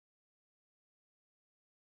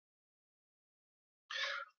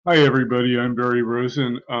Hi, everybody. I'm Barry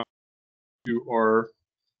Rosen. You are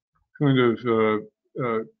kind of,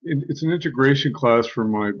 it's an integration class for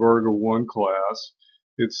my VARGA1 class.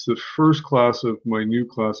 It's the first class of my new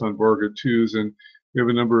class on VARGA2s, and we have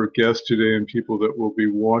a number of guests today and people that will be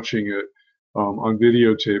watching it on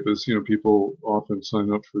videotape. As you know, people often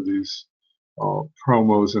sign up for these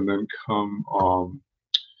promos and then come,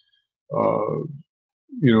 uh,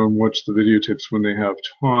 and watch the videotapes when they have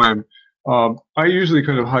time. I usually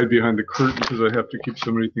kind of hide behind the curtain because I have to keep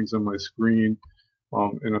so many things on my screen.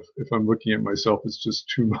 And if I'm looking at myself, it's just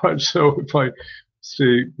too much. So if I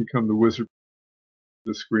become the wizard of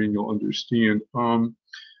the screen, you'll understand.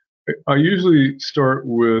 I usually start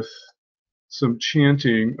with some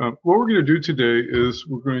chanting. What we're going to do today is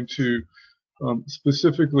we're going to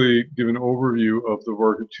specifically give an overview of the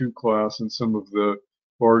VARGA2 class and some of the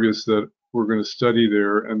Vargas that we're going to study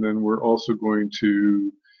there. And then we're also going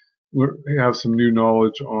to have some new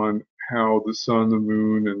knowledge on how the sun, the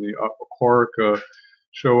moon, and the Atmakarka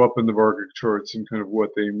show up in the Varga charts and kind of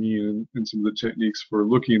what they mean and some of the techniques for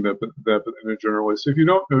looking at that in a general way. So if you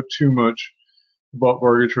don't know too much about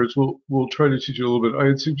Varga charts, we'll try to teach you a little bit. I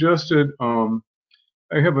had suggested I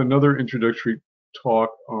have another introductory talk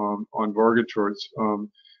on Varga charts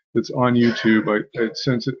that's on YouTube. I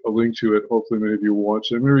sent a link to it. Hopefully many of you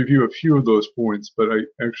watch it. I'm going to review a few of those points, but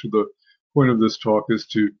the point of this talk is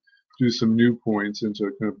to do some new points and to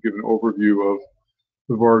kind of give an overview of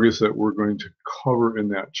the Vargas that we're going to cover in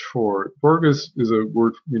that chart. Vargas is a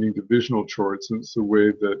word meaning divisional charts, and it's the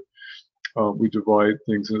way that we divide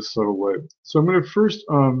things in a subtle way. So I'm going to first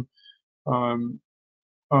I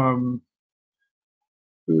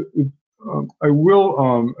will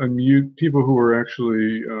unmute people who are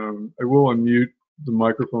actually, I will unmute the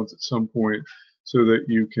microphones at some point so that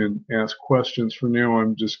you can ask questions. For now,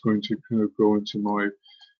 I'm just going to kind of go into my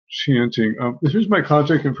chanting. Here's my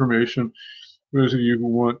contact information. For those of you who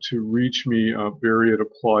want to reach me, Barry at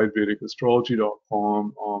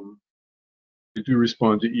appliedvedicastrology.com. I do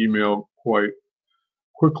respond to email quite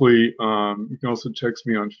quickly. You can also text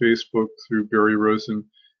me on Facebook through Barry Rosen.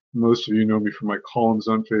 Most of you know me from my columns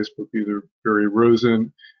on Facebook, either Barry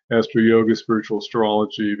Rosen, Astro Yoga, Spiritual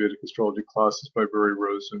Astrology, Vedic Astrology Classes by Barry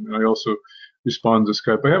Rosen. And I also respond to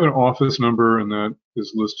Skype. I have an office number, and that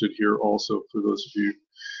is listed here also for those of you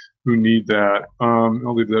who need that.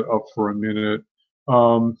 I'll leave that up for a minute.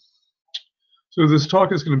 So this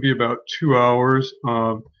talk is going to be about 2 hours.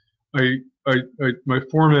 My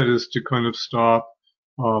format is to kind of stop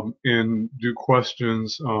and do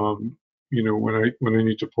questions. When I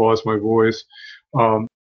need to pause my voice.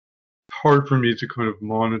 Hard for me to kind of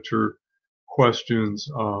monitor questions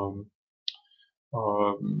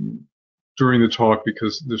during the talk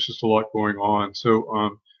because there's just a lot going on.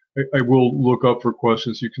 So I will look up for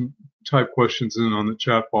questions. You can type questions in on the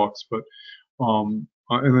chat box, but and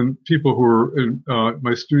then people who are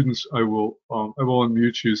my students, I will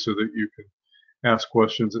unmute you so that you can ask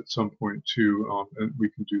questions at some point too, and we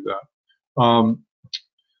can do that.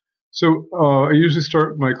 So I usually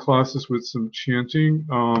start my classes with some chanting,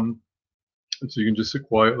 so you can just sit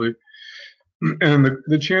quietly. And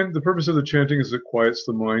the purpose of the chanting is it quiets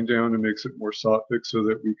the mind down and makes it more sattvic so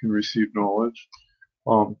that we can receive knowledge.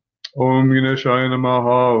 Om Ganeshaya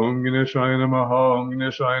Namaha, Om Ganeshaya Namaha, Om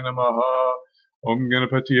Ganeshaya Namaha, Om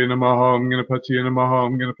Ganapatiye Namaha, Om Ganapatiye Namaha,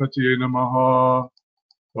 Om Ganapatiye Namaha,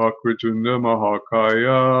 Vakritunda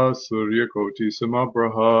Mahakaya, Surya Koti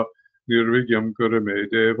Samabraha, Nirvigyam Kurame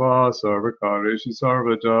Deva, Sarvakareshi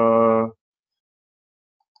Sarvada.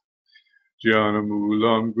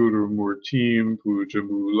 Jnanamulam Guru Murtim,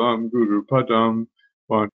 Pujamulam Guru Padam,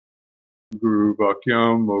 Guru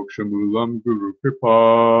Vakyam, Mokshamulam Guru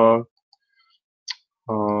Kripa.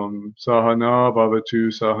 Sahana Bhavatu,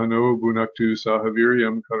 Sahano Bhunaktu,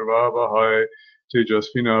 Sahaviryam Karvavahai,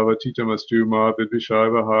 Tejasvinavatitam Ma Vidvishai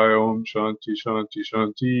Om Shanti Shanti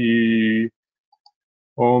Shanti.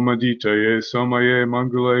 Om Aditaye Somaye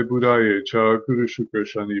Mangale Buddhaye Cha Guru Shukra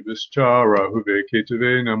Shani Vischa Rahuve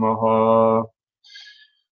Ketave Namaha.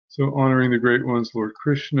 So honoring the great ones, Lord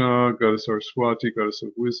Krishna, Goddess Saraswati, Goddess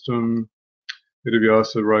of Wisdom,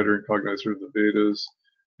 Vedavyasa, writer and cognizer of the Vedas,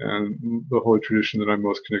 and the holy tradition that I'm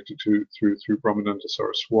most connected to through Brahmananda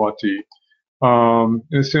Saraswati. And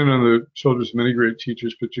I stand on the shoulders of many great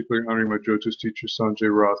teachers, particularly honoring my Jyotish teachers, Sanjay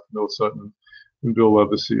Rath, Bill Sutton, and Bill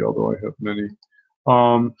Levacy, although I have many.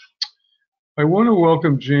 I want to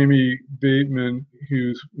welcome Jamie Bateman,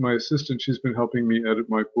 who's my assistant. She's been helping me edit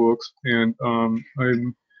my books, and I'm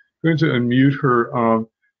going to unmute her.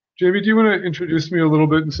 Jamie, do you want to introduce me a little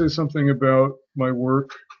bit and say something about my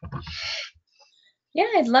work? Yeah,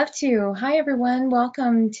 I'd love to. Hi, everyone.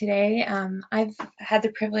 Welcome today. I've had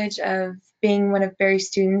the privilege of being one of Barry's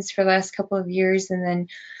students for the last couple of years and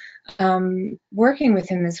then working with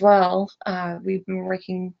him as well. We've been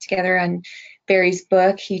working together on Barry's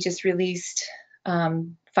book. He just released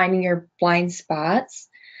Finding Your Blind Spots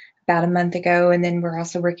about a month ago, and then we're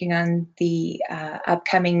also working on the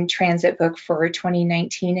upcoming transit book for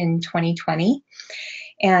 2019 and 2020.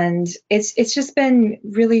 And it's just been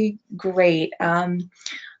really great.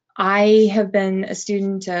 I have been a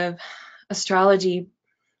student of astrology.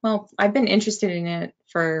 Well, I've been interested in it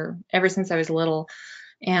for ever since I was little,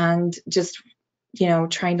 and just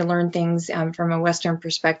trying to learn things from a Western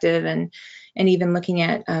perspective, and even looking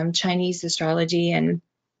at Chinese astrology. And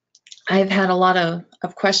I've had a lot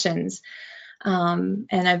of questions, and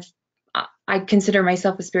I consider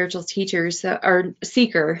myself a spiritual teacher, so or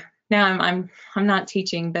seeker. Now I'm not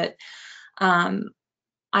teaching, but um,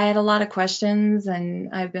 I had a lot of questions,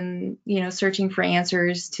 and I've been, searching for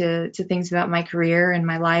answers to things about my career and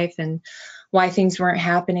my life and why things weren't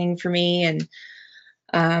happening for me, and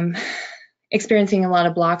um, experiencing a lot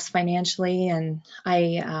of blocks financially. And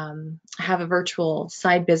I have a virtual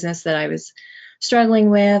side business that I was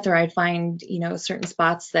struggling with, or I'd find, certain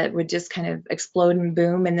spots that would just kind of explode and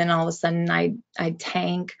boom, and then all of a sudden I'd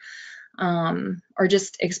tank, or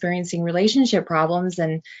just experiencing relationship problems.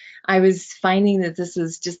 And I was finding that this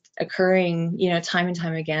was just occurring, time and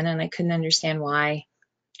time again, and I couldn't understand why.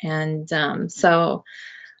 And so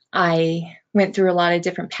I went through a lot of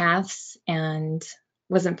different paths and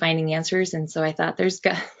wasn't finding answers. And so I thought there's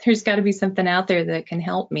got to be something out there that can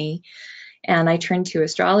help me. And I turned to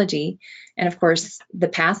astrology. And of course, the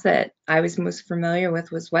path that I was most familiar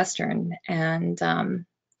with was Western. And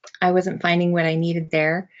I wasn't finding what I needed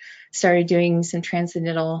there. Started doing some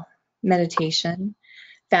transcendental meditation,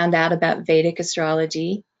 found out about Vedic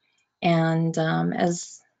astrology, and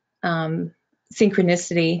as um,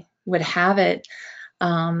 synchronicity would have it,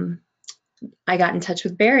 um, I got in touch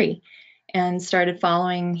with Barry and started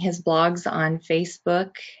following his blogs on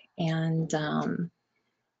Facebook, and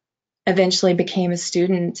eventually became a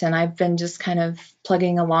student. And I've been just kind of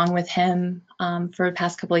plugging along with him for the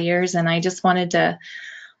past couple of years. And I just wanted to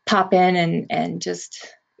pop in and just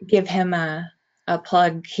give him a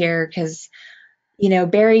plug here, because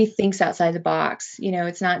Barry thinks outside the box.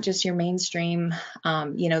 It's not just your mainstream.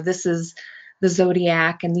 This is the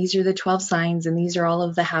zodiac, and these are the 12 signs, and these are all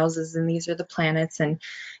of the houses, and these are the planets, and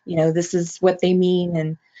this is what they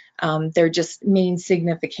mean, and they're just main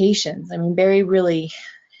significations. I mean, Barry really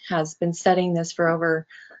has been studying this for over,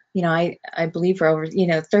 I believe for over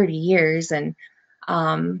 30 years, and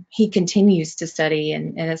he continues to study,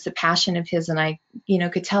 and it's a passion of his, and I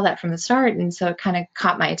could tell that from the start. And so it kind of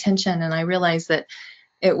caught my attention, and I realized that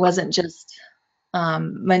it wasn't just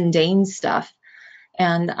mundane stuff.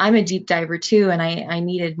 And I'm a deep diver too, and I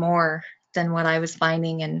needed more than what I was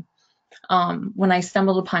finding. And when I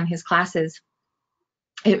stumbled upon his classes,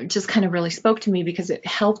 it just kind of really spoke to me, because it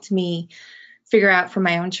helped me figure out from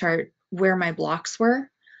my own chart where my blocks were,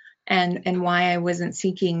 and why I wasn't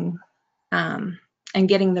seeking um, and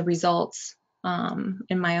getting the results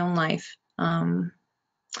in my own life,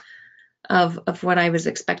 of what I was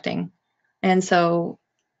expecting. And so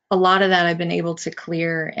a lot of that I've been able to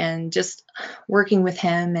clear, and just working with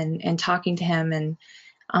him and talking to him.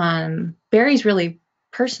 And Barry's really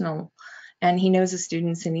personal, and he knows the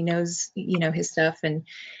students, and he knows his stuff, and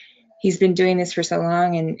he's been doing this for so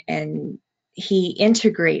long, and he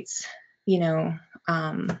integrates you know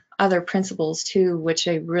other principles too, which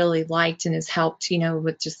I really liked, and has helped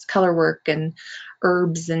with just color work and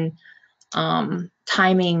herbs, and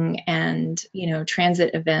timing, and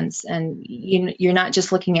transit events. And you're not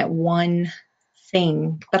just looking at one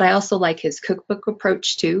thing. But I also like his cookbook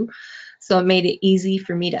approach too, so it made it easy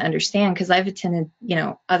for me to understand, because I've attended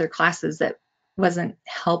other classes that wasn't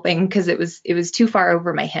helping, because it was too far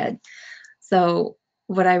over my head. So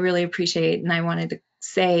what I really appreciate, and I wanted to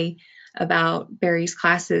say about Barry's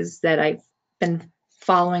classes that I've been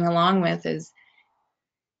following along with, is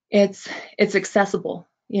it's accessible,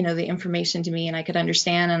 the information to me, and I could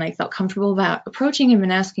understand, and I felt comfortable about approaching him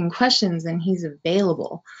and asking questions, and he's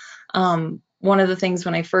available. One of the things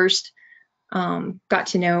when I first got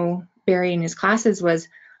to know Barry and his classes was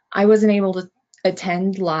I wasn't able to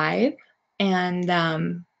attend live,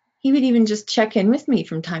 and he would even just check in with me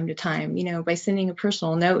from time to time, by sending a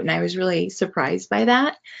personal note, and I was really surprised by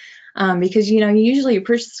that, because you usually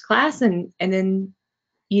approach this class, and then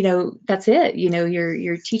that's it.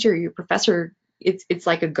 Your teacher, your professor, it's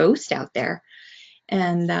like a ghost out there.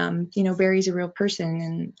 And Barry's a real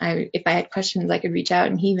person, and if I had questions, I could reach out,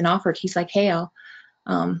 and he even offered. He's like, hey, I'll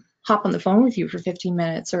hop on the phone with you for 15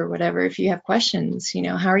 minutes or whatever if you have questions.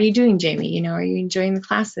 How are you doing, Jamie? Are you enjoying the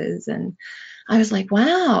classes? And I was like,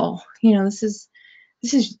 wow, this is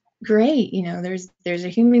great. There's a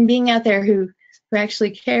human being out there who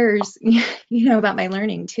actually cares, about my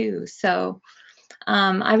learning too. So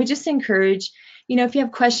I would just encourage, if you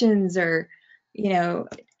have questions or,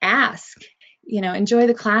 ask, enjoy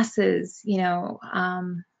the classes.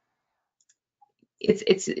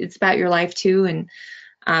 It's about your life too, and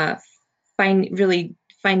uh, really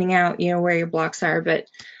finding out, where your blocks are. But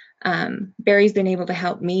Barry's been able to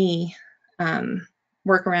help me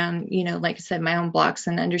work around, like I said, my own blocks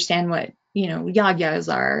and understand what, yag-yags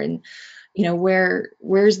are, and,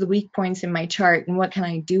 where's the weak points in my chart, and what can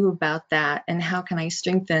I do about that, and how can I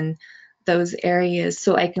strengthen those areas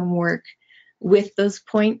so I can work with those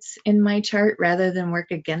points in my chart rather than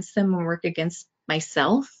work against them and work against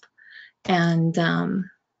myself. And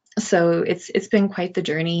so it's been quite the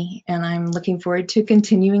journey, and I'm looking forward to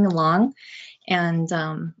continuing along. And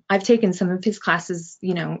I've taken some of his classes,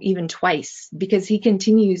 even twice, because he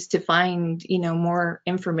continues to find, more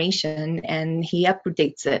information, and he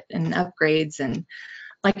updates it and upgrades. And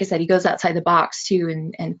like I said, he goes outside the box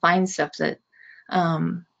too, and finds stuff that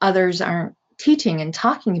others aren't teaching and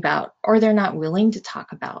talking about, or they're not willing to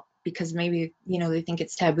talk about because maybe, they think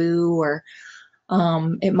it's taboo, or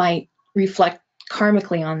it might reflect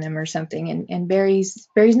karmically on them or something. And Barry's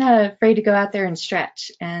not afraid to go out there and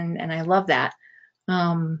stretch, and I love that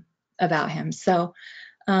about him. So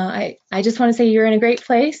I just want to say you're in a great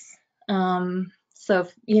place. So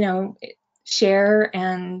share,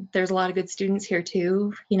 and there's a lot of good students here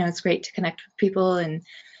too. It's great to connect with people, and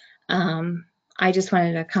I just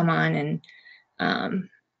wanted to come on and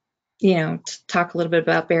talk a little bit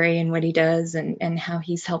about Barry and what he does, and how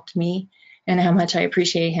he's helped me, and how much I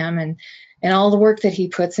appreciate him, and all the work that he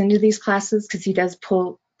puts into these classes, because he does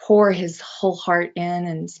pour his whole heart in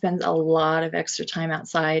and spends a lot of extra time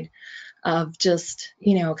outside of just,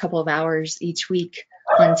 a couple of hours each week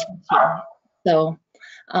on teaching. So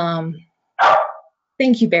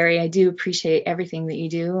thank you, Barry. I do appreciate everything that you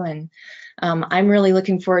do. And I'm really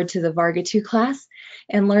looking forward to the VARGA2 class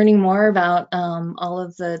and learning more about all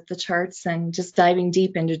of the charts, and just diving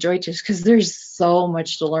deep into Deutsches, because there's so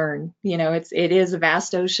much to learn. It is a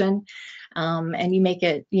vast ocean, and you make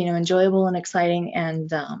it, enjoyable and exciting. And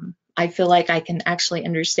I feel like I can actually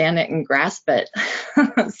understand it and grasp it.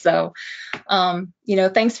 So,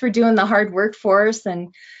 thanks for doing the hard work for us,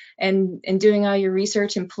 and doing all your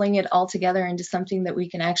research and pulling it all together into something that we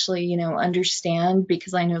can actually, understand,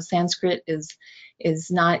 because I know Sanskrit is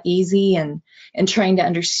not easy, and trying to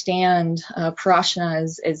understand Prashna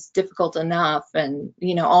is difficult enough, and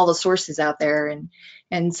all the sources out there,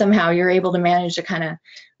 and somehow you're able to manage to kind of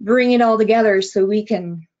bring it all together so we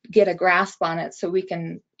can get a grasp on it, so we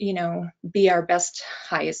can, be our best,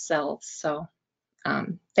 highest selves. So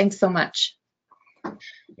thanks so much.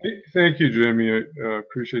 Thank you, Jamie. I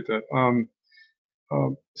appreciate that.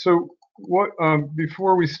 So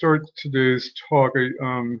before we start today's talk,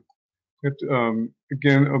 again,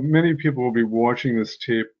 many people will be watching this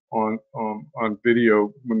tape on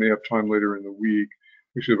video when they have time later in the week.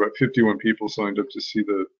 Actually, about 51 people signed up to see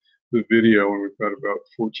the video, and we've got about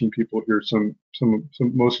 14 people here.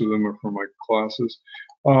 Most of them are from my classes.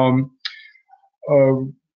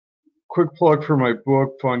 Quick plug for my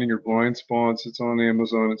book, Finding Your Blind Spots. It's on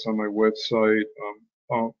Amazon. It's on my website.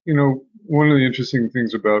 One of the interesting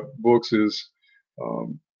things about books is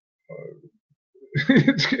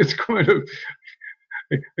it's kind of,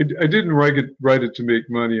 I didn't write it to make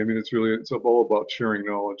money. I mean, it's all about sharing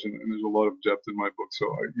knowledge, and there's a lot of depth in my book.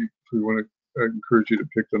 So if we want to, I encourage you to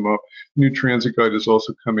pick them up. New Transit Guide is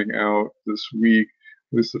also coming out this week.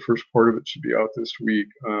 At least the first part of it should be out this week.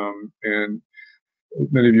 And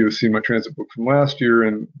many of you have seen my transit book from last year,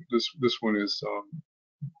 and this one is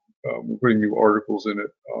we're putting new articles in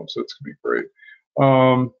it, so it's going to be great.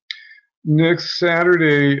 Next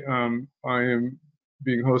Saturday, I am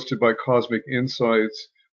being hosted by Cosmic Insights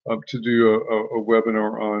to do a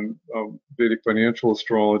webinar on Vedic financial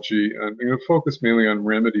astrology, and I'm going to focus mainly on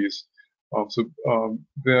remedies.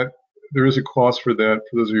 That there is a cost for that.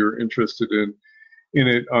 For those of you who are interested in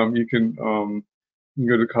it, you can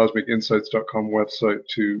go to cosmicinsights.com website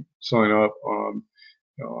to sign up,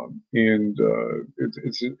 and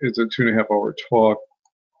it's a 2.5 hour talk.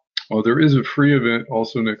 There is a free event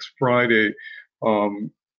also next Friday,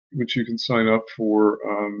 which you can sign up for.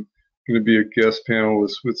 I'm going to be a guest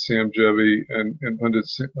panelist with Sam Jevi and Pundit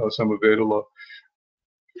Samavedala,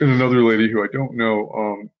 and another lady who I don't know.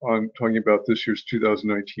 I'm talking about this year's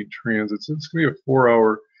 2019 transits. It's going to be a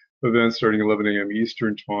 4-hour event starting 11 a.m.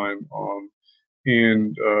 Eastern time.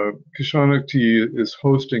 and Kishanakti is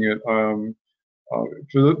hosting it.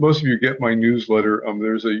 Most of you get my newsletter.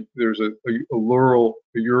 There's a URL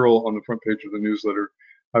on the front page of the newsletter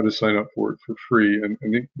how to sign up for it for free, and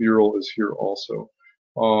the URL is here also.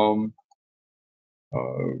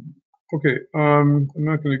 Okay, I'm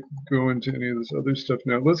not going to go into any of this other stuff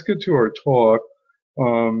now. Let's get to our talk.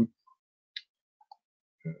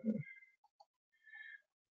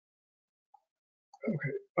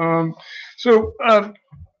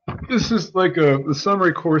 This is like the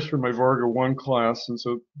summary course for my VARGA2 class, and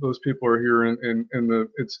so those people are here. And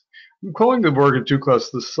I'm calling the VARGA2 class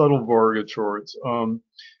the subtle VARGA charts, and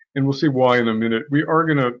we'll see why in a minute. We are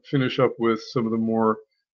going to finish up with some of the more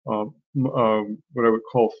what I would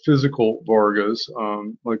call physical VARGAs,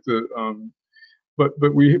 like the but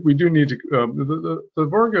we do need to the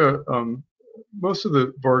VARGA. Most of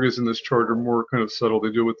the VARGAs in this chart are more kind of subtle.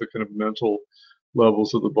 They deal with the kind of mental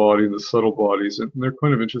levels of the body and the subtle bodies, and they're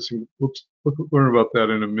kind of interesting. We'll learn about that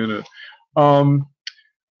in a minute.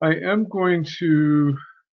 I am going to,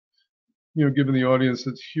 given the audience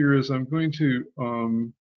that's here, is I'm going to,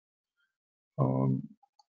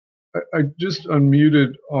 I just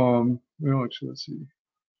unmuted, well, actually, let's see.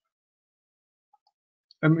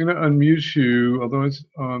 I'm going to unmute you, although it's,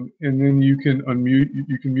 and then you can unmute,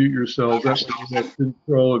 you can mute yourself. That's when you have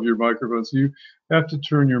control of your microphone. So you have to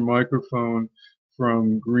turn your microphone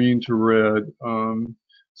from green to red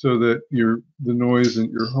so that the noise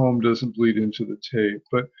in your home doesn't bleed into the tape.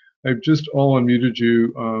 But I've just all unmuted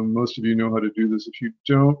you. Most of you know how to do this. If you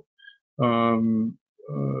don't,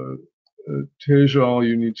 Tejal,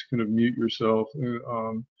 you need to kind of mute yourself.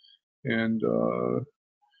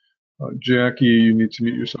 Jackie, you need to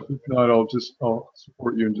mute yourself. If not, I'll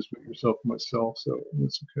support you and just mute yourself myself. So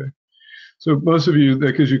that's okay. So most of you,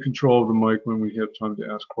 that gives you control of the mic when we have time to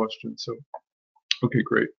ask questions. So, okay,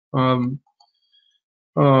 great.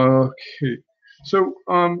 Okay. So,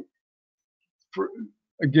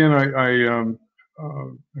 again, I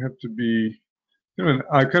have to be kind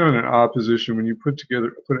of in an odd position. When you put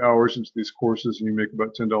hours into these courses and you make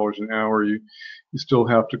about $10 an hour, you still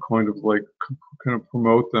have to kind of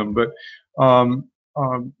promote them. But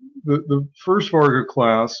the first VARGA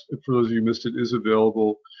class, for those of you who missed it, is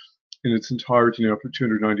available in its entirety now for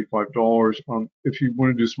 $295. If you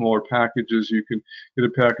want to do smaller packages, you can get a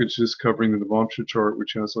package just covering the Navamsha chart,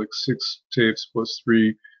 which has like 6 tapes plus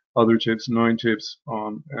 3 other tapes, 9 tapes,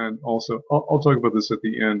 and also I'll talk about this at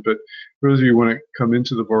the end. But for those of you who want to come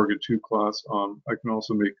into the VARGA2 class, I can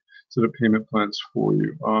also set up payment plans for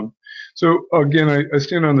you. So again, I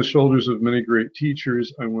stand on the shoulders of many great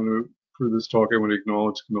teachers. For this talk, I want to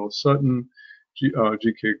acknowledge Camilla Sutton,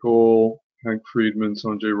 G.K. Gohl, Hank Friedman,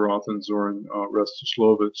 Sanjay Roth, and Zoran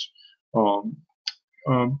Restislovich.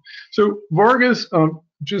 So VARGAs,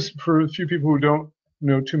 just for a few people who don't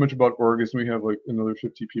know too much about VARGAs, and we have like another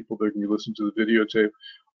 50 people that can listen to the videotape.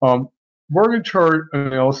 VARGA chart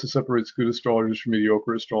analysis separates good astrologers from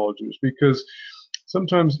mediocre astrologers, because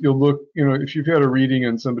sometimes you'll look, if you've had a reading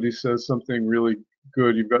and somebody says something really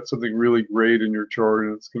good, you've got something really great in your chart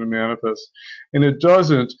and it's going to manifest, and it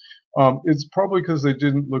doesn't, it's probably because they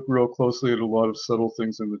didn't look real closely at a lot of subtle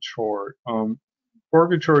things in the chart.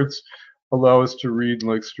 VARGA charts allow us to read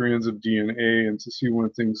like strands of DNA and to see when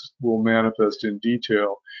things will manifest in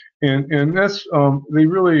detail. And that's, they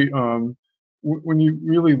really, when you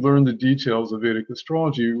really learn the details of Vedic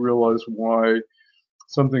astrology, you realize why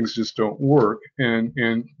some things just don't work.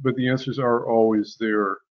 But the answers are always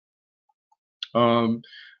there.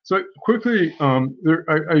 So quickly,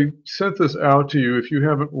 I sent this out to you. If you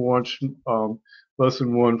haven't watched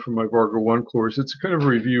lesson 1 from my VARGA2 course, it's kind of a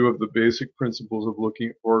review of the basic principles of looking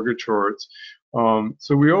at VARGA charts.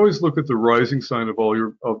 So we always look at the rising sign of a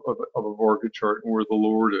VARGA chart and where the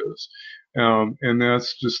Lord is, and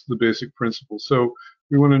that's just the basic principle. So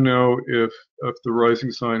we want to know if the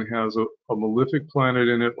rising sign has a malefic planet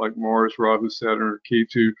in it, like Mars, Rahu, Saturn, or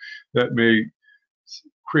Ketu, that may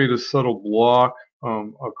create a subtle block,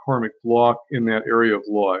 a karmic block in that area of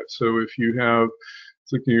life. So if you have,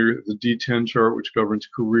 looking at the D10 chart, which governs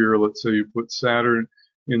career, let's say you put Saturn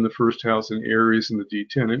in the first house in Aries in the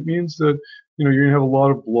D10, it means that you're going to have a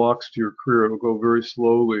lot of blocks to your career. It will go very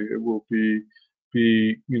slowly. It will be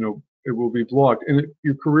it will be blocked. And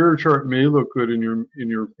your career chart may look good in your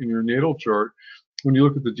natal chart. When you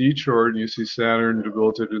look at the D chart and you see Saturn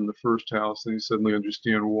debilitated in the first house, then you suddenly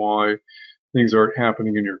understand why things aren't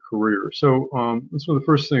happening in your career. So that's one of the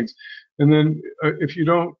first things. And then if you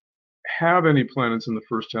don't have any planets in the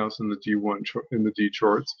first house in the D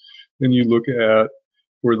charts, then you look at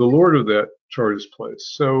where the Lord of that chart is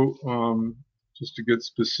placed. So just to get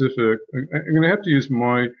specific, I'm going to have to use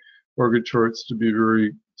my VARGA charts to be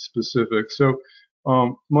very specific. So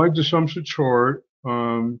my Deshamsha chart,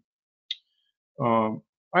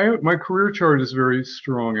 my career chart is very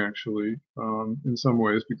strong actually, in some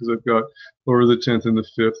ways, because I've got lower the 10th and the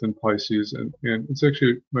 5th in Pisces, and it's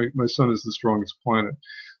actually my sun is the strongest planet.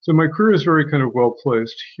 So my career is very kind of well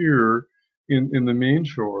placed here in the main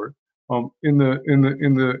chart. In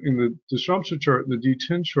the Deshamsha chart, the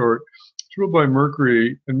D10 chart, it's ruled by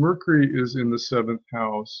Mercury, and Mercury is in the 7th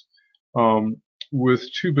house with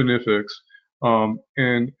 2 benefics,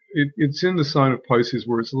 and it's in the sign of Pisces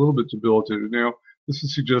where it's a little bit debilitated. Now, this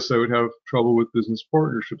suggests I would have trouble with business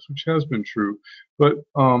partnerships, which has been true, but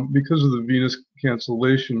because of the Venus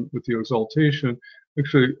cancellation with the exaltation,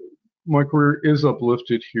 actually my career is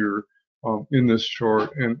uplifted here in this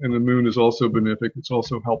chart, and the moon is also benefic. It's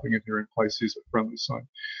also helping it here in Pisces, a friendly sign.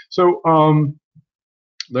 So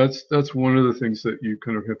that's one of the things that you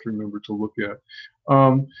kind of have to remember to look at.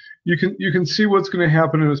 You can see what's going to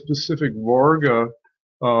happen in a specific VARGA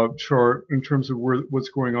chart in terms of what's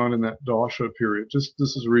going on in that dasha period. Just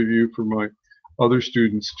this is a review for my other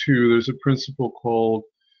students too. There's a principle called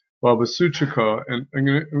Baba Suchika, and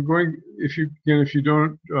I'm going if you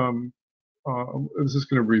don't. This is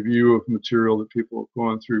kind of review of material that people have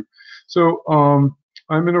gone through. So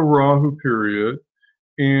I'm in a Rahu period,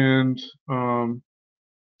 and I'm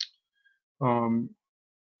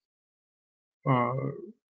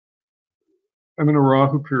in a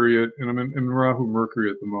Rahu period, and I'm in Rahu Mercury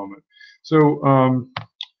at the moment. So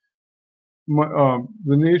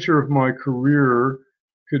the nature of my career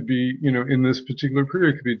could be, in this particular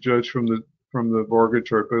period, could be judged from the VARGA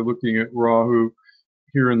chart by looking at Rahu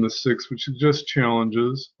here in the 6th, which suggests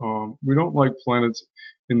challenges. We don't like planets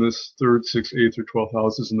in this 3rd, 6th, 8th, or 12th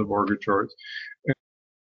houses in the VARGA charts. And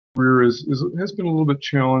career has been a little bit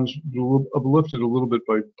challenged, uplifted a little bit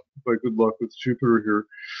by good luck with Jupiter here.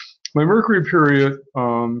 My Mercury period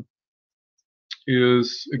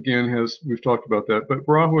we've talked about that, but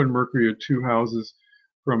Rahu and Mercury are 2 houses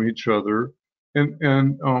from each other,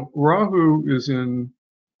 and Rahu is in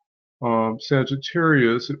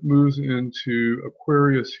Sagittarius. It moves into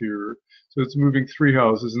Aquarius here, so it's moving 3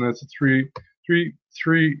 houses, and that's a three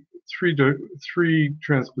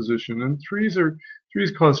transposition, and threes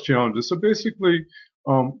cause challenges. So basically,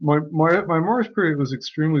 my Mars period was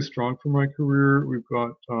extremely strong for my career. We've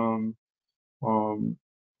got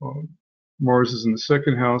Mars is in the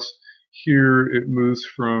 2nd house. Here it moves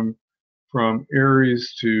from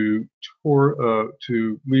Aries to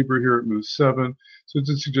Libra. Here it moves 7. So it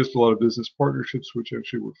did suggest a lot of business partnerships, which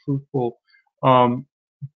actually were fruitful.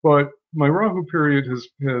 But my Rahu period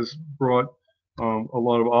has brought a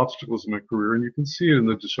lot of obstacles in my career, and you can see it in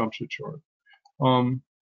the Deshamsha chart.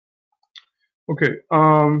 Okay.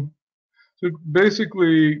 So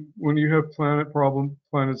basically, when you have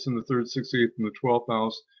planets in the 3rd, 6th, 8th, and the 12th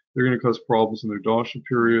house, they're going to cause problems in their dasha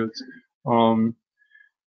periods. And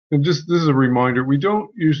this is a reminder: we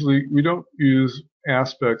don't use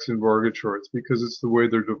aspects in VARGA charts because it's the way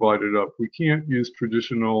they're divided up. We can't use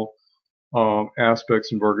traditional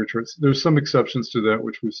aspects in VARGA charts. There's some exceptions to that,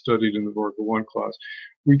 which we've studied in the VARGA1 class.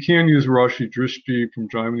 We can use Rashi Drishti from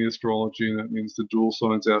Jaimini astrology, and that means the dual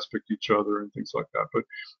signs aspect each other and things like that. But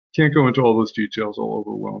can't go into all those details; I'll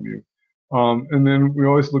overwhelm you. And then we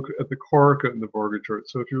always look at the Karaka in the VARGA chart.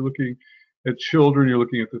 So if you're looking at children, you're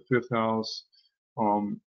looking at the 5th house.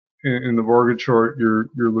 In the VARGA chart, you're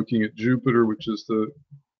looking at Jupiter, which is the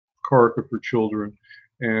Karaka for children,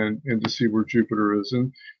 and to see where Jupiter is.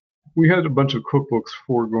 And we had a bunch of cookbooks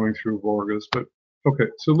for going through VARGAs, but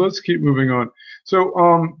okay, so let's keep moving on. So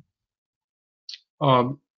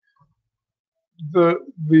the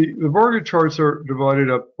VARGA charts are divided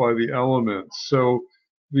up by the elements. So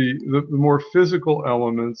the more physical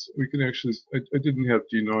elements, we can actually, I didn't have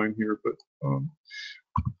D9 here, but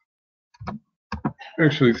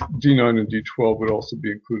actually D9 and D12 would also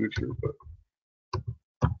be included here, but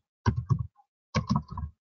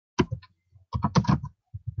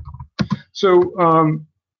so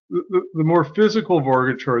the more physical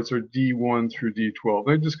VARGA charts are D1 through D12.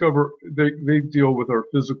 They deal with our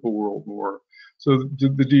physical world more. So the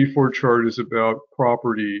D4 chart is about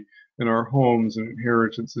property and our homes and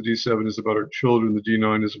inheritance. The D7 is about our children. The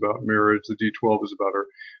D9 is about marriage. The D12 is about our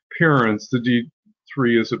parents. The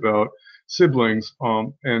D3 is about siblings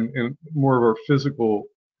and more of our physical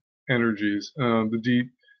energies. The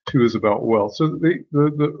D2 is about wealth. So the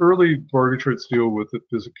early VARGA charts deal with the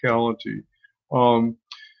physicality.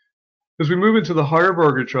 As we move into the higher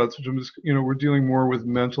VARGA charts, which we're dealing more with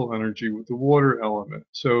mental energy, with the water element.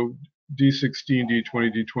 So D16,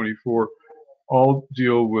 D20, D24 all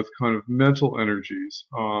deal with kind of mental energies.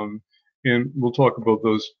 And we'll talk about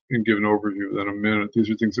those and give an overview of that in a minute. These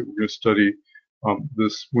are things that we're going to study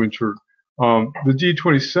this winter. The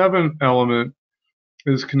D27 element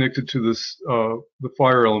is connected to this, the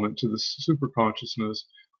fire element, to the super consciousness,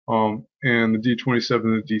 and the D27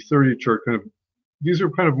 and the D30 chart these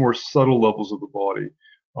are kind of more subtle levels of the body.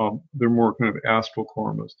 They're more kind of astral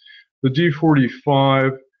karmas. The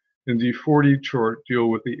D45 and D40 chart deal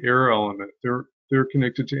with the air element. They're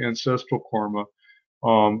connected to ancestral karma.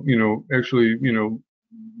 Actually,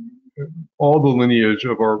 all the lineage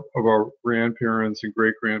of our grandparents and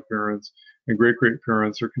great grandparents and great great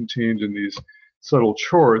parents are contained in these subtle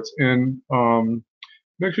charts. And I'm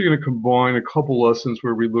actually going to combine a couple lessons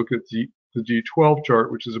where we look at the D12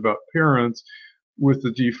 chart, which is about parents, with the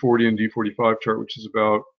D40 and D45 chart, which is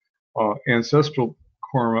about ancestral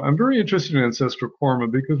karma. I'm very interested in ancestral karma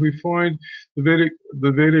because we find the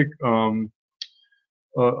Vedic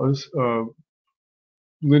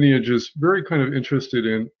lineage is very kind of interested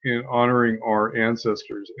in honoring our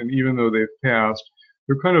ancestors, and even though they've passed,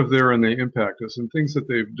 they're kind of there and they impact us, and things that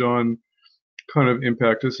they've done kind of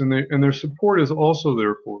impact us, and their support is also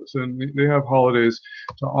there for us, and they have holidays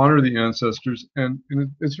to honor the ancestors, and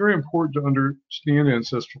it's very important to understand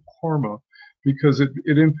ancestral karma because it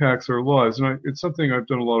impacts our lives, and it's something I've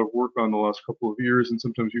done a lot of work on the last couple of years, and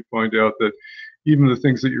sometimes you find out that even the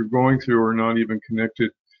things that you're going through are not even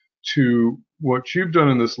connected to what you've done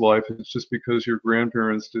in this life. It's just because your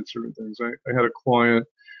grandparents did certain things. I had a client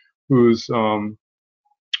whose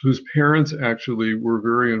parents actually were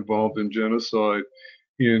very involved in genocide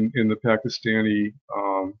in the Pakistani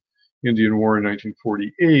Indian War in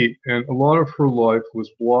 1948, and a lot of her life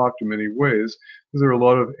was blocked in many ways because there were a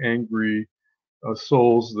lot of angry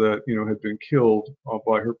souls that had been killed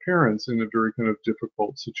by her parents in a very kind of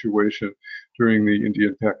difficult situation during the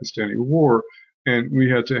Indian-Pakistani War. And we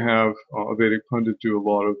had to have a Vedic pundit do a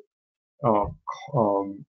lot of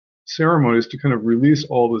ceremonies to kind of release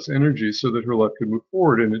all this energy so that her life could move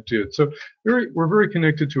forward, and it did. So we're very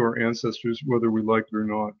connected to our ancestors, whether we like it or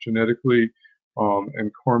not, genetically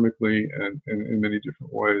and karmically, and in many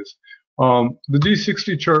different ways. The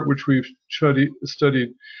D60 chart, which we've studied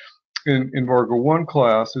in VARGA2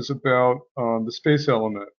 class, is about the space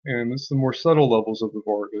element, and it's the more subtle levels of the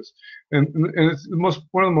Vargas, and it's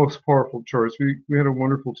one of the most powerful charts. We had a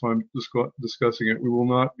wonderful time discussing it. We will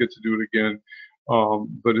not get to do it again,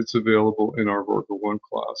 but it's available in our VARGA2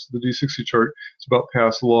 class. The D60 chart is about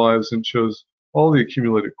past lives and shows all the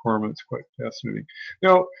accumulated karma. It's quite fascinating.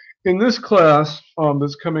 Now, in this class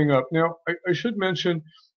that's coming up, now I should mention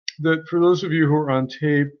that for those of you who are on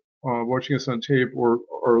tape, watching us on tape or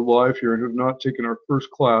live here and who have not taken our first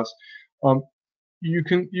class, you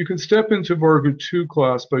can step into VARGA2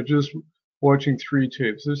 class by just watching 3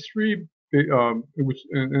 tapes. There's 3,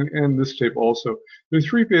 and this tape also. There's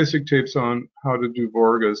 3 basic tapes on how to do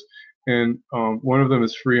Vargas, and one of them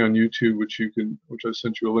is free on YouTube, which I've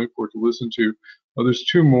sent you a link for to listen to. There's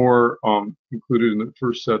 2 more included in the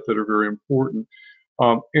first set that are very important.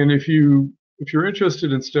 And if you're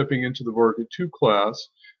interested in stepping into the VARGA2 class,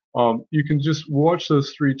 you can just watch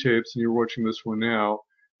those 3 tapes, and you're watching this one now,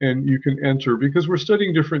 and you can enter, because we're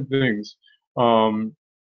studying different things. In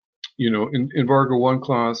VARGA2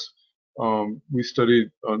 class, we studied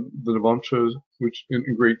the Navamsha, which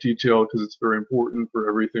in great detail because it's very important for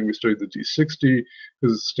everything. We studied the D60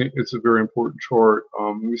 because it's a very important chart.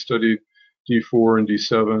 We studied D4 and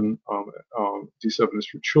D7. D7 is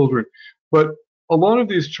for children, but a lot of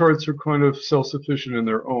these charts are kind of self-sufficient in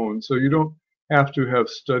their own, so you don't have to have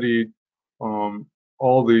studied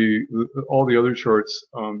all the other charts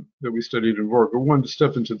that we studied in VARGA2 to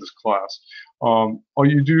step into this class.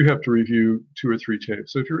 You do have to review 2 or 3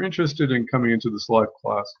 tapes. So if you're interested in coming into this live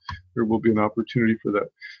class, there will be an opportunity for that.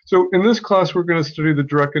 So in this class, we're going to study the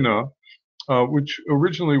Drekana, which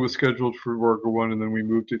originally was scheduled for VARGA2, and then we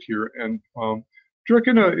moved it here. And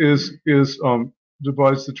Drekana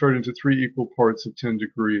divides the chart into 3 equal parts of 10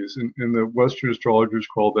 degrees, and the Western astrologers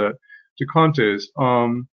call that decantes.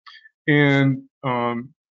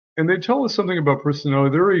 And they tell us something about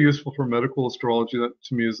personality. They're very useful for medical astrology. That,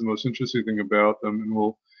 to me, is the most interesting thing about them, and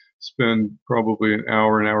we'll spend probably an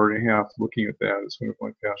hour and a half looking at that. It's one of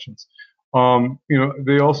my passions.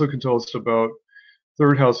 They also can tell us about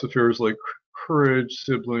 3rd house affairs like courage,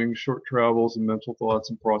 siblings, short travels, and mental thoughts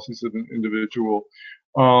and processes of an individual.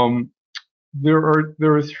 There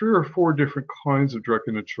are 3 or 4 different kinds of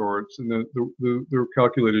Drekana charts, and they're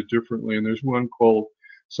calculated differently. And there's one called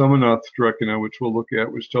Samanath Drekana, which we'll look at,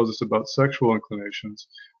 which tells us about sexual inclinations.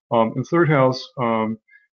 And 3rd house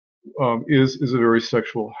is a very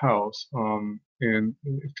sexual house, and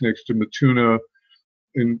it connects to Matuna,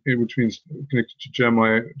 which means connected to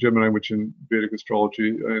Gemini, which in Vedic astrology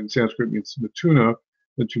in Sanskrit means Mituna,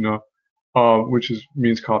 which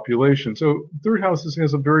means copulation. So third house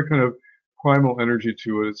has a very kind of primal energy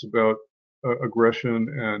to it. It's about aggression,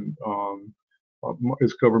 and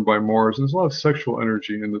it's governed by Mars. And there's a lot of sexual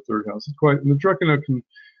energy in the third house. And the Drekana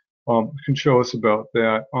can show us about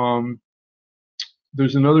that.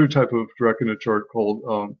 There's another type of Drekana chart called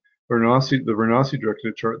the Varanasi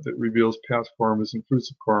Drekana chart that reveals past karmas and fruits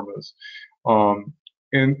of karmas.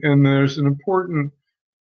 And there's an important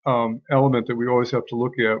element that we always have to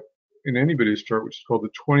look at in anybody's chart, which is called the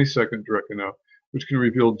 22nd Drekana, which can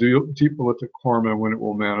reveal deep malefic karma when it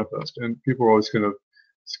will manifest. And people are always kind of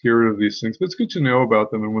scared of these things, but it's good to know about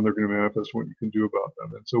them and when they're going to manifest, what you can do about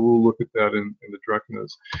them. And so we'll look at that in the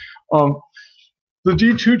Drekanas. The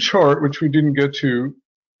D2 chart, which we didn't get to,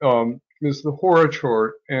 is the Hora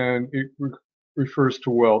chart, and it refers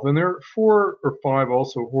to wealth. And there are 4 or 5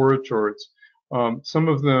 also Hora charts. Some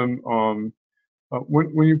of them,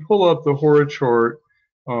 when you pull up the Hora chart,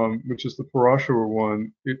 which is the Parashara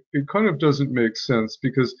one, it kind of doesn't make sense,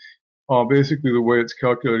 because basically the way it's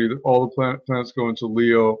calculated, all the planets go into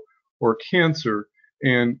Leo or Cancer,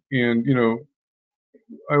 and you know,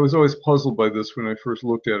 I was always puzzled by this when I first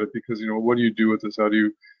looked at it, because, you know, what do you do with this? How do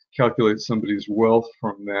you calculate somebody's wealth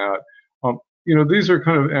from that? You know, these are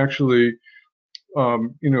kind of actually,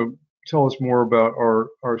 you know, tell us more about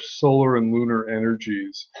our solar and lunar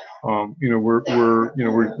energies. You know,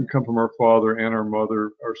 we come from our father and our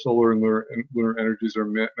mother. Our solar and lunar energies, are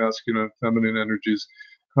masculine and feminine energies,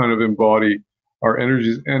 kind of embody our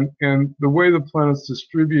energies, and the way the planets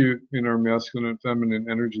distribute in our masculine and feminine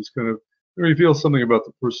energies kind of reveal something about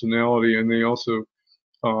the personality. And they also,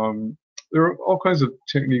 there are all kinds of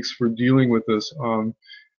techniques for dealing with this, and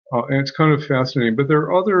it's kind of fascinating. But there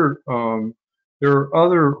are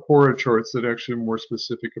other Hora charts that actually are more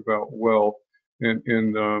specific about wealth, and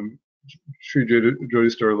Sri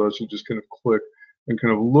Jyotistar allows you to just kind of click and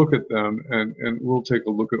kind of look at them, and we'll take a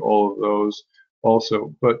look at all of those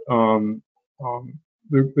also. But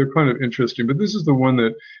they're kind of interesting. But this is the one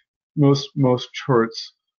that most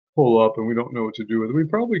charts pull up, and we don't know what to do with it. We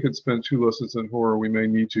probably could spend 2 lessons on Hora. We may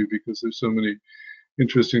need to, because there's so many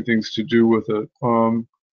interesting things to do with it.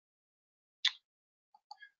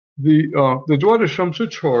 The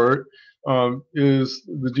Dwadashamsa chart is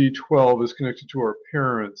the D12 is connected to our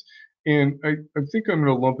parents, and I think I'm going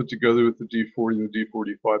to lump it together with the D40 and the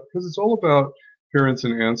D45, because it's all about parents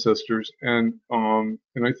and ancestors, and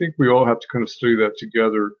I think we all have to kind of study that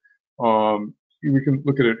together. We can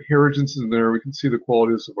look at inheritances in there. We can see the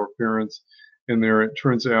qualities of our parents in there. It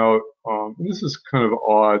turns out, and this is kind of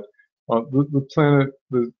odd, the planet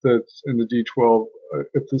that's in the D12,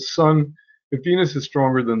 if Venus is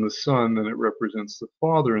stronger than the Sun, then it represents the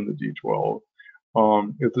father in the D12.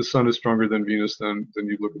 If the Sun is stronger than Venus, then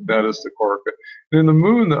you look at that as the Karka. And in the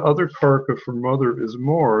Moon, the other Karka for mother is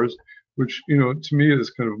Mars, which, you know, to me is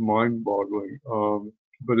kind of mind-boggling.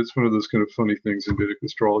 But it's one of those kind of funny things in Vedic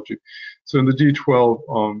astrology. So in the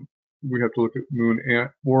D12, we have to look at Moon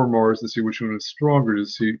or Mars to see which one is stronger, to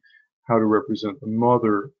see how to represent the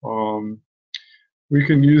mother. We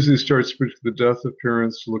can use these charts to predict the death of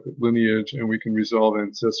parents, to look at lineage, and we can resolve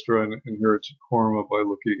ancestra and inherited karma by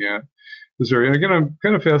looking at this area. And again, I'm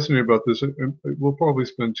kind of fascinated about this. We'll probably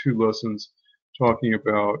spend 2 lessons talking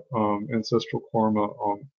about ancestral karma,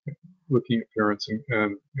 looking at parents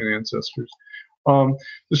and ancestors. The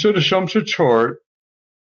Shodashamsa chart,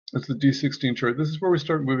 that's the D16 chart. This is where we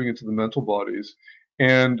start moving into the mental bodies.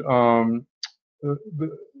 And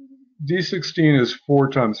the D16 is 4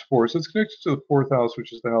 times 4. So it's connected to the 4th house,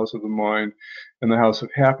 which is the house of the mind, and the house of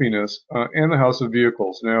happiness, and the house of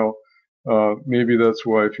vehicles. Now, maybe that's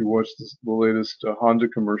why if you watch the latest Honda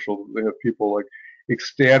commercial, they have people like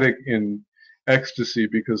ecstatic in ecstasy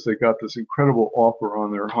because they got this incredible offer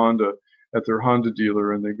on their Honda at their Honda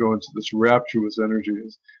dealer, and they go into this rapturous energy.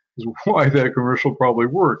 Is why that commercial probably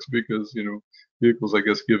works, because, you know, vehicles, I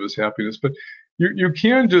guess, give us happiness. But you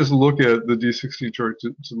can just look at the D16 chart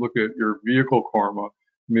to look at your vehicle karma,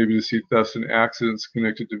 maybe to see thefts and accidents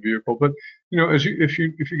connected to vehicle. But, you know, if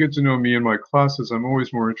you get to know me in my classes, I'm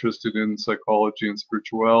always more interested in psychology and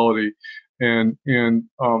spirituality, and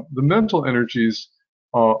the mental energies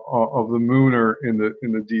of the moon are in the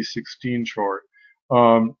D16 chart.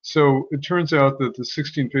 So it turns out that the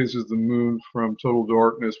 16 phases of the moon, from total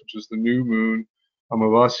darkness, which is the new moon,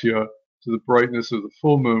 Amavasya, to the brightness of the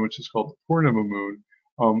full moon, which is called the Purnima moon,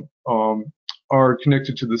 are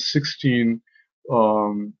connected to the 16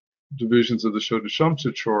 divisions of the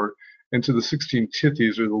Shodashamsa chart, and to the 16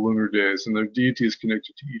 tithis, or the lunar days, and their deities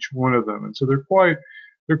connected to each one of them. And so they're quite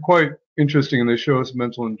they're quite interesting, and they show us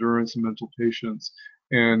mental endurance and mental patience,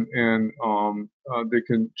 and they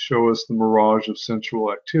can show us the mirage of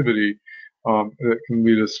sensual activity that can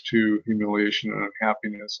lead us to humiliation and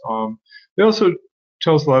unhappiness. They also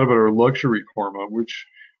tell us a lot about our luxury karma, which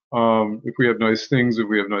if we have nice things, if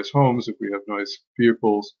we have nice homes, if we have nice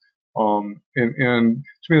vehicles, and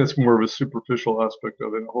to me that's more of a superficial aspect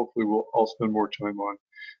of it. Hopefully I'll spend more time on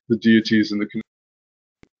the deities and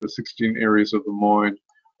the 16 areas of the mind.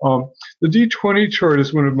 The D20 chart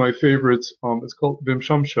is one of my favorites. It's called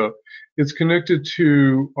Vimshamsha. It's connected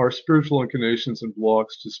to our spiritual inclinations and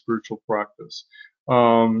blocks to spiritual practice.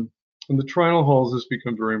 In the trinal halls, this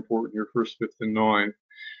becomes very important here, first, fifth, and ninth.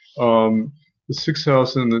 The sixth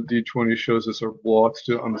house in the D20 shows us our blocks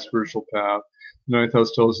on the spiritual path. The ninth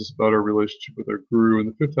house tells us about our relationship with our guru, and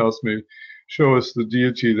the fifth house may show us the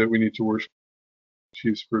deity that we need to worship to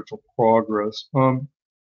achieve spiritual progress.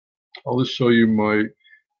 I'll just show you my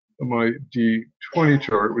D20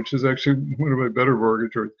 chart, which is actually one of my better Varga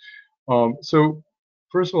charts. So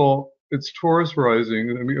first of all, it's Taurus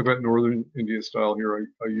rising. I mean, I've got Northern India style here.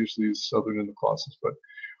 I usually use Southern in the classes, but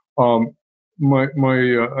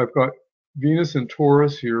I've got Venus and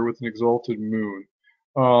Taurus here with an exalted moon.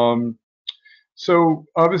 So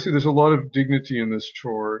obviously there's a lot of dignity in this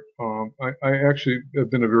chart. I actually have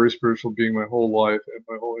been a very spiritual being my whole life, and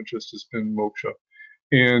my whole interest has been moksha.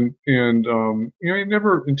 And you know, I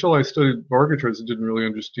never, until I studied Varga charts, I didn't really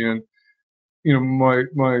understand. You know, in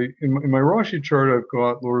my Rashi chart, I've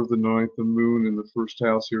got Lord of the Ninth, the Moon in the first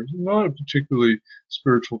house here. It's not a particularly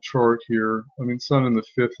spiritual chart here. I mean, Sun in the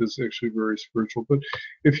fifth is actually very spiritual. But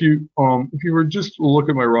if you were just to look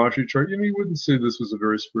at my Rashi chart, you know, you wouldn't say this was a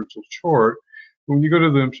very spiritual chart. When you go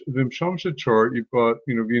to the Vimshamsha chart, you've got,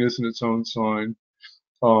 you know, Venus in its own sign.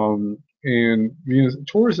 And Venus,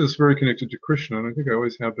 Taurus is very connected to Krishna, and I think I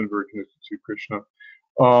always have been very connected to Krishna.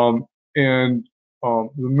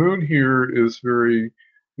 The moon here is very,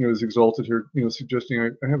 you know, is exalted here, you know, suggesting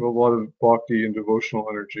I have a lot of bhakti and devotional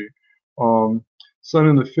energy. Sun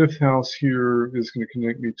in the fifth house here is going to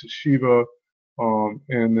connect me to Shiva,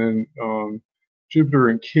 and then Jupiter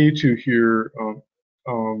and Ketu here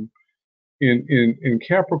in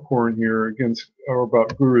Capricorn here against are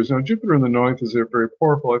about gurus. Now Jupiter in the ninth is very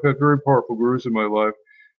powerful. I've had very powerful gurus in my life.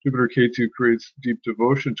 Jupiter Ketu creates deep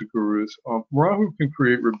devotion to gurus. Rahu can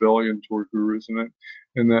create rebellion toward gurus, and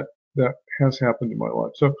that has happened in my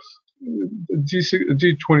life. So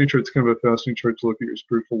D20 chart is kind of a fascinating chart to look at your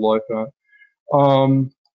spiritual life at.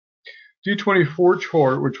 D24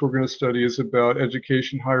 chart, which we're going to study, is about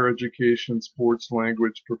education, higher education, sports,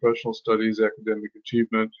 language, professional studies, academic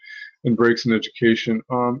achievement, and breaks in education.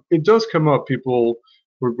 It does come up, people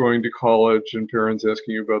who are going to college and parents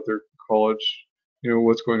asking you about their college, you know,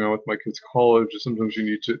 what's going on with my kid's college. Sometimes you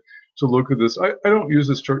need to look at this. I don't use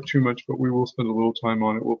this chart too much, but we will spend a little time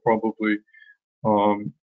on it. We'll probably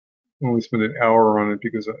only spend an hour on it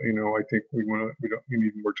because, you know, I think we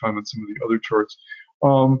need more time on some of the other charts.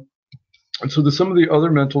 And so some of the other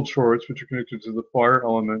mental charts which are connected to the fire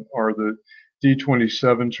element are the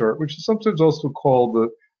D27 chart, which is sometimes also called the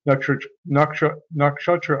Nakshatra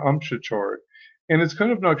Amsha chart. And it's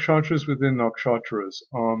kind of nakshatras within nakshatras.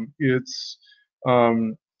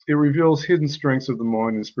 It reveals hidden strengths of the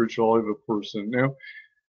mind and spirituality of a person. Now,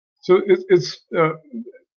 so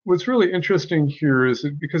what's really interesting here is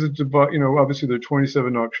that because it's, you know, obviously there are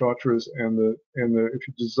 27 nakshatras, and if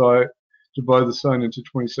you divide the sign into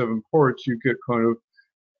 27 parts, you get kind of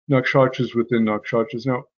nakshatras within nakshatras.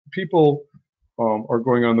 Now, people are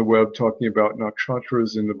going on the web talking about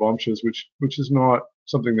nakshatras and the vamshas, which is not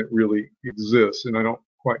something that really exists, and I don't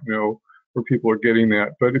quite know where people are getting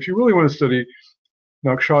that. But if you really want to study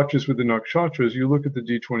nakshatras within nakshatras, you look at the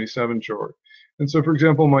D27 chart. And so, for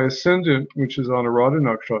example, my ascendant, which is on Anuradha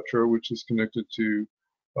nakshatra, which is connected to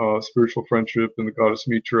spiritual friendship and the goddess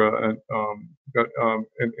Mitra,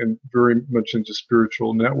 and very much into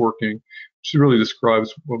spiritual networking, which really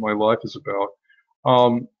describes what my life is about.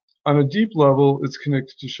 On a deep level, it's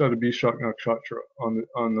connected to Shadabhishak nakshatra in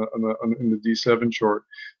the D7 chart.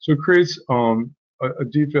 So it creates a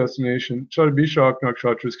deep fascination. Shadabhishak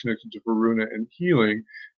nakshatra is connected to Varuna and healing.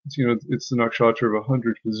 It's, you know, it's the nakshatra of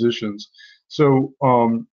 100 physicians. So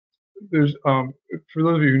there's for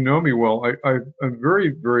those of you who know me well, I'm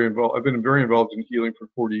very involved. I've been very involved in healing for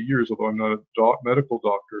 40 years, although I'm not a medical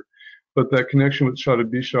doctor. But that connection with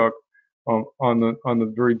Shadabhishak on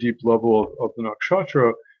the very deep level of the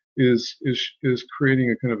nakshatra is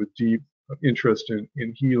creating a kind of a deep interest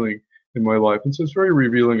in healing in my life, and so it's very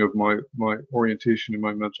revealing of my orientation in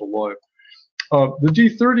my mental life. The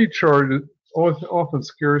D30 chart often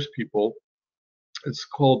scares people. It's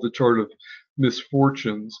called the chart of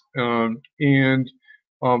misfortunes,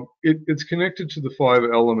 it's connected to the five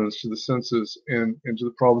elements, to the senses, and to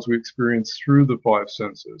the problems we experience through the five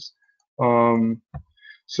senses.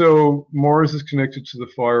 So Mars is connected to the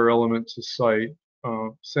fire element, to sight.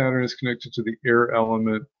 Saturn is connected to the air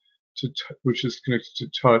element, which is connected to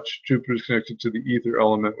touch. Jupiter is connected to the ether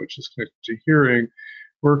element, which is connected to hearing.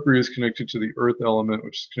 Mercury is connected to the earth element,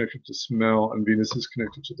 which is connected to smell, and Venus is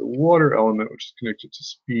connected to the water element, which is connected to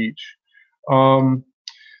speech.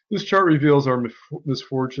 This chart reveals our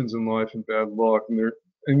misfortunes in life and bad luck,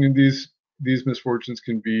 and these misfortunes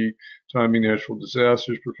can be timing, natural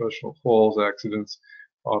disasters, professional falls, accidents,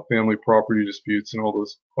 family property disputes, and all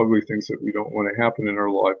those ugly things that we don't want to happen in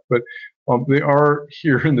our life. But they are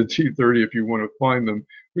here in the D30 if you want to find them.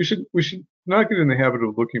 We should not get in the habit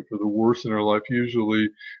of looking for the worst in our life. Usually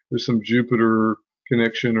there's some Jupiter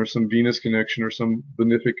connection or some Venus connection or some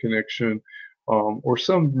benefic connection, or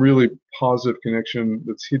some really positive connection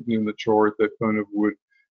that's hidden in the chart that kind of would,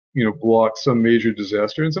 block some major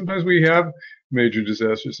disaster. And sometimes we have major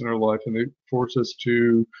disasters in our life, and they force us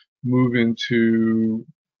to move into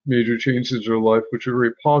major changes in our life, which are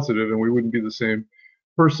very positive, and we wouldn't be the same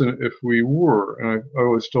person if we were. And I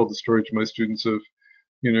always told the story to my students of,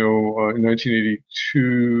 in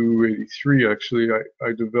 1982, 83, actually,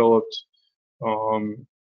 I developed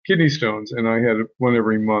kidney stones, and I had one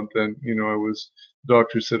every month, and the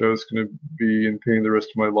doctor said I was going to be in pain the rest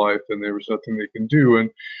of my life, and there was nothing they can do.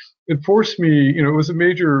 And it forced me, it was a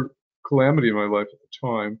major calamity in my life at the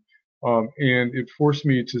time, and it forced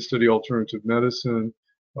me to study alternative medicine,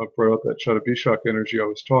 brought out that Chhatabishak energy I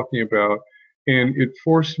was talking about, and it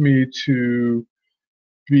forced me to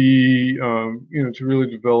be, to really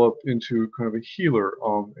develop into kind of a healer,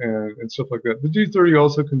 and stuff like that. The D30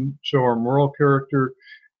 also can show our moral character,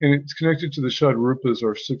 and it's connected to the Shadrupas,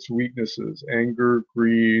 our six weaknesses: anger,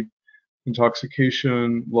 greed,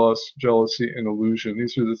 intoxication, lust, jealousy, and illusion.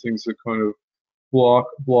 These are the things that kind of block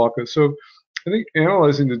us. So I think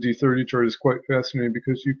analyzing the D30 chart is quite fascinating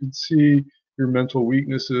because you can see your mental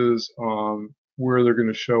weaknesses, where they're going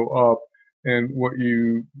to show up, and what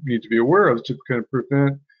you need to be aware of to kind of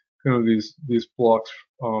prevent kind of these blocks,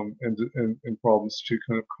 and problems to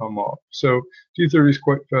kind of come up. So D30 is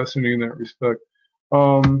quite fascinating in that respect.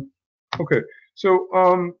 Okay, so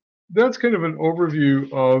that's kind of an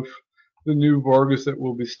overview of the new Vargas that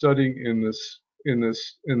we'll be studying in this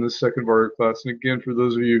second Varga class. And again, for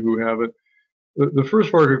those of you who haven't, the first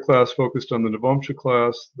Varga class focused on the Navamsha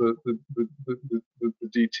class, the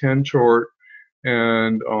D10 chart,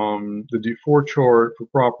 and the D4 chart for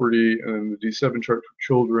property, and the D7 chart for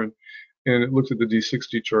children, and it looked at the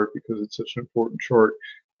D60 chart because it's such an important chart.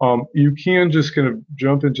 You can just kind of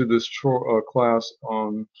jump into this class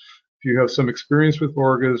if you have some experience with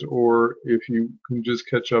Vargas, or if you can just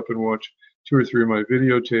catch up and watch 2 or 3 of my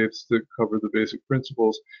videotapes that cover the basic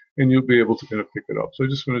principles, and you'll be able to kind of pick it up. So I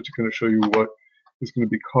just wanted to kind of show you what is going to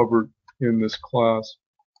be covered in this class.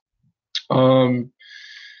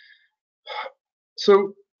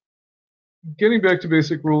 So getting back to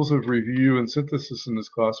basic rules of review and synthesis in this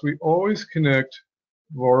class, we always connect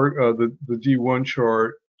the D1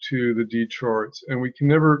 chart to the D charts, and we can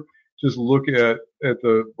never just look at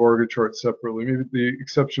the Varga chart separately. Maybe the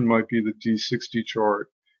exception might be the D60 chart,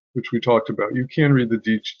 which we talked about. You can read the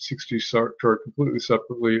D60 chart completely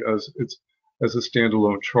separately as a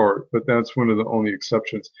standalone chart, but that's one of the only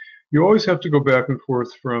exceptions. You always have to go back and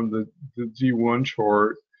forth from the D1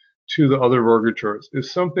 chart to the other Varga charts. If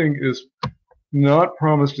something is not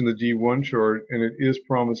promised in the D1 chart and it is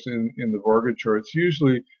promised in the Varga charts,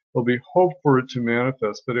 usually there'll be hope for it to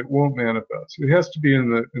manifest, but it won't manifest. It has to be in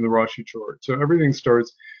the Rashi chart. So everything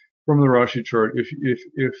starts from the Rashi chart.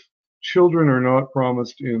 If children are not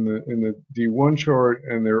promised in the D1 chart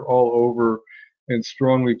and they're all over and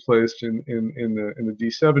strongly placed in the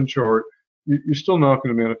D7 chart, you're still not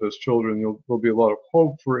going to manifest children. There'll be a lot of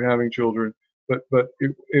hope for having children, but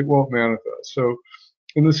it won't manifest. So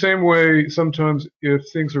in the same way, sometimes if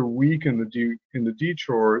things are weak in the D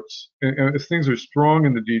charts, and if things are strong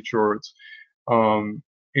in the D charts, and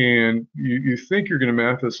you think you're going to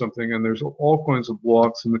manifest something, and there's all kinds of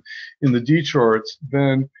blocks in the D charts,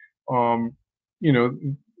 then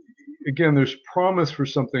again, there's promise for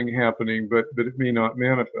something happening, but it may not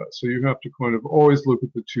manifest. So you have to kind of always look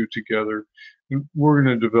at the two together. And we're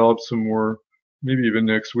going to develop some more, maybe even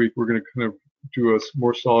next week, we're going to kind of do a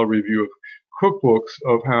more solid review of cookbooks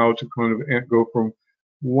of how to kind of go from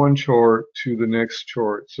one chart to the next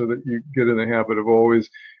chart, so that you get in the habit of always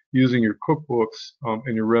using your cookbooks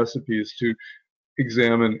and your recipes to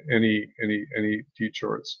examine any D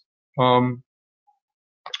charts.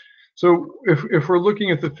 So if we're looking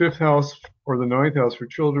at the 5th house or the 9th house for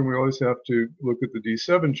children, we always have to look at the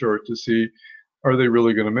D7 chart to see, are they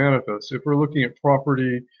really going to manifest? If we're looking at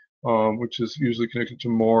property, which is usually connected to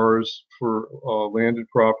Mars for landed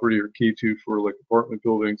property, or K2 for like apartment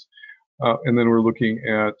buildings, and then we're looking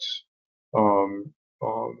at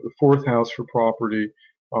the 4th house for property,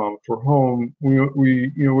 for home,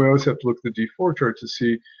 we always have to look at the D4 chart to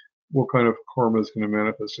see what kind of karma is going to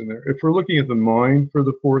manifest in there. If we're looking at the mind for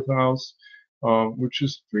the 4th house, which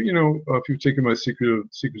is, if you've taken my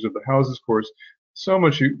Secrets of the Houses course, so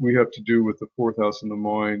much we have to do with the 4th house and the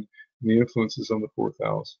mind and the influences on the 4th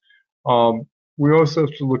house. We also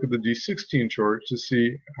have to look at the D16 chart to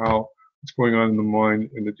see how what's going on in the mind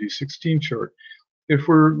in the D16 chart. If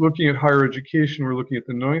we're looking at higher education, we're looking at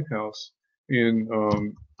the 9th house in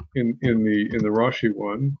the Rashi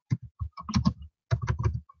one.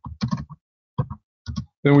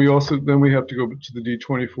 Then we have to go to the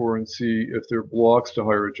D24 and see if there are blocks to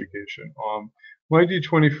higher education. My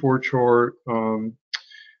D24 chart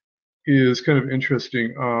is kind of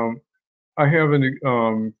interesting. I have my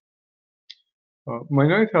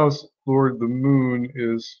 9th house lord, the moon,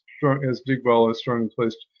 is strong, as Digbala is strongly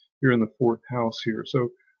placed here in the 4th house here.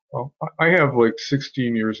 So I have like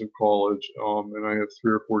 16 years of college, and I have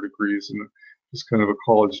 3 or 4 degrees, and just kind of a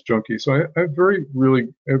college junkie. So I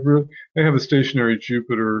have a stationary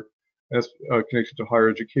Jupiter as connected to higher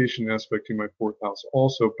education aspecting my 4th house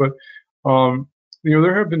also. But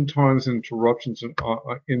there have been times and interruptions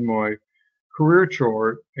in my career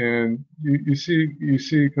chart, and you see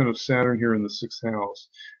kind of Saturn here in the 6th house,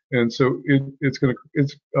 and so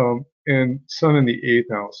and Sun in the 8th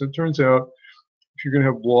house. It turns out if you're going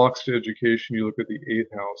to have blocks to education, you look at the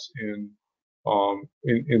 8th house in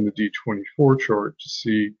the D24 chart to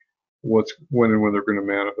see when and when they're going to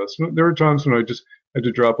manifest. There are times when I just had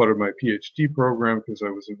to drop out of my PhD program because I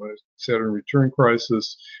was in my Saturn return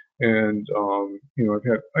crisis, and I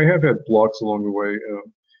have had blocks along the way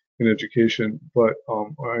in education, but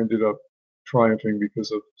I ended up triumphing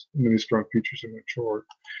because of many strong features in my chart.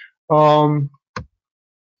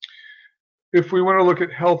 If we want to look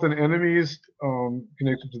at health and enemies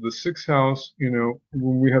connected to the 6th house,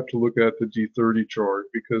 we have to look at the D30 chart,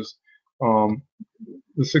 because the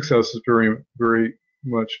 6th house is very, very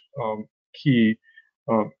much key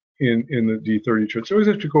in the D30 chart. So I always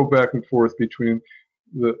have to go back and forth between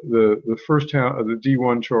the first house, the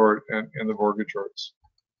D1 chart, and the VARGA charts.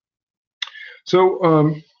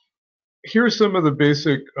 So here are some of the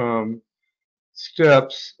basic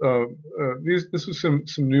steps. This was some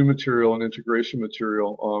new material and integration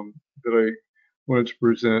material that I wanted to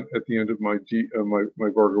present at the end of my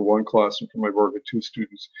VARGA1 class and for my VARGA2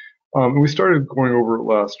 students. And we started going over it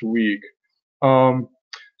last week. So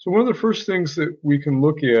one of the first things that we can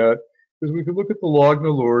look at is we can look at the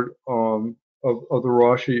Lagna Lord of the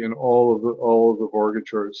Rashi in all of the VARGA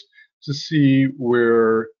charts to see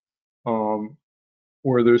where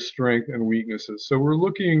there's strength and weaknesses. So we're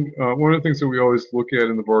looking, one of the things that we always look at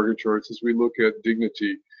in the VARGA charts is we look at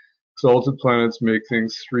dignity. Exalted planets make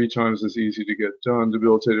things 3 times as easy to get done.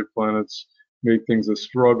 Debilitated planets make things a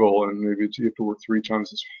struggle, and maybe you have to work 3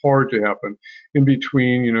 times as hard to happen. In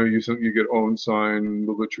between, you get own sign,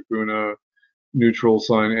 Militraguna, neutral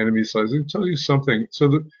sign, enemy signs. It tells you something.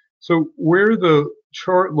 So where the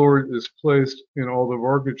chart lord is placed in all the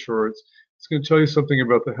VARGA charts, it's going to tell you something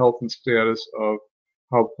about the health and status of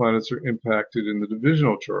how planets are impacted in the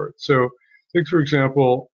divisional chart. So take, for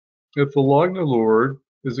example, if the Lagna Lord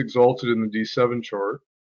is exalted in the D7 chart,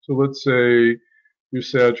 so let's say you're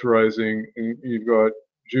Sag rising and you've got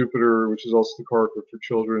Jupiter, which is also the Karka for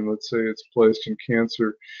children. Let's say it's placed in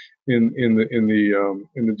Cancer in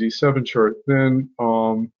the D7 chart. Then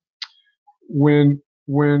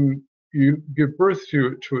when you give birth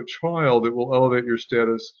to a child, it will elevate your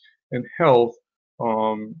status and health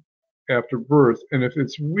after birth. And if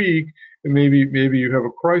it's weak, and maybe you have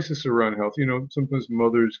a crisis around health. Sometimes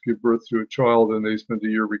mothers give birth to a child and they spend a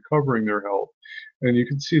year recovering their health. And you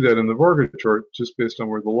can see that in the VARGA chart just based on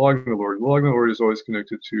where the Lagna Lord. The Lagna Lord is always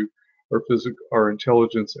connected to our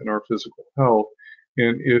intelligence and our physical health.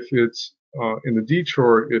 And if it's in the D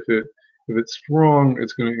chart, if it's strong,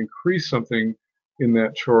 it's going to increase something in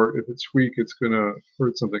that chart. If it's weak, it's going to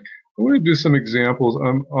hurt something. I want to do some examples.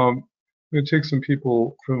 I'm going to take some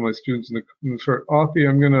people from my students in the chart. Afi,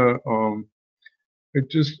 I'm going to I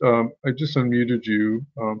just unmuted you,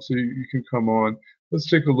 so you can come on. Let's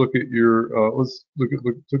take a look at your. Let's look at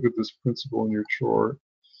this principle in your chart.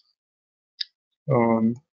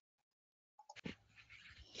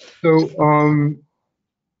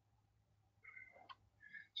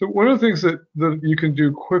 So So one of the things that you can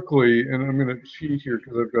do quickly, and I'm going to cheat here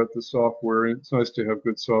because I've got the software, and it's nice to have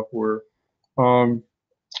good software.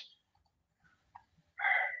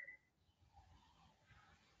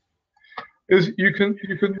 Is you can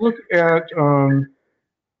look at now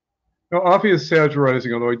Afi is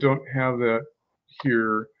satirizing, although I don't have that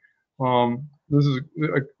here. This is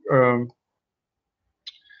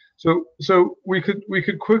so we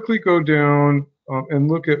could quickly go down and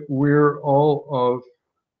look at where all of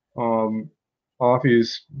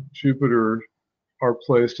Afi's Jupiter are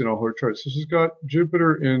placed in all her charts. So she's got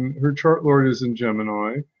Jupiter in her chart lord is in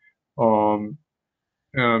Gemini. And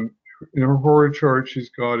in her horror chart, she's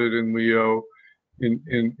got it in Leo.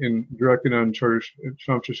 In direct and uncharted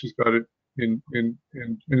Shamsha, she's got it and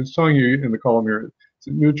it's telling you in the column here. It's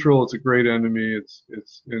neutral. It's a great enemy. It's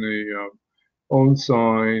in a own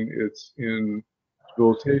sign. It's in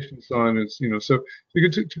debilitation sign. It's so you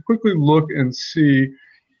can to quickly look and see.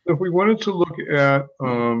 If we wanted to look at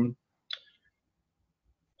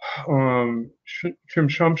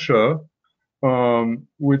Shamsha,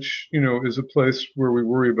 which is a place where we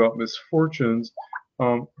worry about misfortunes.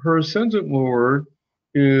 Her ascendant lord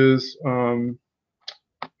is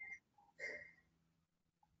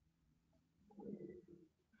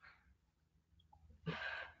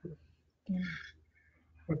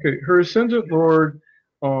okay. Her ascendant lord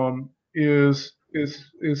is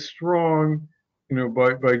strong,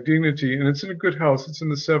 by dignity, and it's in a good house. It's in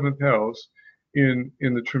the 7th house in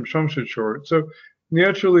the Trimshamsha chart. So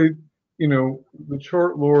naturally, the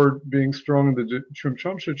chart lord being strong in the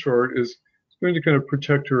Trimshamsha chart is going to kind of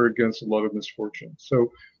protect her against a lot of misfortune.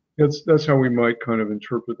 So that's how we might kind of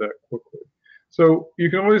interpret that quickly. So you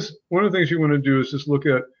can always, one of the things you want to do is just look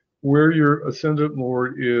at where your ascendant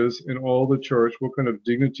lord is in all the charts, what kind of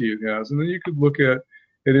dignity it has, and then you could look at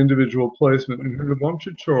individual placement. In her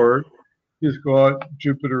Navamsha chart, she's got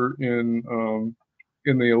Jupiter in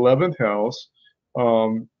the 11th house,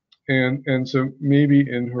 and so maybe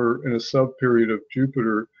in a sub period of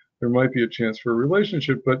Jupiter, there might be a chance for a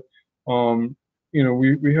relationship, but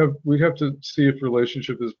we have to see if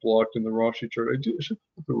relationship is blocked in the Rashi chart. I should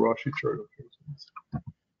put the Rashi chart up here.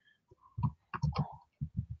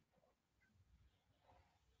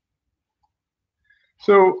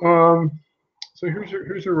 So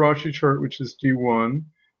here's a Rashi chart, which is D1,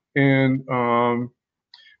 and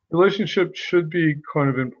relationship should be kind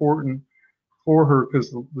of important for her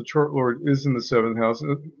because the chart lord is in the 7th house.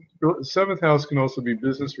 The 7th house can also be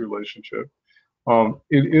business relationship.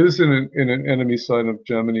 It is in an enemy sign of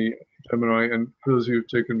Gemini, and for those of you who've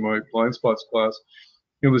taken my blind spots class,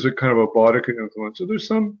 there's a kind of a Baudica influence. So there's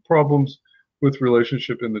some problems with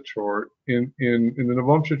relationship in the chart. In the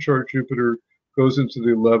Navamsha chart, Jupiter goes into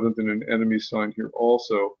the 11th in an enemy sign here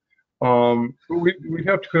also. But we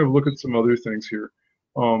have to kind of look at some other things here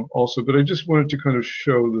also. But I just wanted to kind of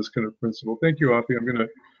show this kind of principle. Thank you, Afi. I'm going to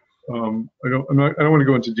I don't want to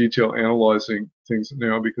go into detail analyzing things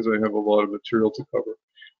now because I have a lot of material to cover.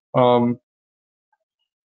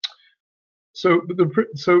 So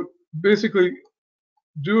basically,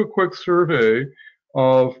 do a quick survey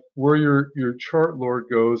of where your chart lord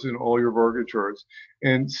goes in all your Varga charts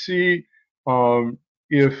and see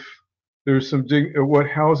if there's some what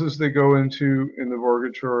houses they go into in the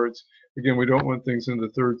Varga charts. Again, we don't want things in the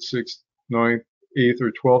 3rd, 6th, 9th, 8th,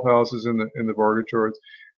 or 12th houses in the Varga charts.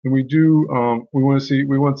 And we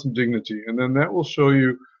want some dignity, and then that will show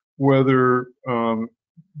you whether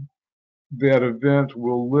that event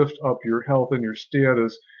will lift up your health and your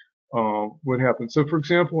status. What happens? So, for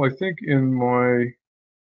example, I think in my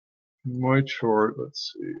chart,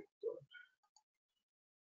 let's see.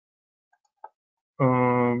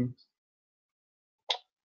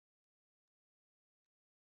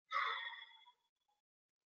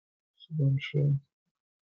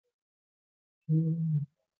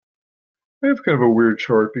 I have kind of a weird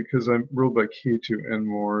chart because I'm ruled by K2 and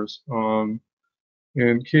Mars. And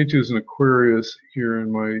K2 is an Aquarius here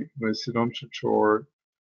in my Siddhamsha chart.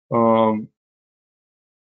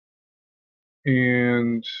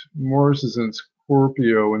 And Mars is in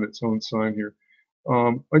Scorpio in its own sign here.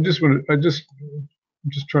 I'm just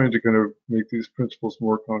trying to kind of make these principles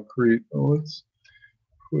more concrete. Let's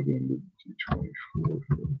put in the D24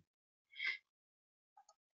 here.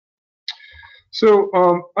 So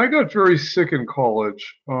I got very sick in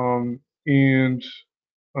college, and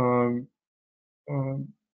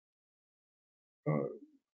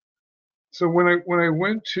so when I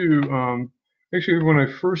went to actually when I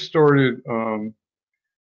first started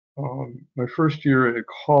my first year at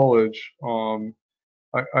college,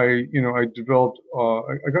 I developed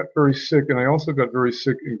I got very sick, and I also got very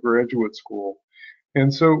sick in graduate school,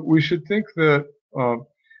 and so we should think that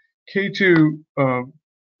K2,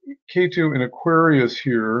 K2 in Aquarius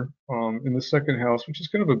here in the second house, which is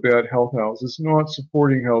kind of a bad health house. It's not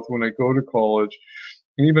supporting health when I go to college.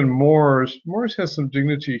 And even Mars has some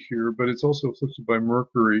dignity here, but it's also afflicted by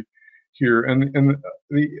Mercury here. And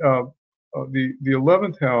the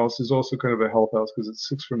 11th house is also kind of a health house because it's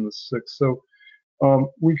 6 from the 6. So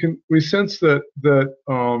we sense that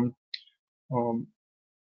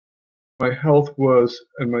my health was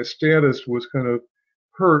and my status was kind of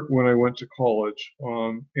hurt when I went to college,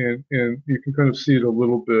 and you can kind of see it a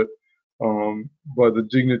little bit by the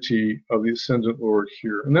dignity of the ascendant lord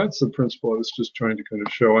here, and that's the principle I was just trying to kind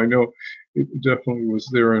of show. I know it definitely was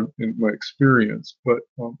there in my experience, but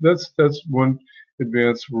that's one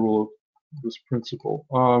advanced rule of this principle.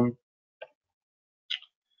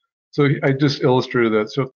 So I just illustrated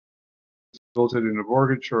that. So debilitated in a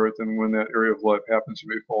VARGA chart, then when that area of life happens, you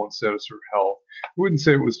may fall in status or health. I wouldn't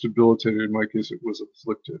say it was debilitated. In my case, it was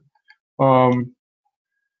afflicted.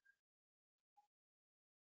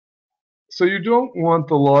 So you don't want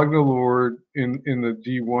the Lagna Lord in the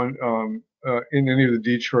D1 in any of the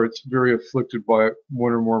D charts very afflicted by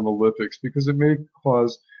one or more malefics, because it may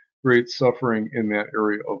cause great suffering in that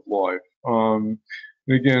area of life. And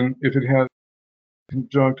again, if it has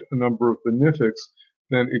conjunct a number of benefics,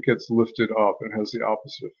 then it gets lifted up and has the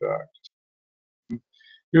opposite effect.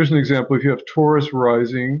 Here's an example. If you have Taurus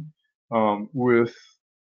rising with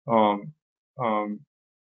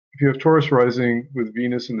if you have Taurus rising with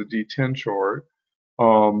Venus in the D10 chart,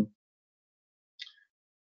 and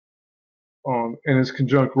is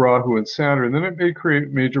conjunct Rahu and Saturn, then it may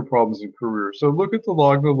create major problems in career. So look at the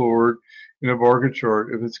Lagna Lord in a VARGA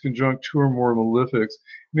chart. If it's conjunct 2 or more malefics, it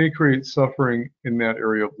may create suffering in that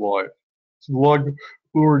area of life. So the Lagna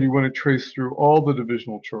Lord, you want to trace through all the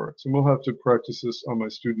divisional charts, and we'll have to practice this on my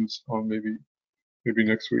students maybe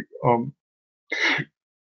next week.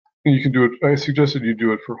 And you can do it. I suggested you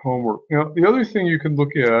do it for homework. Now, the other thing you can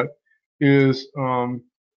look at is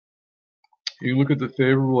you look at the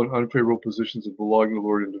favorable and unfavorable positions of the Lagna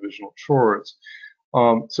Lord in divisional charts.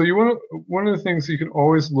 So you want to, one of the things you can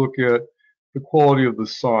always look at the quality of the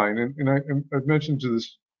sign, and I've mentioned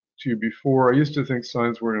this to you before. I used to think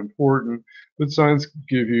signs weren't important, but signs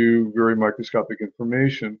give you very microscopic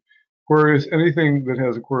information. Aquarius, anything that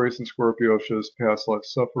has Aquarius and Scorpio shows past life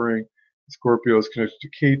suffering. Scorpio is connected to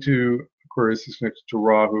Ketu. Aquarius is connected to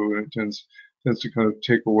Rahu, and it tends to kind of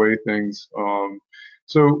take away things.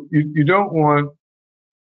 So you don't want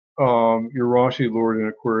your Rashi Lord in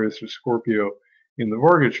Aquarius or Scorpio in the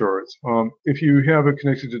VARGA charts. If you have it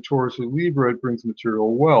connected to Taurus or Libra, it brings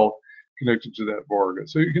material wealth connected to that VARGA.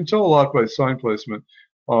 So you can tell a lot by sign placement.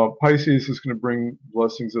 Pisces is going to bring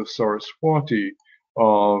blessings of Saraswati.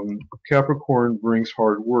 Capricorn brings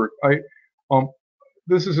hard work.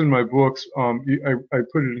 This is in my books. I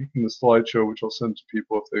put it in the slideshow, which I'll send to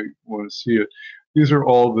people if they want to see it. These are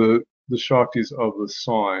all the Shaktis of the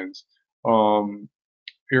signs.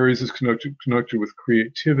 Aries is connected with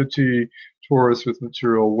creativity. Taurus with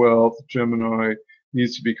material wealth. Gemini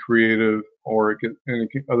needs to be creative, or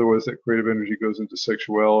otherwise that creative energy goes into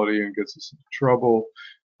sexuality and gets us into trouble.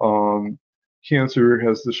 Cancer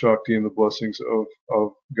has the Shakti and the blessings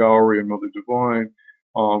of Gauri and Mother Divine.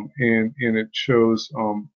 And it shows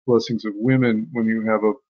blessings of women when you have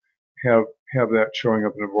that showing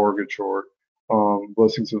up in a VARGA chart.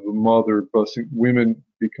 Blessings of the mother, women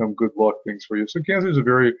become good luck things for you. So Cancer is a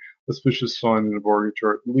very auspicious sign in a VARGA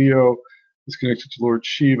chart. Leo is connected to Lord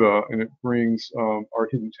Shiva, and it brings our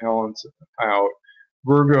hidden talents out.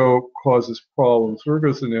 Virgo causes problems. Virgo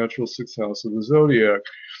is the natural 6th house of the zodiac.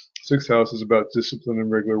 6th house is about discipline and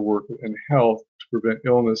regular work and health to prevent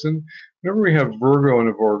illness. And whenever we have Virgo in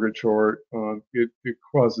a VARGA chart, it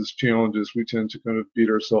causes challenges. We tend to kind of beat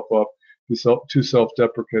ourselves up, be too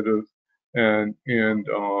self-deprecative, and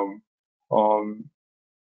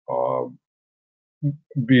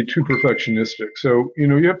be too perfectionistic. So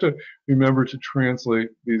you have to remember to translate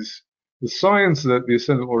the science that the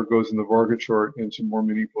ascendant lord goes in the VARGA chart into more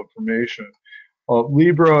meaningful information.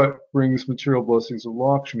 Libra brings material blessings of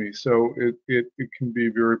Lakshmi, so it can be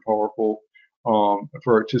very powerful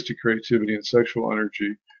for artistic creativity and sexual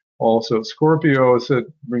energy. Also, Scorpio, as I said,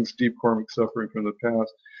 brings deep karmic suffering from the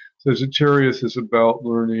past. Sagittarius is about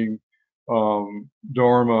learning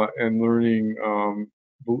Dharma and learning,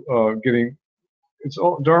 getting. It's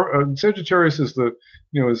all Sagittarius is the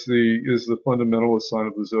is the fundamentalist sign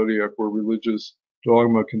of the zodiac, where religious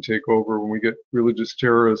dogma can take over. When we get religious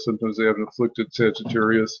terrorists, sometimes they have an afflicted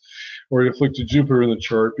Sagittarius or an afflicted Jupiter in the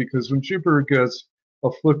chart, because when Jupiter gets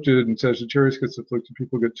afflicted and Sagittarius gets afflicted,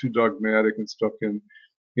 people get too dogmatic and stuck in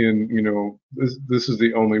this is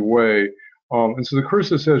the only way. And so the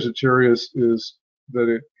curse of Sagittarius is that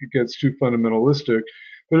it gets too fundamentalistic,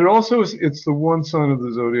 but it also it's the one sign of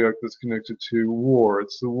the zodiac that's connected to war.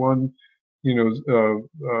 It's the one,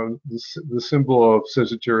 the symbol of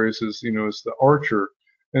Sagittarius is, is the archer.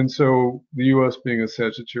 And so the U.S. being a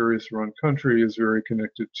Sagittarius-run country is very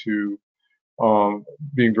connected to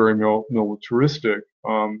being very militaristic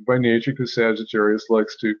by nature, because Sagittarius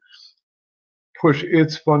likes to push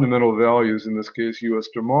its fundamental values, in this case U.S.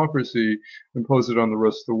 democracy, impose it on the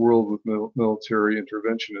rest of the world with military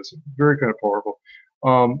interventionism. Very kind of powerful.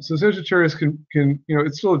 So Sagittarius can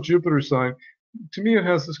it's still a Jupiter sign. To me, it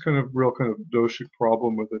has this kind of real kind of doshic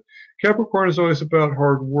problem with it. Capricorn is always about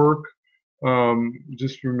hard work.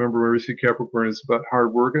 Just remember, whenever you see Capricorn, it's about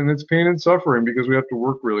hard work, and it's pain and suffering because we have to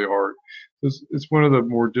work really hard. It's one of the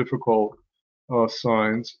more difficult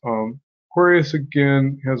signs. Aquarius,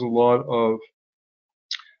 again, has a lot of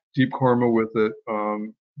deep karma with it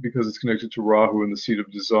because it's connected to Rahu and the seat of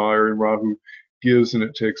desire, and Rahu gives and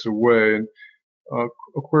it takes away. And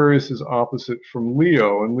Aquarius is opposite from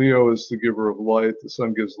Leo, and Leo is the giver of light. The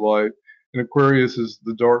sun gives light, and Aquarius is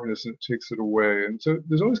the darkness, and it takes it away. And so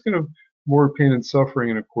there's always kind of more pain and suffering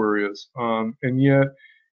in Aquarius, and yet,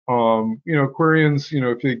 Aquarians,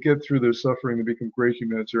 if they get through their suffering, they become great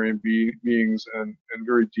humanitarian beings and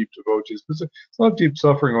very deep devotees. But it's a lot of deep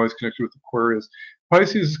suffering always connected with Aquarius.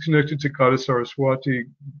 Pisces is connected to Goddess Saraswati,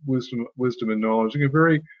 wisdom and knowledge. You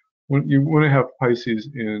want to have Pisces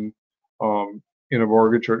in a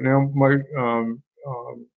Varga chart. Now,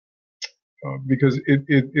 because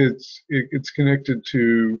it's connected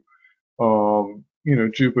to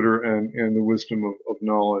Jupiter and the wisdom of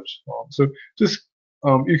knowledge. So just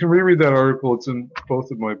you can reread that article. It's in both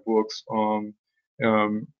of my books. And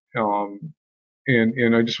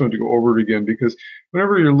I just wanted to go over it again because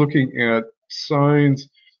whenever you're looking at signs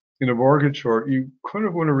in a Varga chart, you kind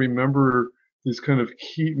of want to remember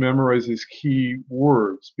memorize these key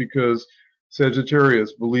words, because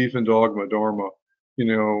Sagittarius, belief in dogma, dharma.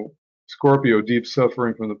 Scorpio, deep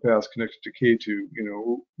suffering from the past connected to Ketu.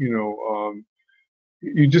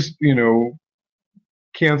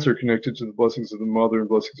 Cancer connected to the blessings of the mother and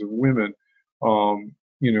blessings of women. So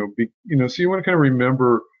you want to kind of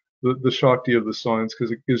remember the Shakti of the signs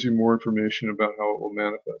because it gives you more information about how it will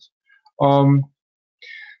manifest.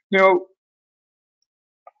 Now,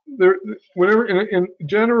 whenever in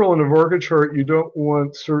general in a Varga chart, you don't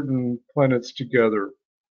want certain planets together.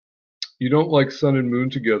 You don't like sun and moon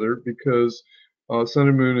together because sun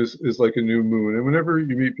and moon is like a new moon, and whenever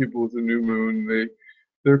you meet people with a new moon,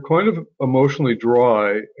 they're kind of emotionally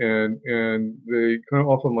dry and they kind of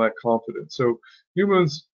often lack confidence. So new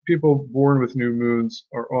moons, people born with new moons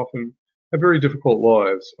are often have very difficult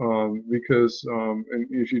lives because and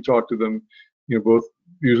if you talk to them, both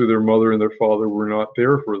usually their mother and their father were not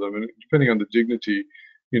there for them, and depending on the dignity,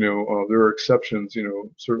 there are exceptions.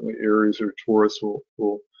 Certainly Aries or Taurus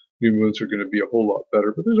new moons are going to be a whole lot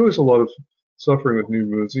better, but there's always a lot of suffering with new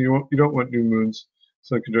moons. And you don't want new moons,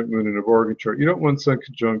 sun conjunct moon in a Varga chart. You don't want sun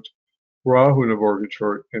conjunct Rahu in a Varga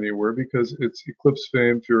chart anywhere because it's eclipse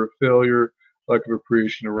fame, fear of failure, lack of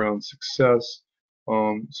appreciation around success.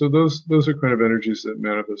 So those are kind of energies that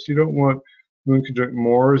manifest. You don't want moon conjunct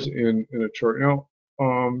Mars in a chart. Now,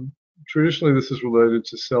 traditionally this is related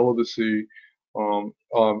to celibacy. On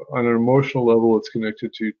an emotional level, it's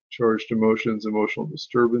connected to charged emotions, emotional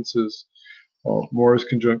disturbances. Mars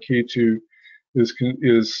conjunct Ketu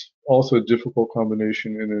is also a difficult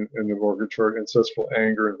combination in the Varga chart. Ancestral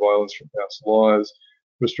anger and violence from past lives,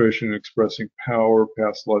 frustration in expressing power,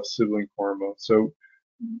 past life sibling karma. So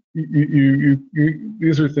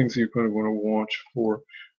these are things that you kind of want to watch for.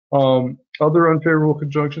 Other unfavorable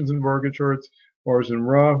conjunctions in Varga charts: Mars and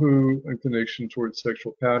Rahu, in connection towards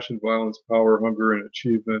sexual passion, violence, power, hunger, and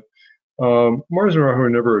achievement. Mars and Rahu are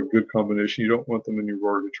never a good combination. You don't want them in your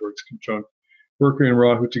Varga charts conjunct. Mercury and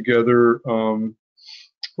Rahu together.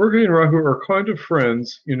 Mercury and Rahu are kind of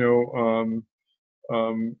friends. They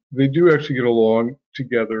do actually get along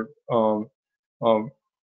together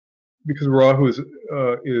because Rahu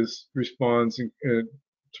responds to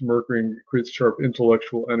Mercury and creates sharp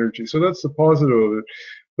intellectual energy. So that's the positive of it.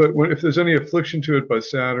 But if there's any affliction to it by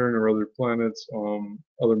Saturn or other planets,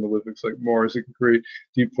 other malefics like Mars, it can create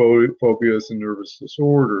deep phobias and nervous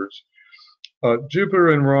disorders. Jupiter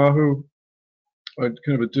and Rahu are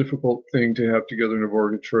kind of a difficult thing to have together in a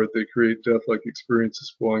Varga chart. They create death-like experiences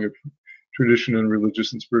spoiling of tradition and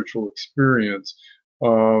religious and spiritual experience.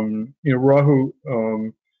 Rahu,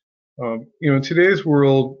 in today's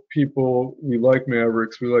world, we like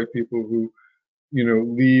mavericks. We like people who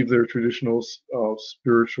leave their traditional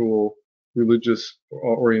spiritual religious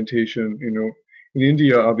orientation, In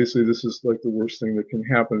India, obviously, this is like the worst thing that can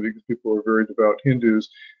happen because people are very devout Hindus.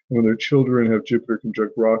 And when their children have Jupiter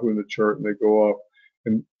conjunct Rahu in the chart and they go off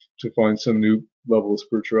and to find some new level of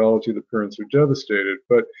spirituality, the parents are devastated.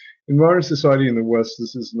 But in modern society in the West,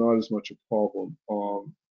 this is not as much a problem.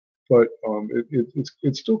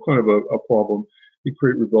 It's still kind of a problem. You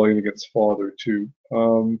create rebellion against father too.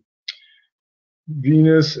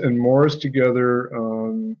 Venus and Mars together,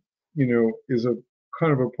 is a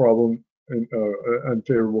kind of a problem, an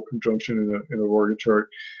unfavorable conjunction in a Varga chart.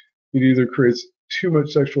 It either creates too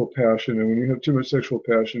much sexual passion, and when you have too much sexual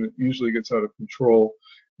passion, it usually gets out of control,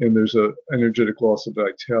 and there's a energetic loss of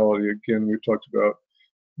vitality. Again, we've talked about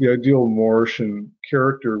the ideal Martian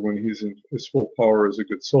character when he's in his full power as a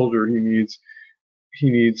good soldier. He needs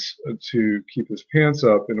to keep his pants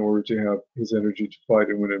up in order to have his energy to fight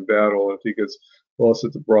and win in battle. If he gets lost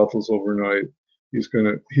at the brothels overnight, he's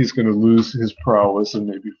gonna lose his prowess and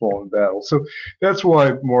maybe fall in battle. So that's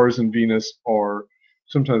why Mars and Venus are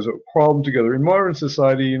sometimes a problem together. In modern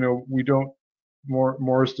society, we don't.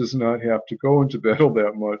 Mars does not have to go into battle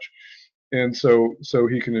that much, and so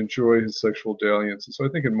he can enjoy his sexual dalliance. And so I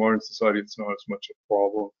think in modern society, it's not as much a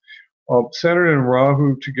problem. Saturn and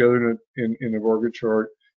Rahu together in a Varga chart,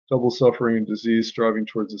 double suffering and disease, striving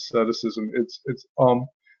towards asceticism.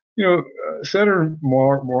 Saturn,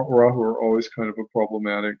 Rahu are always kind of a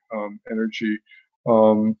problematic energy.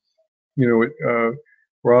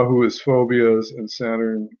 Rahu is phobias, and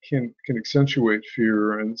Saturn can accentuate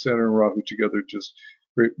fear, and Saturn and Rahu together just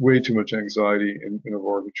create way too much anxiety in a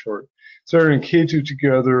Varga chart. Saturn and Ketu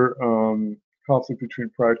together, conflict between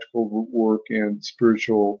practical work and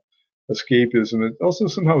spiritual escapism. It also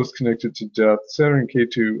somehow is connected to death. Saturn and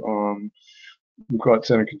Ketu, we've got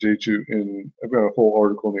Saturn and Ketu I've got a whole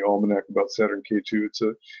article in the Almanac about Saturn and Ketu. It's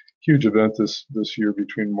a huge event this year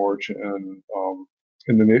between March and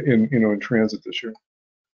in transit this year.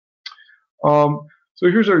 So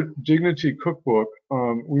here's our dignity cookbook.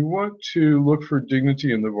 We want to look for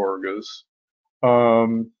dignity in the Vargas.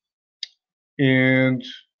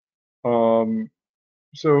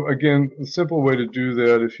 So again, the simple way to do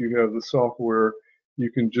that, if you have the software,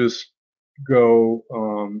 you can just go,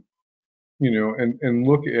 and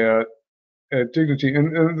look at dignity.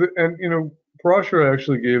 And Parashara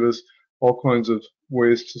actually gave us all kinds of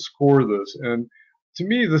ways to score this. And to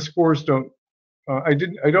me, the scores don't. I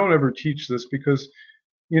don't ever teach this because,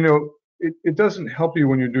 it doesn't help you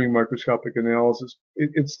when you're doing microscopic analysis.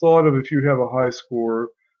 It's thought of if you have a high score,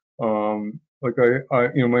 like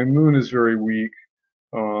my moon is very weak.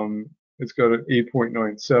 It's got an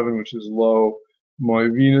 8.97, which is low. My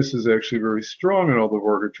Venus is actually very strong in all the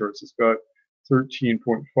Varga charts. It's got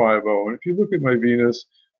 13.50. And if you look at my Venus,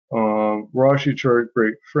 Rashi chart,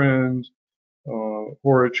 great friend,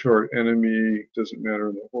 Hora chart, enemy, doesn't matter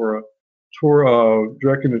in the Hora.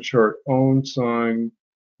 Drekina chart, own sign,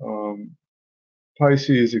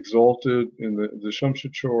 Pisces exalted in the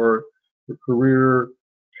Shamsha chart, for career,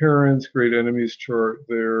 parents, great enemies chart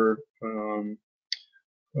there.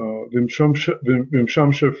 Vimshamsha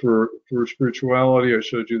for spirituality, I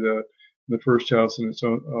showed you that in the first house in its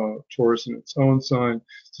own, Taurus in its own sign.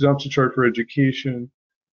 Siddhamsa chart for education,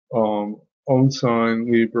 own sign,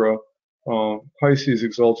 Libra. Pisces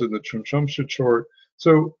exalted in the Trimshamsha chart.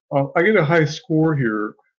 So I get a high score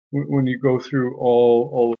here when you go through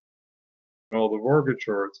all the Varga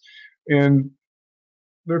charts. And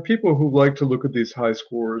there are people who like to look at these high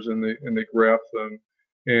scores and they graph them,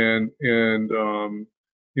 and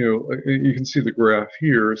you can see the graph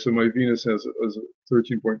here. So my Venus has a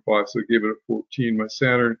 13.5, so I gave it a 14. My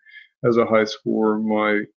Saturn has a high score.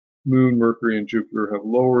 My Moon, Mercury, and Jupiter have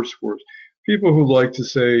lower scores. People who like to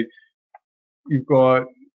say you've got,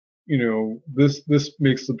 this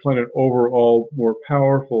makes the planet overall more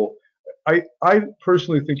powerful. I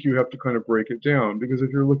personally think you have to kind of break it down, because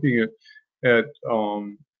if you're looking at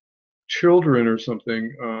children or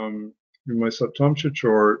something, in my Saptamsha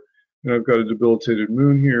chart, and I've got a debilitated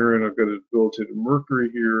moon here, and I've got a debilitated Mercury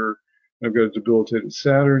here, and I've got a debilitated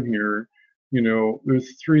Saturn here,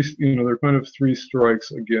 there's three, there are kind of three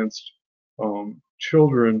strikes against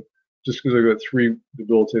children, just because I've got three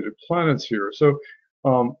debilitated planets here. So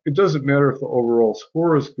it doesn't matter if the overall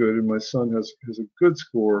score is good, and my sun has a good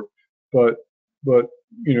score, but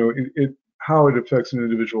how it affects an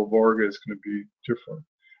individual Varga is going to be different.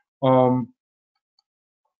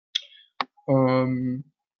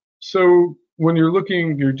 So when you're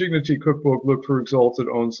looking your dignity cookbook, look for exalted,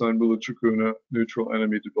 own sign, Mula Trikuna, neutral,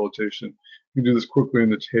 enemy, debilitation. You can do this quickly in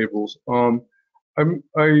the tables. I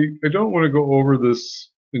don't want to go over this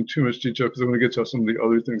in too much detail because I want to get to some of the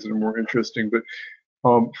other things that are more interesting. But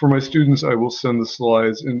For my students, I will send the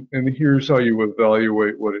slides, and here's how you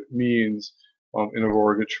evaluate what it means in a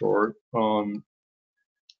VARGA chart.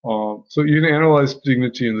 So you can analyze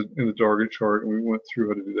dignity in the VARGA chart, and we went through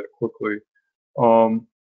how to do that quickly.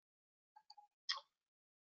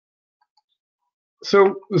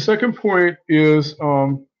 So the second point is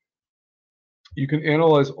you can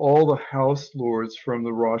analyze all the house lords from the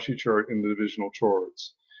Rashi chart in the divisional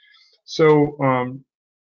charts. So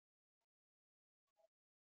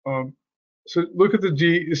so look at the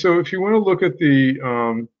D. So if you want to look at the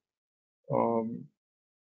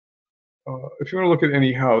if you want to look at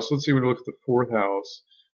any house, let's say we look at the fourth house.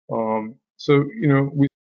 So we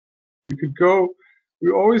could go.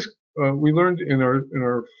 We always we learned in our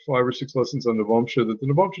 5 or 6 lessons on Navamsha that the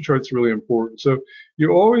Navamsha chart is really important. So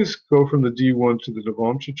you always go from the D1 to the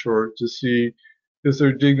Navamsha chart to see is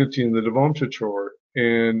there dignity in the Navamsha chart,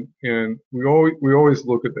 and we always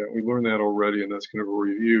look at that. We learned that already, and that's kind of a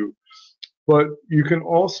review. But you can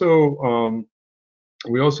also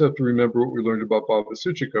we also have to remember what we learned about Bhava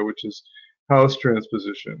Suchika, which is house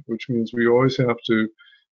transposition, which means we always have to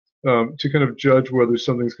kind of judge whether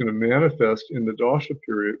something's going to manifest in the dasha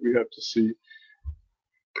period. We have to see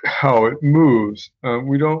how it moves.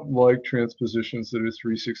 We don't like transpositions that are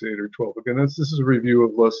 3, 6, 8, or 12. Again, this is a review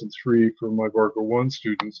of lesson 3 for my VARGA1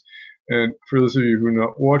 students. And for those of you who are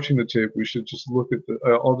not watching the tape, we should just look at the.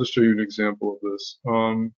 I'll just show you an example of this.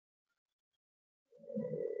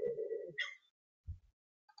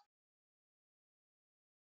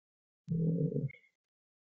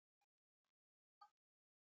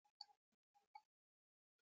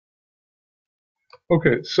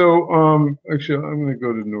 Okay, so actually, I'm going to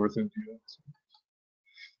go to North India.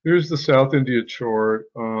 Here's the South India chart.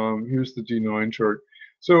 Here's the D9 chart.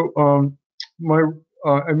 So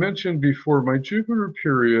I mentioned before my Jupiter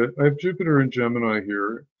period. I have Jupiter in Gemini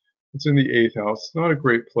here. It's in the 8th house. It's not a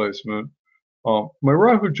great placement. My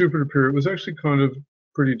Rahu Jupiter period was actually kind of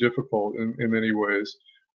pretty difficult in many ways,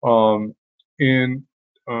 and it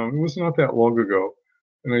was not that long ago,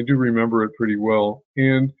 and I do remember it pretty well.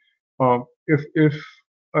 And if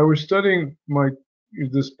I were studying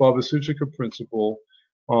this Bhava Suchika principle,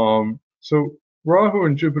 so Rahu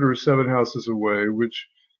and Jupiter are 7 houses away, which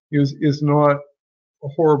is not a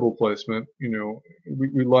horrible placement.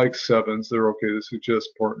 We like 7s; they're okay to suggest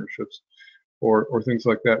partnerships or things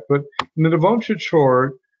like that. But in the Navamsha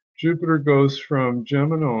chart, Jupiter goes from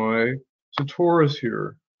Gemini to Taurus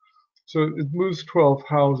here, so it moves 12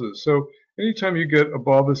 houses. So anytime you get a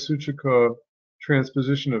Bhava Suchika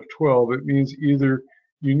transposition of 12, it means either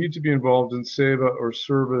you need to be involved in seva or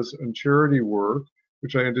service and charity work,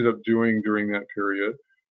 which I ended up doing during that period,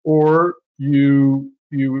 or you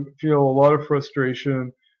feel a lot of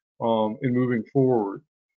frustration in moving forward.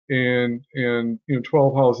 And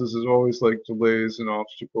 12 houses is always like delays and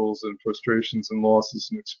obstacles and frustrations and losses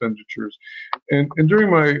and expenditures. And during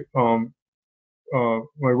my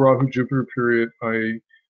my Rahu Jupiter period, I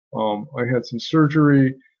had some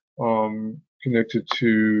surgery connected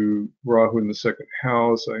to Rahu in the 2nd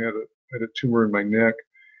house. I had a tumor in my neck,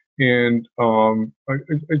 and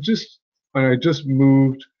I just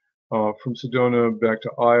moved from Sedona back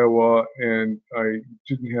to Iowa, and I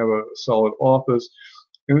didn't have a solid office.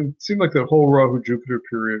 And it seemed like that whole Rahu Jupiter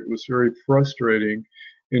period was very frustrating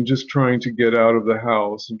in just trying to get out of the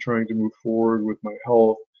house and trying to move forward with my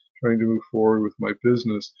health, trying to move forward with my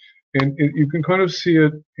business. And you can kind of see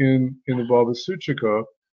it in the Bhava Suchika,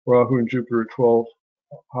 Rahu and Jupiter 12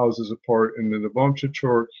 houses apart in the Navamsha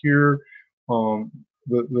chart here. The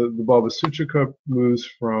Bhava Suchika moves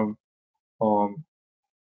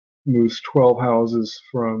 12 houses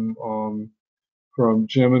from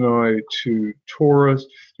Gemini to Taurus.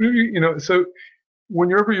 So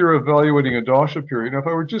whenever you're evaluating a dasha period, now if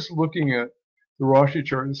I were just looking at the Rashi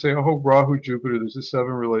chart and say, oh, Rahu Jupiter, there's a 7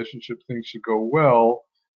 relationship, things should go well,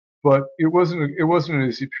 but it wasn't an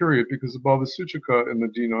easy period because the Bhava Suchika in the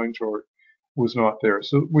D9 chart was not there.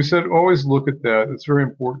 So we said always look at that. It's very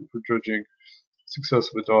important for judging success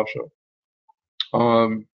of a dasha.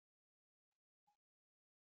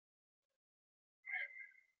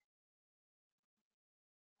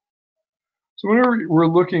 So whenever we're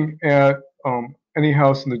looking at any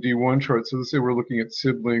house in the D1 chart, so let's say we're looking at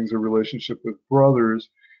siblings or relationship with brothers,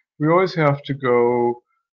 we always have to go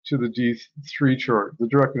to the D3 chart, the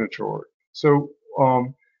Drekana chart. So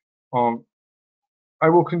I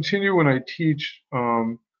will continue when I teach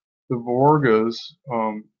the Vargas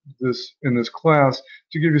in this class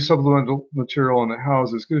to give you supplemental material on the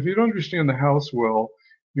houses. Because if you don't understand the house well,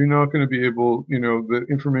 you're not going to be able, the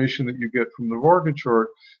information that you get from the Varga chart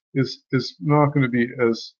is not going to be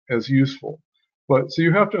as useful. But so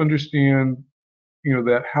you have to understand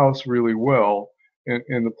that house really well,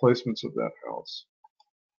 and the placements of that house.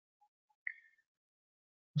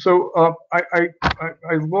 So I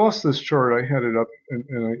lost this chart. I had it up,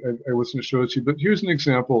 and I was going to show it to you. But here's an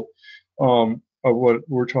example of what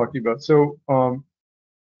we're talking about. So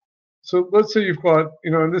so let's say you've got,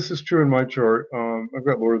 and this is true in my chart. I've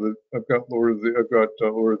got Lord of the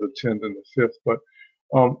 10th and the 5th. But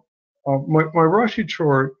my Rashi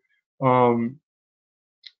chart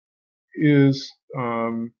is,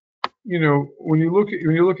 when you look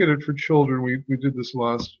at it for children, we did this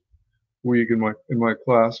last week in my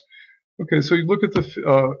class. Okay, so you look at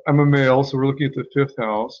I'm a male, so we're looking at the 5th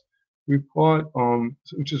house. We've got,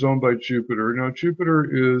 which is owned by Jupiter. Now, Jupiter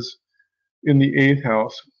is in the 8th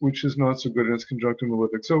house, which is not so good, and it's conjunct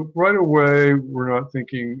malefic. So right away, we're not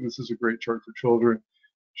thinking this is a great chart for children.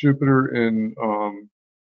 Jupiter in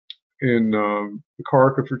the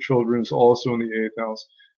Karaka for children is also in the 8th house.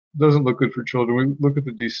 Doesn't look good for children. We look at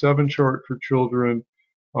the D7 chart for children.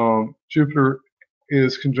 Jupiter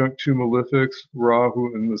is conjunct 2 malefics,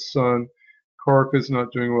 Rahu and the Sun. Karaka is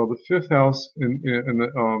not doing well. The 5th house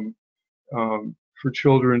for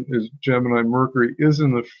children is Gemini. Mercury is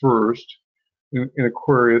in the 1st in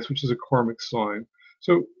Aquarius, which is a karmic sign.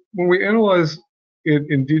 So when we analyze it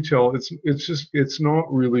in detail, it's not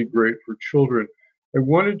really great for children. I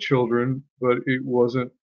wanted children, but it wasn't.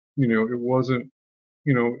 The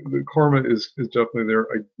karma is definitely there.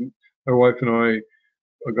 My wife and I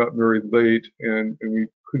got married late, and we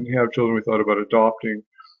couldn't have children. We thought about adopting,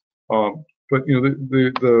 but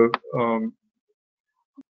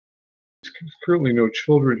currently no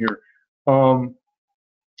children here.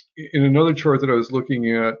 In another chart that I was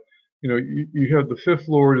looking at, you have the 5th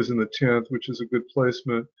Lord is in the 10th, which is a good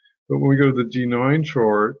placement. But when we go to the D9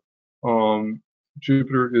 chart,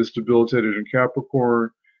 Jupiter is debilitated in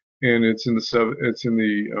Capricorn, and it's in the 7th. It's in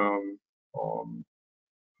the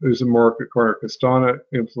there's a market Karnakastana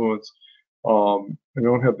influence. I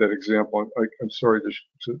don't have that example. I'm sorry to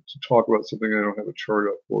talk about something I don't have a chart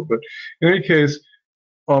up for. But in any case,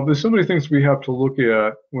 there's so many things we have to look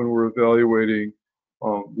at when we're evaluating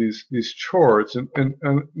these charts. And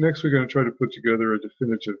next we're going to try to put together a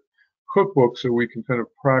definitive cookbook so we can kind of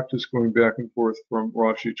practice going back and forth from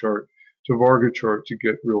Rashi chart to Varga chart to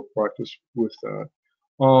get real practice with that.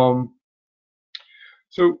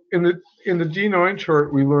 So in the D9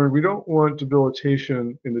 chart, we learned we don't want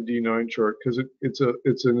debilitation in the D9 chart because it's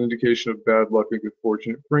an indication of bad luck and good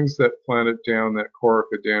fortune. It brings that planet down, that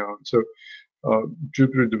Karaka down. So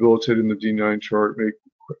Jupiter debilitated in the D9 chart may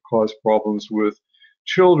cause problems with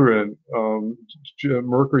children.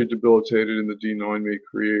 Mercury debilitated in the D9 may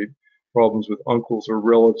create problems with uncles or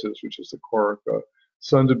relatives, which is the Karaka.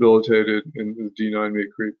 Sun debilitated in the D9 may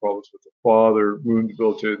create problems with the father. Moon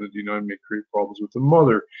debilitated in the D9 may create problems with the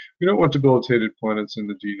mother. We don't want debilitated planets in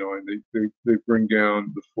the D9. They bring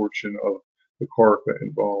down the fortune of the Karaka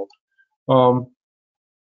involved.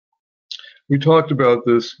 We talked about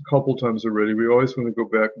this a couple times already. We always want to go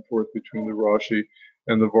back and forth between the Rashi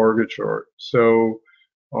and the Varga chart. So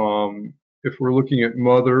if we're looking at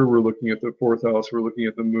mother, we're looking at the 4th house, we're looking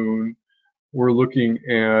at the moon, we're looking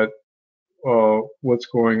at what's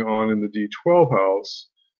going on in the D12 house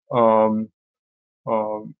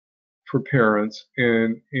for parents,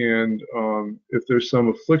 and if there's some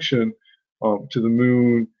affliction to the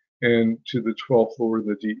moon and to the 12th Lord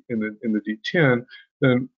in the D10,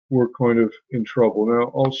 then we're kind of in trouble.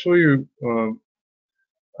 Now I'll show you.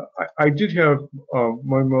 I did have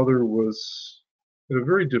my mother had a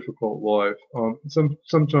very difficult life.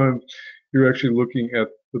 Sometimes you're actually looking at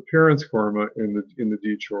the parents' karma in the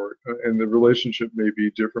D chart, and the relationship may be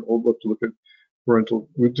different. We'll have to look at parental.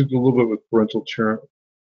 We did a little bit with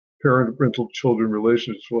parent-parental children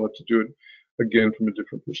relationships. We'll have to do it again from a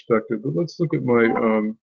different perspective. But let's look at my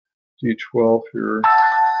D12 here.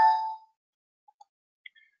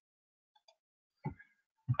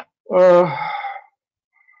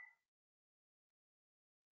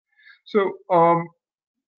 So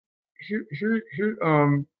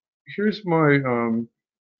here's my.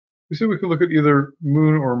 We said we could look at either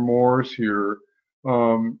Moon or Mars here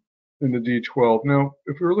in the D12. Now,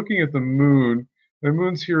 if we were looking at the Moon, my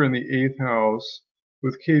Moon's here in the 8th house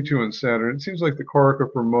with K2 and Saturn. It seems like the Karaka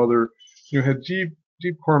for mother, had deep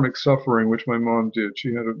karmic suffering, which my mom did.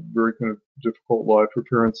 She had a very kind of difficult life. Her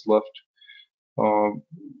parents left.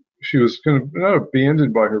 She was kind of not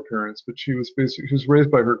abandoned by her parents, but she was raised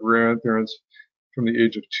by her grandparents from the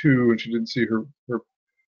age of 2, and she didn't see her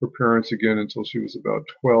parents again until she was about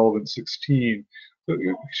 12 and 16. So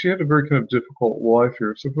she had a very kind of difficult life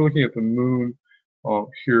here. So if we're looking at the Moon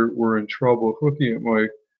here, we're in trouble. If we're looking at my,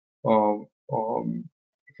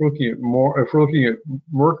 if if we're looking at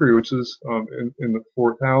Mercury, which is in the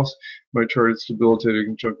fourth house, my chart is debilitated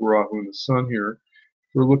conjunct Rahu and the Sun here.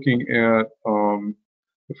 If we're looking at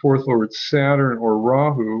the fourth lord Saturn or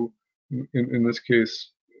Rahu, in this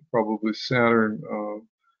case probably Saturn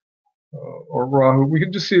or Rahu, we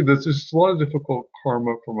can just see that there's a lot of difficult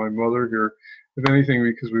karma for my mother here. If anything,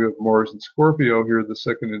 because we have Mars and Scorpio here, the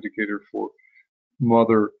second indicator for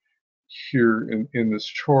mother here in this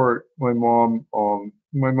chart. My mom,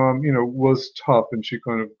 was tough, and she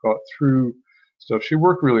kind of got through stuff. She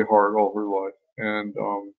worked really hard all her life,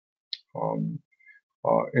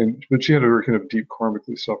 but she had a very kind of deep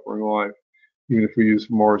karmically suffering life, even if we use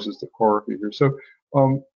Mars as the Karaka here. So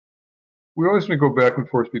we always want to go back and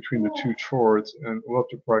forth between the two charts, and we'll have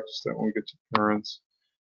to practice that when we get to parents.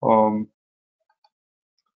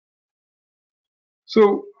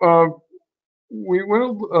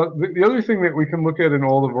 The other thing that we can look at in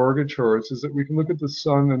all the Varga charts is that we can look at the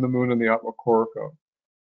sun and the moon and the Atmakarka.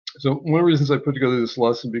 So one of the reasons I put together this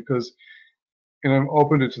lesson, and I'm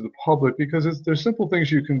opened it to the public, because there's simple things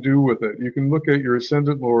you can do with it. You can look at your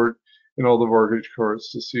ascendant lord in all the Varga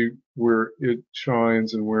charts to see where it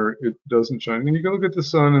shines and where it doesn't shine. And you can look at the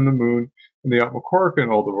sun and the moon and the Atmakarka in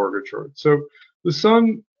all the Varga charts. So the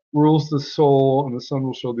sun rules the soul, and the sun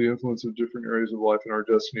will show the influence of different areas of life in our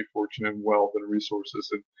destiny, fortune, and wealth, and resources,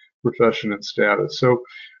 and profession, and status. So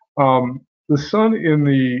the sun in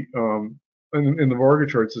the Varga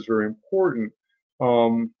charts is very important.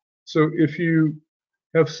 So if you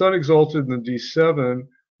have sun exalted in the D7,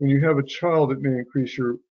 when you have a child, it may increase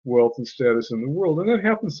your wealth and status in the world. And that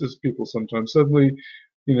happens to people sometimes. Suddenly,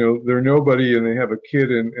 they're nobody, and they have a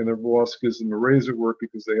kid, and their boss gives them a raise at work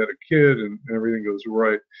because they had a kid, and everything goes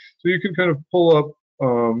right. So you can kind of pull up,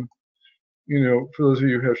 for those of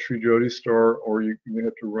you who have Sri Jyoti Star, or you may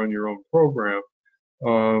have to run your own program,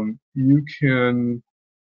 you can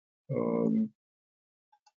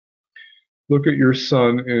look at your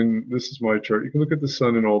sun this is my chart. You can look at the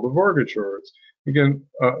sun in all the Varga charts. Again,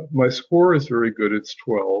 my score is very good. It's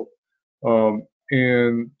 12.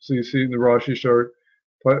 And so you see in the Rashi chart,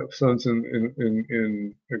 sun's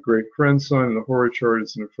in a great friend sign. In the Hora chart,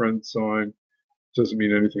 it's in a friend sign. Doesn't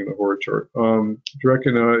mean anything in the Hora chart.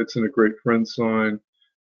 Drekana, it's in a great friend sign.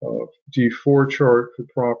 D4 chart for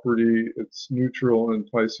property, it's neutral in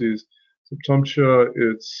Pisces. Saptamsha,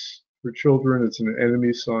 it's for children, it's in an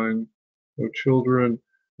enemy sign. No children.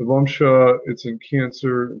 The Vamsha, it's in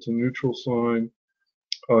Cancer, it's a neutral sign.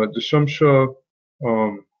 Dashamsha,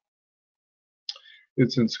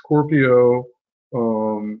 it's in Scorpio,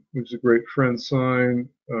 which is a great friend sign.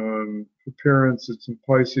 For parents, it's in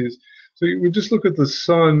Pisces. So we just look at the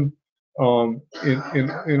sun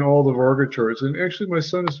in all the Varga charts. And actually, my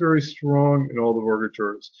sun is very strong in all the Varga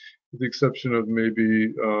charts, with the exception of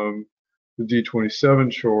maybe the D27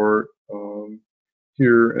 chart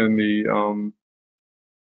here, and the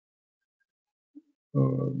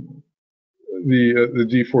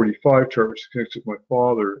D45 chart, which connects with my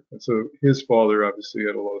father. And so his father obviously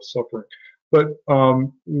had a lot of suffering. But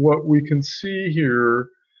what we can see here,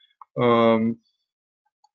 the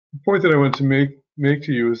point that I want to make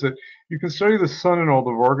to you is that you can study the sun in all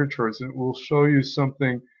the Varga charts, and it will show you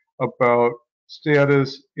something about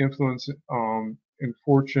status, influence, and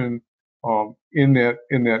fortune in that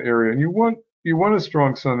area. And you want a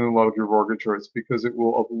strong sun in a lot of your Varga charts, because it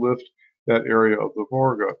will uplift that area of the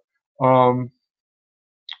Varga.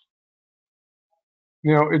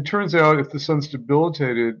 Now, it turns out if the sun's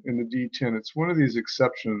debilitated in the D10, it's one of these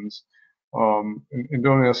exceptions. And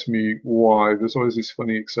don't ask me why. There's always these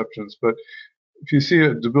funny exceptions. But if you see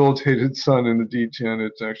a debilitated sun in the D10,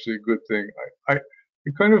 it's actually a good thing. I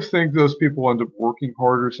kind of think those people end up working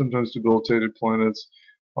harder, sometimes debilitated planets,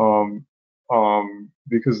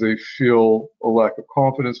 because they feel a lack of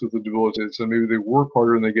confidence with the debilitated sun. Maybe they work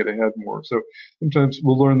harder and they get ahead more. So sometimes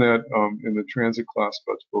we'll learn that in the transit class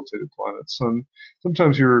about debilitated planets.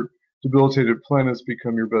 Sometimes your debilitated planets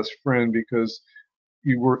become your best friend because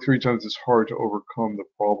you work 3 times as hard to overcome the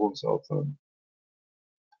problems of them.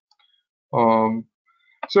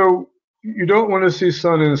 So you don't want to see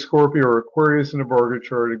sun in a Scorpio or Aquarius in a Varga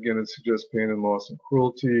chart. Again, it suggests pain and loss and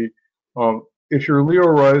cruelty. If you're Leo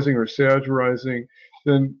rising or Sag rising,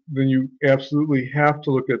 then you absolutely have to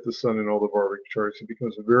look at the sun in all the Varga charts. It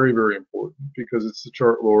becomes very, very important, because it's the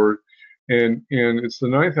chart lord, and it's the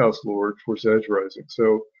 9th house lord for Sag rising.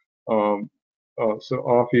 So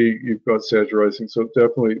Afi, you've got Sag rising, so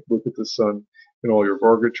definitely look at the sun in all your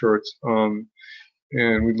Varga charts. And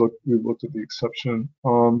we've looked at the exception.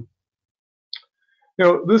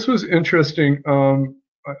 This was interesting.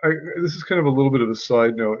 This is kind of a little bit of a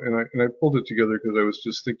side note, and I pulled it together because I was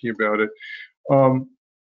just thinking about it.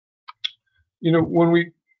 when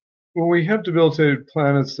we have debilitated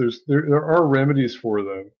planets, there are remedies for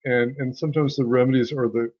them, and sometimes the remedies are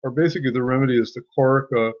basically the remedy is the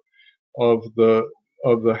karaka of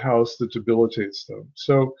the house that debilitates them.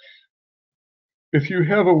 So if you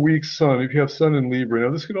have a weak sun, if you have sun in Libra,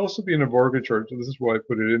 now this could also be in a Varga chart, so this is why I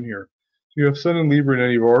put it in here. If you have sun in Libra in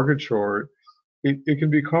any Varga chart, it can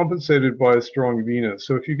be compensated by a strong Venus.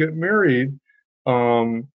 So if you get married,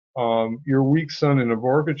 your weak sun in a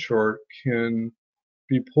Varga chart can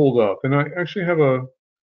be pulled up. And I actually have a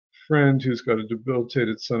friend who's got a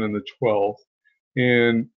debilitated sun in the 12th,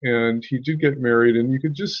 and he did get married, and you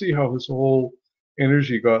could just see how his whole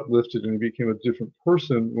energy got lifted, and he became a different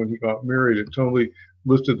person when he got married. It totally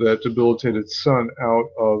lifted that debilitated sun out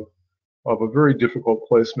of a very difficult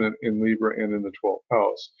placement in Libra and in the 12th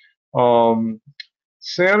house.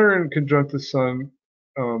 Saturn conjunct the sun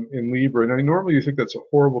in Libra. Now, normally you think that's a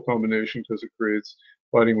horrible combination because it creates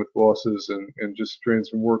fighting with bosses and just strains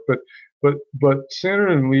from work. But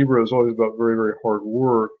Saturn in Libra is always about very, very hard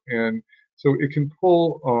work, and so it can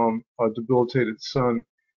pull a debilitated sun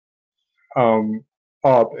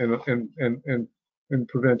up and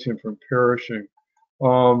prevent him from perishing.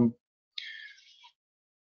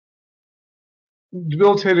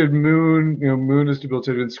 Debilitated moon, moon is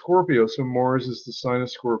debilitated in Scorpio, so Mars is the sign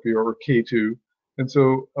of Scorpio, or K2, and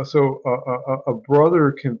so a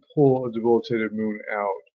brother can pull a debilitated moon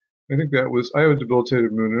out. I think I have a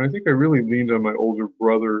debilitated moon, and I think I really leaned on my older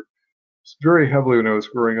brother very heavily when I was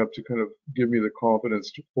growing up to kind of give me the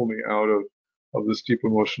confidence to pull me out of this deep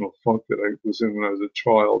emotional funk that I was in when I was a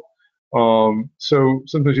child. So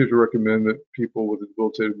sometimes you have to recommend that people with a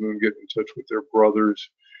debilitated moon get in touch with their brothers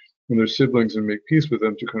and their siblings and make peace with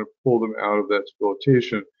them to kind of pull them out of that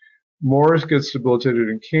debilitation. Mars gets debilitated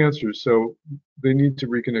in Cancer, so they need to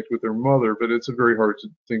reconnect with their mother, but it's a very hard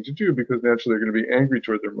thing to do because naturally they're going to be angry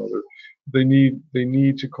toward their mother. They need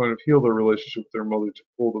to kind of heal their relationship with their mother to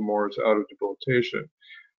pull the Mars out of debilitation.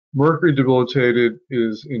 Mercury debilitated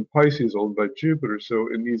is in Pisces, owned by Jupiter, so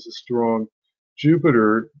it needs a strong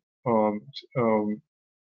Jupiter um, um,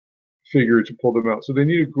 figure to pull them out. So they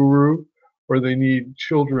need a guru or they need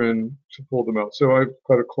children to pull them out. So I've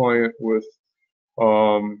got a client with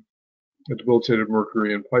a debilitated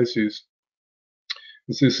Mercury in Pisces.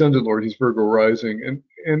 It's the ascendant lord. He's Virgo rising, and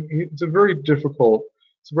it's a very difficult.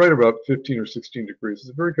 It's right about 15 or 16 degrees. It's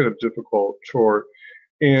a very kind of difficult chart,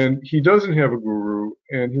 and he doesn't have a guru,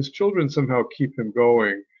 and his children somehow keep him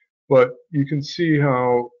going. But you can see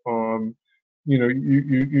how the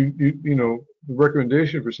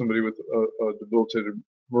recommendation for somebody with a debilitated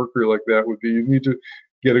Mercury like that would be you need to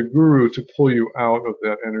get a guru to pull you out of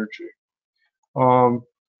that energy.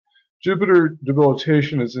 Jupiter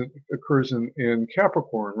debilitation occurs in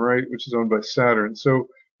Capricorn, right, which is owned by Saturn. So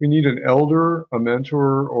we need an elder, a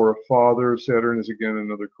mentor, or a father. Saturn is again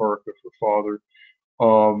another karaka for father,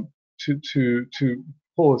 to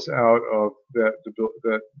pull us out of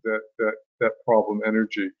that problem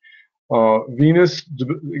energy. Venus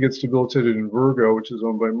gets debilitated in Virgo, which is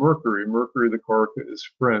owned by Mercury. Mercury, the karaka, is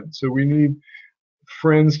friend. So we need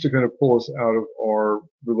friends to kind of pull us out of our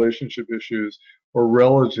relationship issues, or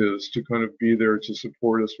relatives to kind of be there to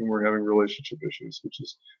support us when we're having relationship issues, which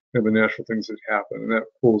is kind of the natural things that happen, and that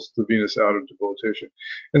pulls the Venus out of debilitation.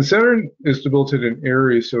 And Saturn is debilitated in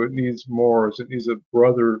Aries, so it needs Mars. It needs a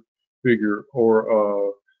brother figure,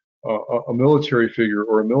 or a military figure,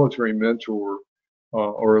 or a military mentor,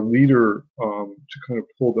 or a leader to kind of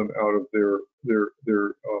pull them out of their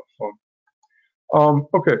funk.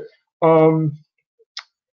 Okay.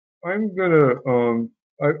 I'm gonna.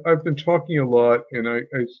 I've been talking a lot, and I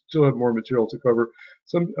still have more material to cover.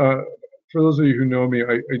 For those of you who know me,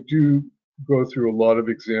 I do go through a lot of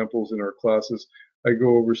examples in our classes. I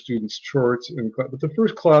go over students' charts, but the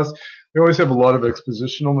first class, I always have a lot of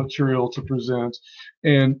expositional material to present,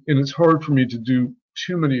 and it's hard for me to do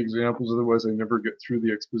too many examples, otherwise I never get through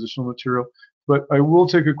the expositional material. But I will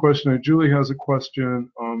take a question. Julie has a question.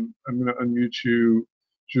 I'm going to unmute you,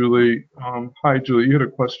 Julie. Hi, Julie. You had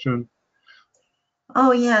a question.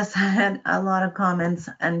 Oh, yes, I had a lot of comments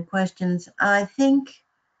and questions. I think,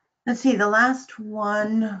 let's see, the last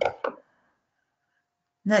one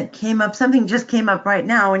that came up, something just came up right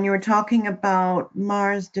now when you were talking about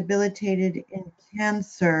Mars debilitated in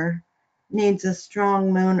Cancer, needs a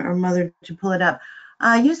strong moon or mother to pull it up.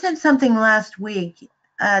 You said something last week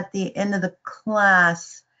at the end of the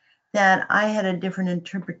class that I had a different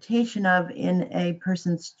interpretation of in a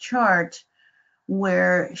person's chart,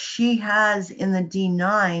 where she has in the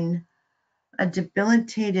D9 a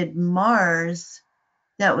debilitated Mars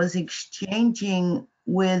that was exchanging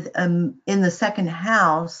with in the second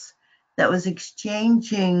house that was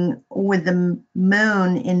exchanging with the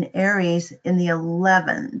moon in Aries in the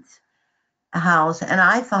 11th house, and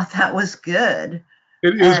I thought that was good.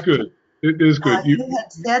 It is And good. It is good. you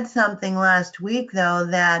had said something last week, though,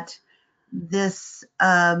 that this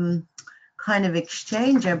kind of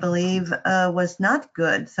exchange, I believe, was not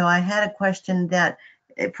good. So I had a question that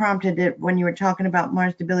it prompted it when you were talking about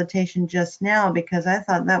Mars debilitation just now, because I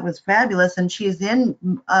thought that was fabulous. And she's in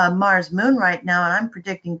Mars moon right now, and I'm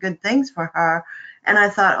predicting good things for her. And I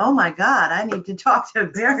thought, oh my God, I need to talk to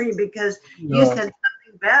Barry because you said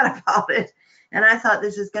something bad about it. And I thought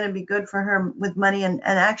this is going to be good for her with money. And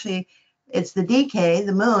actually, it's the DK,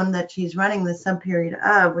 the moon, that she's running the sub-period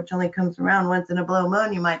of, which only comes around once in a blue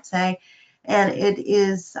moon, you might say. And it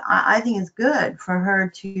is, I think it's good for her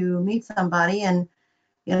to meet somebody and,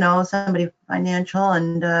 you know, somebody financial,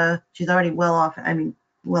 and she's already well off, you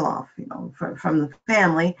know, from the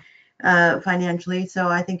family financially. So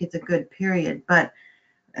I think it's a good period. But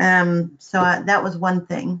that was one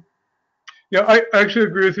thing. Yeah, I actually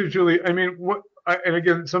agree with you, Julie. I mean, and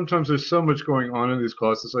again, sometimes there's so much going on in these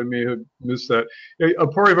classes, I may have missed that. A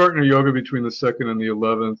Parivartana yoga between the 2nd and the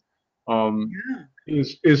 11th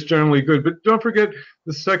is generally good, but don't forget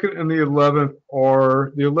the 2nd and the 11th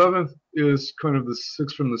the 11th is kind of the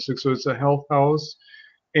 6th from the 6th, so it's a health house,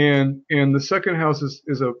 and the 2nd house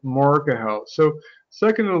is a Marka house. So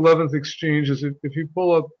 2nd and 11th exchanges. If you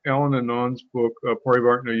pull up Alan Anand's book,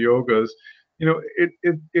 Parivartana Yogas, you know,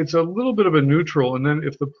 it's a little bit of a neutral, and then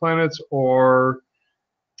if the planets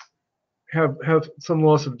have some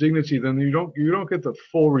loss of dignity, then you don't get the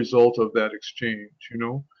full result of that exchange, you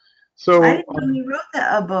know. So I didn't know you wrote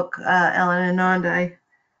a book, Ellen Anand,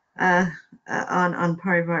 on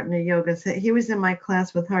Parivartana Yoga. So he was in my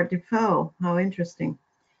class with Hart Defoe. How interesting.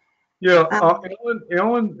 Yeah,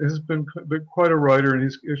 Alan has been quite a writer, and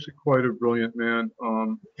he's actually quite a brilliant man.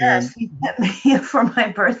 Yes, he sent me for my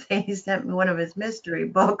birthday. He sent me one of his mystery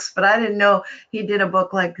books, but I didn't know he did a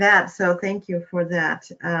book like that. So thank you for that.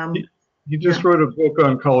 He just wrote a book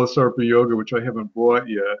on Kalasarpa Yoga, which I haven't bought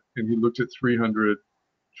yet, and he looked at 300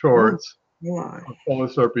 charts of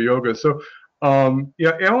Kalasarpa Yoga. So,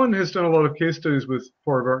 yeah, Alan has done a lot of case studies with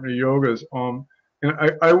Parivartana Yogas. And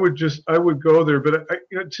I would go there, but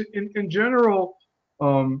you know, in general,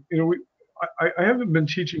 you know, I haven't been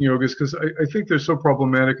teaching yogas because I think they're so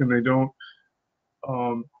problematic, and they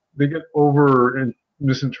get over and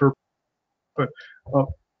misinterpreted. But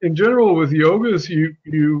in general, with yogas, you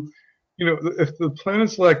know, if the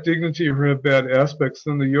planets lack dignity or have bad aspects,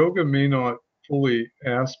 then the yoga may not fully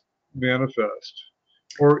manifest.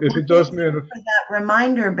 Or if it does manifest. For that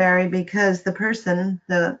reminder, Barry, because the person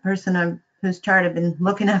whose chart I've been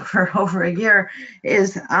looking at for over a year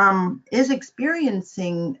is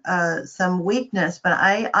experiencing some weakness. But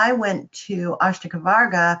I went to Ashtaka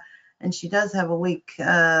Varga, and she does have a weak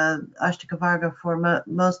Ashtaka Varga for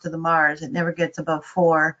most of the Mars. It never gets above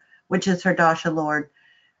 4, which is her Dasha Lord.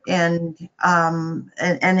 And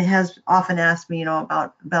it has often asked me, you know,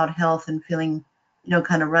 about health and feeling, you know,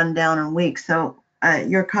 kind of run down and weak. So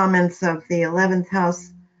your comments of the 11th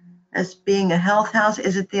house as being a health house,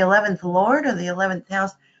 is it the 11th Lord or the 11th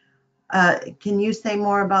house? Can you say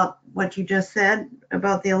more about what you just said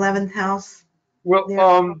about the 11th house? Well,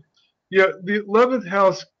 yeah, the 11th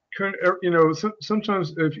house, you know,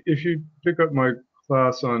 sometimes if you pick up my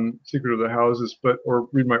class on Secret of the Houses, or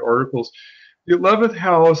read my articles, the 11th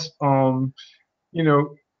house, you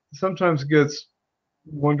know, sometimes gets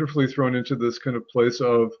wonderfully thrown into this kind of place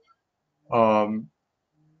of oh,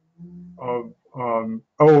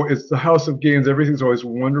 it's the house of gains. Everything's always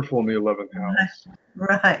wonderful in the 11th house.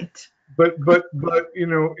 Right. But you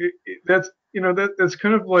know, that's, you know, that's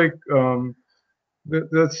kind of like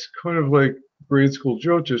that's kind of like grade school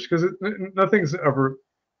Jyotish, because nothing's ever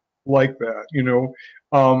like that, you know.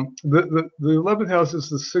 The 11th house is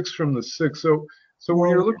the 6th from the 6th. So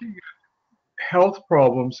when you're looking at health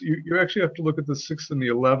problems, you actually have to look at the 6th and the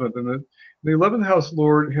 11th, and the 11th house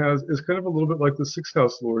lord is kind of a little bit like the 6th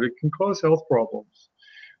house lord. It can cause health problems.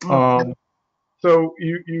 So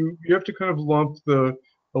you have to kind of lump the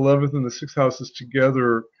 11th and the 6th houses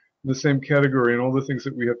together in the same category, and all the things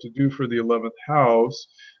that we have to do for the 11th house,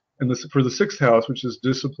 and for the 6th house, which is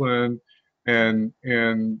discipline and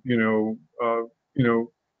you know,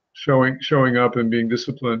 showing up and being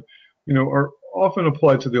disciplined, you know, are often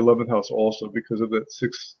applied to the 11th house also because of that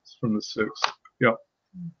 6th from the 6th. Yeah.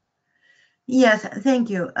 Yes, thank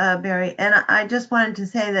you, Barry. And I just wanted to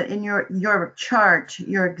say that in your chart,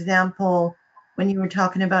 your example, when you were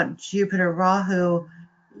talking about Jupiter Rahu,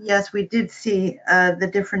 yes, we did see the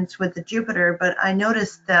difference with the Jupiter, but I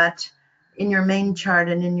noticed that in your main chart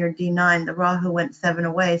and in your D9, the Rahu went 7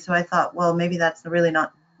 away. So I thought, well, maybe that's really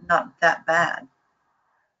not that bad.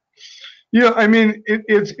 Yeah, I mean,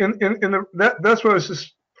 it's in that's what I was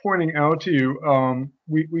just pointing out to you.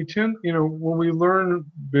 We tend, when we learn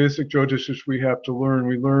basic Jyotish, which we have to learn,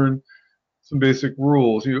 we learn some basic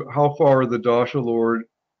rules. How far are the Dasha Lord,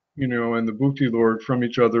 and the Bhukti Lord from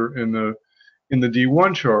each other in the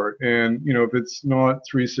D1 chart? And if it's not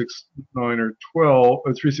 3, 6, 9, or 12,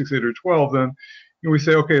 or 3, 6, 8, or 12, then we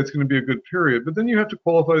say, okay, it's going to be a good period. But then you have to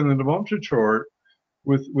qualify in the Navamsha chart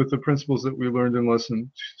with the principles that we learned in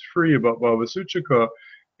lesson 3 about Bhava Suchika.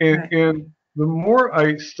 And the more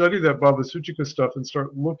I study that Bhava Suchika stuff and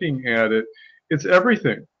start looking at it, it's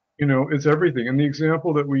everything. It's everything. And the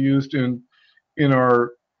example that we used in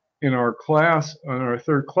our class, in our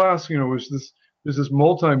third class, was there's this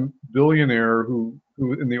multi-billionaire who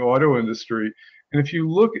in the auto industry, and if you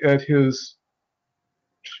look at his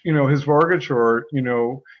Varga chart,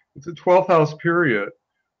 it's a 12th house period.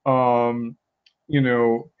 And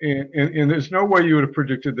there's no way you would have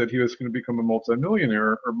predicted that he was going to become a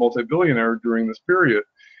multimillionaire or multi-billionaire during this period.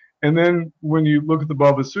 And then when you look at the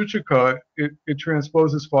Bhava Suchika, it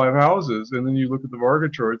transposes 5 houses, and then you look at the Varga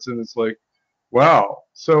charts, and it's like, wow.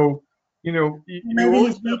 So, you maybe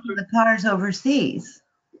always he's making the cars overseas.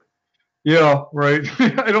 Yeah, right.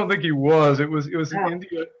 I don't think he was. It was an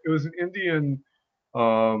Indian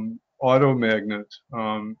auto magnate.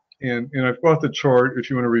 And I've got the chart if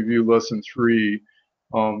you want to review lesson 3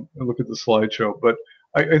 and look at the slideshow. But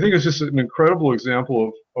I think it's just an incredible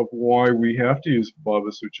example of why we have to use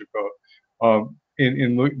Bhava Suchika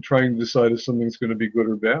in trying to decide if something's going to be good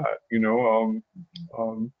or bad.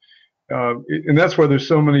 And that's why there's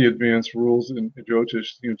so many advanced rules in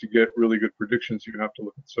Jyotish. To get really good predictions, you have to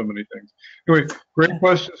look at so many things. Anyway, great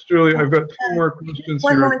questions, Julie. I've got 2 more questions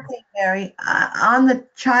One here. more thing, Barry. On the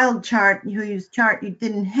child chart, whose chart you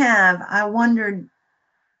didn't have, I wondered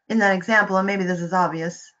in that example, and maybe this is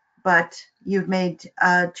obvious, but you've made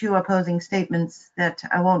 2 opposing statements that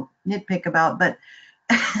I won't nitpick about, but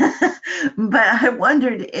but I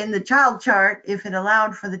wondered in the child chart if it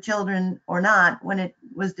allowed for the children or not when it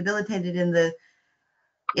was debilitated in the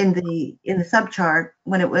subchart,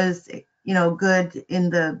 when it was good in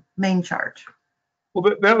the main chart.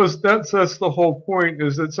 Well, that's the whole point,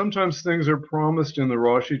 is that sometimes things are promised in the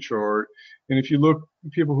Rashi chart, and if you look,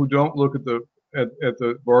 people who don't look at the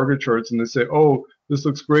Varga charts and they say, oh, this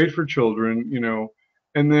looks great for children,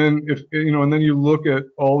 and then and then you look at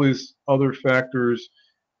all these other factors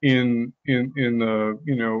in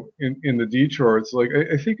the D charts. Like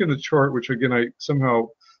I think in the chart, which again I somehow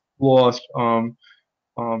lost,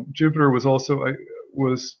 Jupiter was also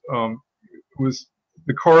was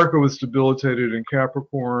the Karaka was debilitated in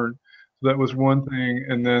Capricorn, so that was one thing.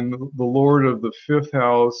 And then the Lord of the 5th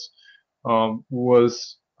house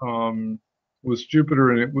was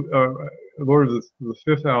Jupiter, and the Lord of the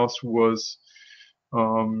 5th house was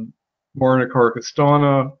Atmakarka.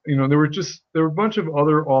 There were a bunch of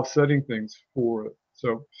other offsetting things for it.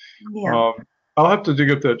 So yeah. I'll have to dig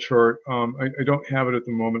up that chart. I don't have it at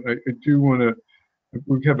the moment. I do want to.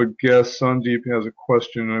 We have a guest. Sandeep has a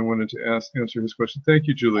question, and I wanted to answer his question. Thank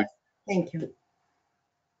you, Julie. Thank you.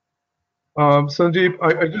 Sandeep,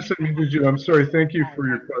 I just unmuted you. I'm sorry. Thank you for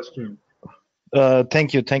your question.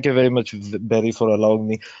 Thank you very much, Barry, for allowing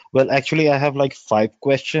me. Well, actually, I have like 5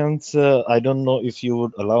 questions. I don't know if you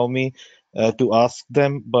would allow me to ask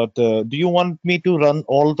them, but do you want me to run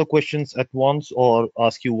all the questions at once or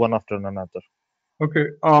ask you one after another? Okay.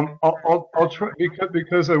 I'll try,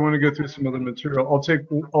 because I want to get through some other material. I'll take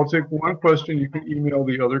one question. You can email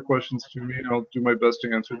the other questions to me, and I'll do my best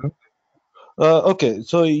to answer them. Okay,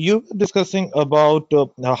 so you were discussing about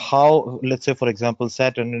how, let's say, for example,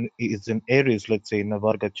 Saturn is in Aries, let's say in a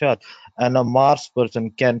Varga chart, and a Mars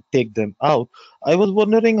person can take them out. I was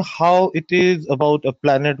wondering how it is about a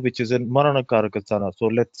planet which is in Maranakaraka Sana. So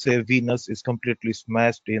let's say Venus is completely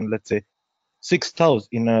smashed in, let's say, 6th house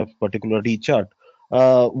in a particular D chart.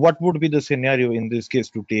 What would be the scenario in this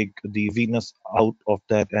case to take the Venus out of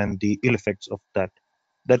that and the ill effects of that?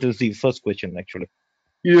 That is the first question, actually.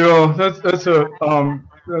 Yeah, that's a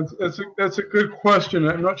good question.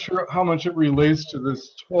 I'm not sure how much it relates to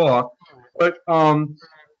this talk, but I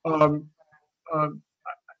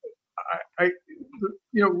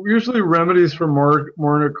usually remedies for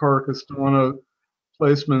Maranakarka Sthana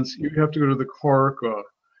placements, you have to go to the Karaka,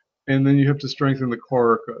 and then you have to strengthen the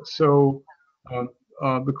Karaka. So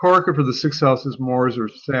the Karaka for the 6th house is Mars or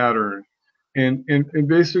Saturn, and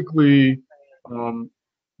basically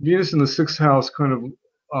Venus in the 6th house kind of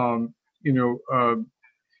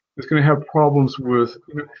is going to have problems with.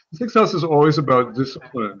 The 6th house is always about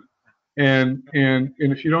discipline, and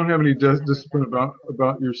if you don't have any discipline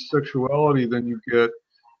about your sexuality, then you get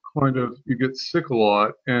sick a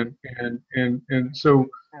lot, and so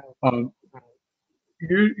um,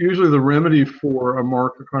 usually the remedy for a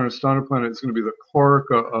Markarka planet is going to be the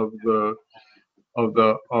karka of uh, of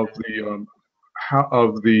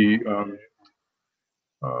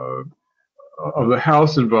the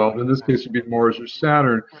house involved. In this case, it would be Mars or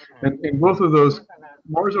Saturn, and both of those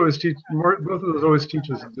both of those always teach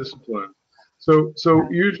us discipline. So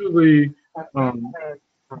usually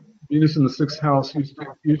Venus in the sixth house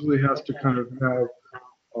usually has to kind of have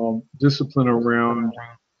discipline around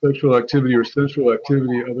sexual activity or sensual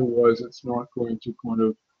activity. Otherwise, it's not going to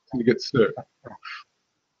to get sick.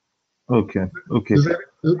 Okay. Okay. Does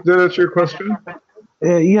that answer your question?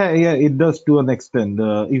 Yeah, it does to an extent.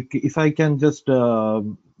 If I can just,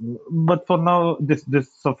 but for now, this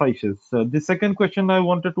suffices. The second question I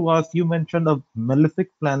wanted to ask, you mentioned a malefic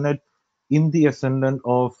planet in the ascendant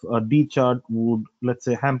of a D chart would, let's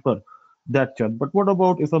say, hamper that chart. But what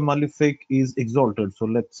about if a malefic is exalted? So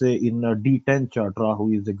let's say in a D10 chart,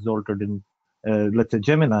 Rahu is exalted in, let's say,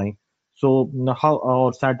 Gemini. So how,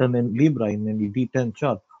 or Saturn in Libra in any D10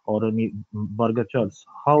 chart or any Varga charts?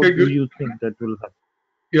 How Okay, do good. you think that will happen?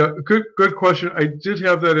 Yeah, good question. I did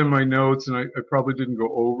have that in my notes, and I probably didn't go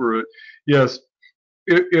over it. Yes,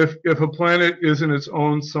 if a planet is in its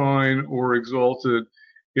own sign or exalted,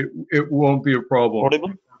 it won't be a problem.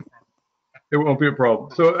 Audible? It won't be a problem.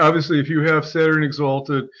 So obviously, if you have Saturn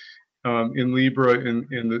exalted in Libra in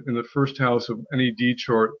the first house of any D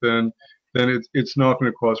chart, then it's not going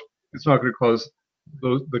to cause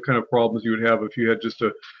the kind of problems you would have if you had just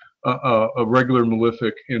a regular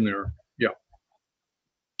malefic in there. Yeah.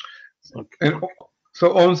 Okay. And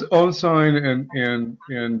so own sign and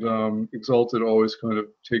exalted always kind of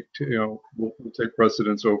will take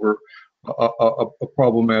precedence over a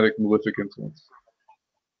problematic malefic influence.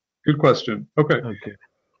 Good question. Okay. Okay.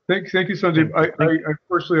 Thank you, Sandeep.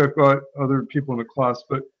 Unfortunately, I've got other people in the class,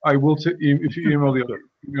 but I will. If you email me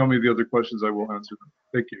the other questions, I will answer them.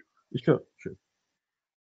 Thank you. Sure.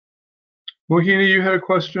 Mohini, you had a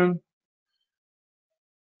question.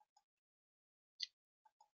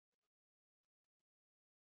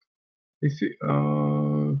 I see.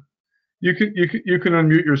 You can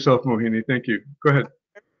unmute yourself, Mohini. Thank you. Go ahead.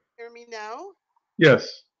 Hear me now?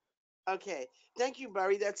 Yes. Okay. Thank you,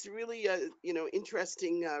 Barry. That's really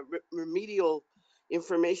interesting remedial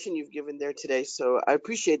information you've given there today. So I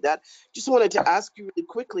appreciate that. Just wanted to ask you really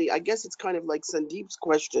quickly. I guess it's kind of like Sandeep's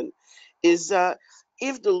question: is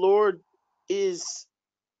if the Lord is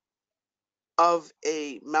of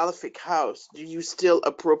a malefic house, do you still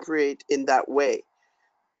appropriate in that way?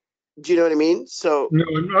 Do you know what I mean? So No,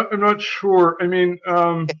 I'm not sure. I mean,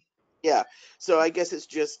 yeah. So I guess it's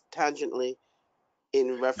just tangentially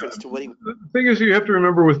in reference to what he. the thing is, you have to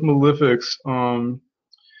remember with malefics,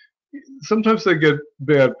 sometimes they get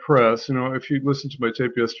bad press. You know, if you listened to my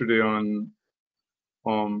tape yesterday on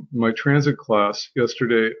my transit class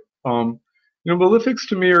yesterday, malefics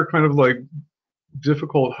to me are kind of like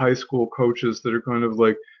difficult high school coaches that are kind of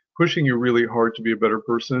like pushing you really hard to be a better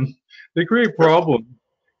person. They create problems.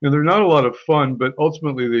 They're not a lot of fun, but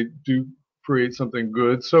ultimately they do create something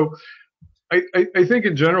good. So I think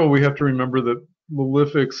in general we have to remember that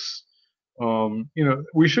malefics,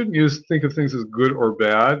 we shouldn't think of things as good or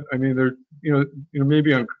bad. I mean, they're,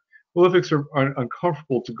 maybe malefics are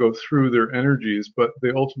uncomfortable to go through their energies, but they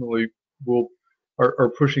ultimately are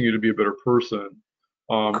pushing you to be a better person.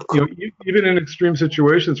 Even in extreme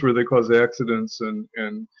situations where they cause accidents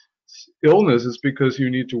and illness, it's because you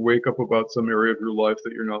need to wake up about some area of your life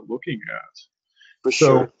that you're not looking at. For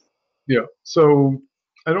sure. Yeah. So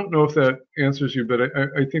I don't know if that answers you, but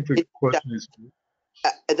I think the question is.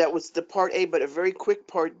 That was the part A, but a very quick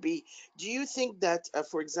part B. Do you think that,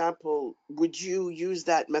 for example, would you use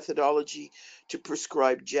that methodology to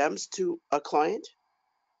prescribe gems to a client?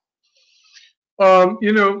 My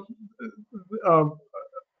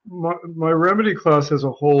remedy class has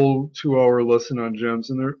a whole 2-hour lesson on gems,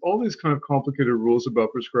 and there are all these kind of complicated rules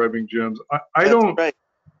about prescribing gems. I don't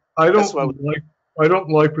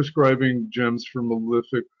like prescribing gems for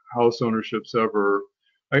malefic house ownerships ever.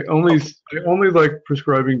 I only like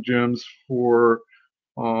prescribing gems for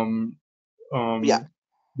the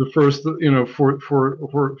first, for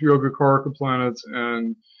Yogacaraka planets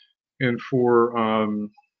and for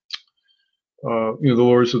the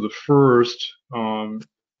lords of the first,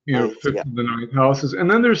 fifth and the ninth houses, and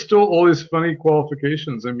then there's still all these funny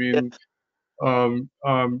qualifications. I mean,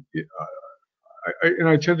 I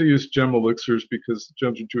tend to use gem elixirs because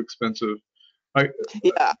gems are too expensive.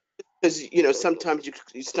 Because sometimes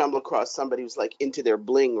you stumble across somebody who's like into their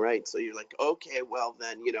bling, right? So you're like, okay, well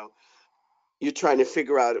then, you're trying to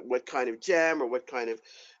figure out what kind of gem or what kind of,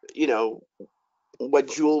 you know, what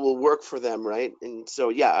jewel will work for them, right? And so,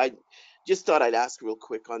 yeah, I just thought I'd ask real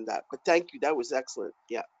quick on that. But thank you, that was excellent.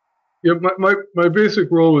 Yeah. Yeah, my basic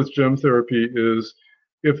rule with gem therapy is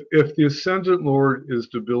if the ascendant lord is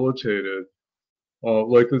debilitated,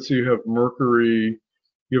 like let's say you have Mercury,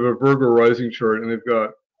 you have a Virgo rising chart, and they've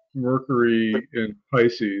got Mercury in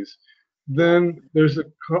Pisces, then there's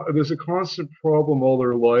a constant problem all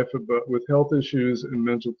their life with health issues and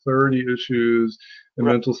mental clarity issues and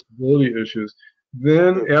Right. mental stability issues.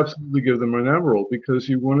 Then absolutely give them an emerald, because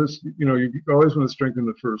you want to, you always want to strengthen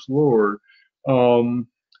the first lord.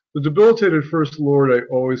 The debilitated first lord, I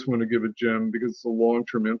always want to give a gem because it's a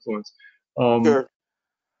long-term influence. Sure.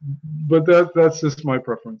 But that's just my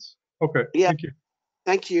preference. Okay, Yeah. thank you.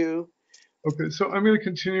 Thank you. Okay, so I'm going to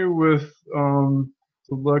continue with the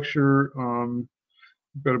lecture.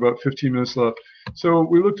 We've got about 15 minutes left. So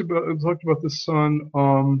we talked about the sun.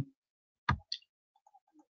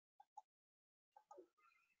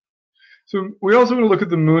 So we also want to look at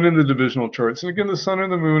the moon and the divisional charts. And again, the sun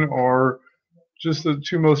and the moon are just the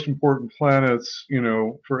two most important planets,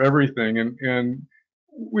 for everything. And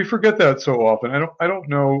we forget that so often. I don't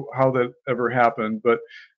know how that ever happened, but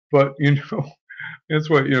that's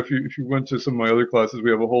why, if you went to some of my other classes, we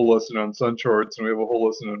have a whole lesson on sun charts and we have a whole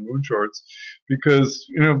lesson on moon charts, because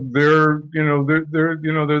they're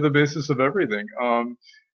the basis of everything.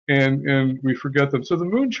 And we forget them. So the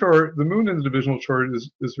moon chart, the moon in the divisional chart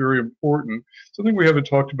is very important. Something we haven't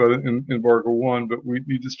talked about in VARGA2, but we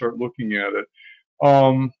need to start looking at it.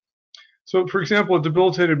 So, for example, a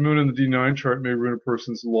debilitated moon in the D9 chart may ruin a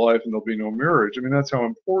person's life and there'll be no marriage. I mean, that's how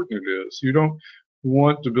important it is. You don't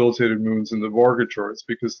want debilitated moons in the VARGA charts,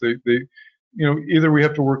 because they either we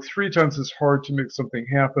have to work 3 times as hard to make something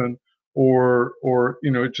happen, or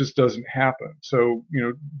it just doesn't happen. So,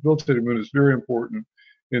 debilitated moon is very important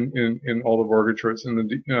in all the VARGA charts. And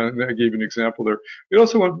I gave an example there. You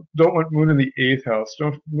also don't want moon in the 8th house.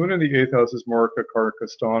 Moon in the 8th house is Marka, Karka,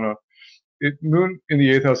 Sthana. Moon in the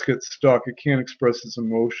 8th house gets stuck. It can't express its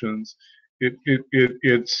emotions. It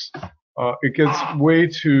gets way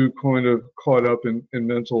too kind of caught up in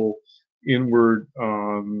mental inward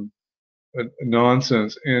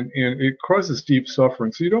nonsense, and it causes deep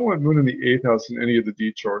suffering. So you don't want moon in the 8th house in any of the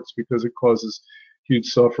D charts, because it causes huge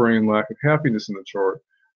suffering and lack of happiness in the chart.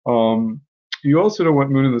 You also don't want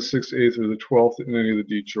moon in the 6th, 8th, or the 12th in any of the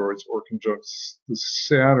D charts, or conjunct the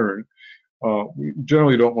Saturn. We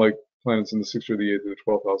generally don't like planets in the 6th or the 8th or the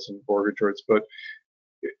 12th house in VARGA charts, but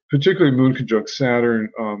particularly moon conjunct Saturn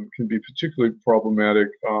can be particularly problematic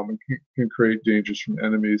and can create dangers from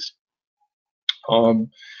enemies. Moon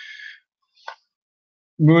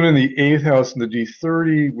in the 8th house in the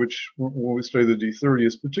D30, which when we study the D30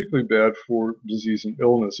 is particularly bad for disease and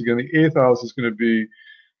illness. Again, the 8th house is going to be,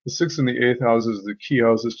 the 6th and the 8th houses are the key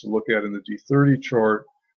houses to look at in the D30 chart,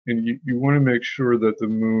 and you want to make sure that the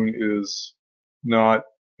moon is not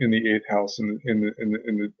in the 8th house in the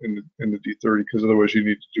D30, because otherwise you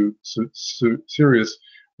need to do serious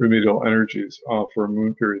remedial energies for a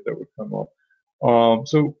moon period that would come up.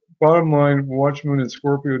 So bottom line, watch moon in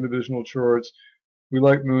Scorpio in divisional charts. We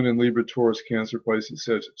like moon in Libra, Taurus, Cancer, Pisces,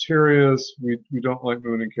 Sagittarius. We don't like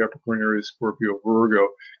moon in Capricorn, Aries, Scorpio, Virgo.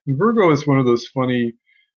 And Virgo is one of those funny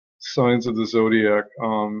signs of the zodiac.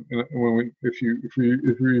 And if you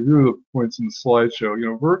review the points in the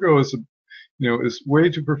slideshow, Virgo is is way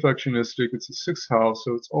too perfectionistic. It's the 6th house,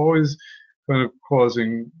 so it's always kind of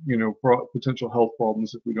causing potential health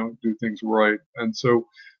problems if we don't do things right. And so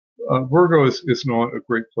Virgo is not a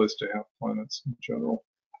great place to have planets in general.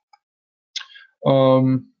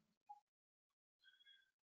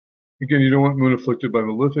 Again, you don't want moon afflicted by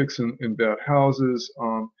malefics in bad houses.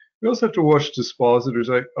 We also have to watch dispositors.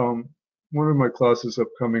 One of my classes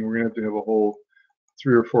upcoming, we're going to have a whole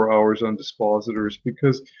 3 or 4 hours on dispositors,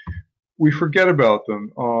 because we forget about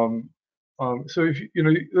them. So if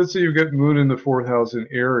let's say you get moon in the 4th house in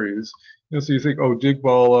Aries, so you think, oh,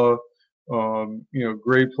 Digbala,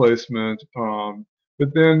 great placement.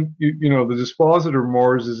 But then the dispositor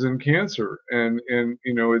Mars is in Cancer, and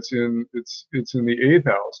it's in the 8th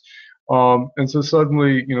house, and so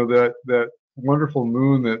suddenly that wonderful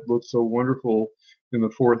moon that looks so wonderful in the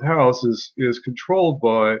 4th house is controlled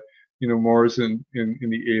by Mars in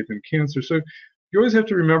the 8th in Cancer. So you always have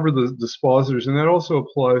to remember the dispositors, and that also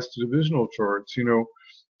applies to divisional charts.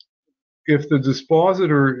 If the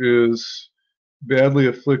dispositor is badly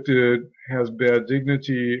afflicted, has bad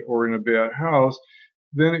dignity, or in a bad house,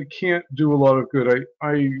 then it can't do a lot of good.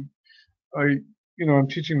 I'm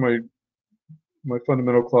teaching my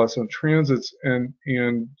fundamental class on transits, and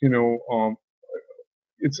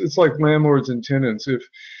it's like landlords and tenants. If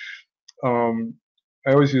I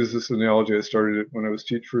always use this analogy. I started it when I was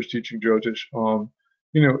first teaching Jyotish.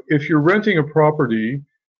 If you're renting a property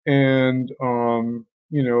and and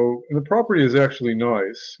the property is actually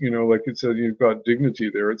nice, like it said, you've got dignity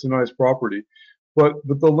there. It's a nice property, but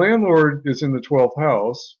the landlord is in the 12th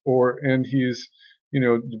house, and he's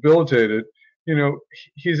debilitated.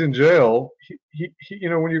 He's in jail.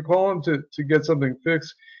 When you call him to get something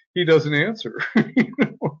fixed, he doesn't answer.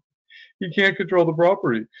 He can't control the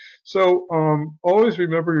property. So always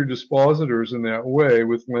remember your dispositors in that way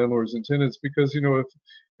with landlords and tenants, because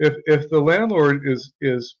if the landlord is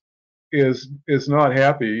not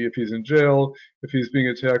happy, if he's in jail, if he's being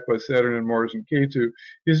attacked by Saturn and Mars and Ketu,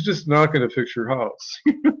 he's just not going to fix your house.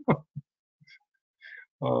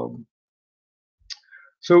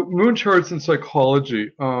 So moon charts and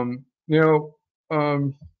psychology.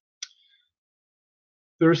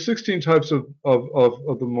 There are 16 types of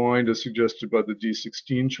the mind as suggested by the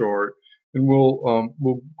D16 chart, and we'll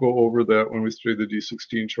go over that when we study the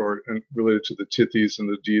D16 chart and related to the tithis and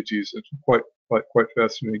the deities. It's quite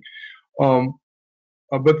fascinating. But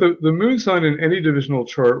the moon sign in any divisional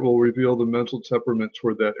chart will reveal the mental temperament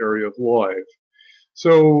toward that area of life.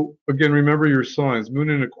 So again, remember your signs.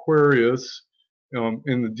 Moon in Aquarius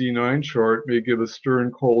in the D9 chart may give a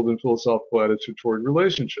stern, cold, and philosophical attitude toward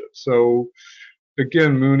relationships. So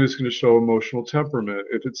again, moon is going to show emotional temperament.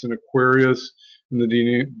 If it's in Aquarius in the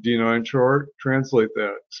D9 chart, translate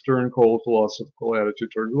that. Stern, cold, philosophical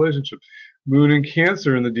attitude toward relationships. Moon in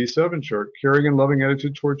Cancer in the D7 chart, caring and loving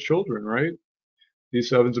attitude toward children, right?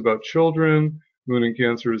 D7 is about children. Moon in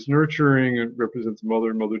Cancer is nurturing and represents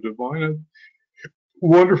mother divine.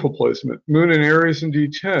 Wonderful placement. Moon in Aries in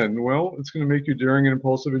D10. Well, it's going to make you daring and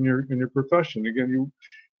impulsive in your profession. Again,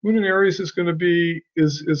 Moon in Aries is going to give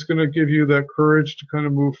you that courage to kind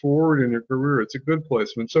of move forward in your career. It's a good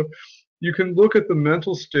placement. So you can look at the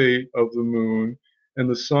mental state of the moon and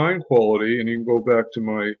the sign quality, and you can go back to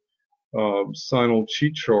my signal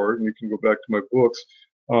cheat chart, and you can go back to my books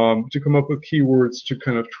to come up with keywords to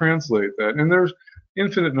kind of translate that. And there's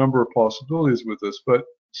infinite number of possibilities with this, but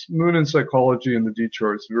moon and psychology in the D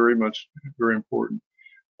chart is very important.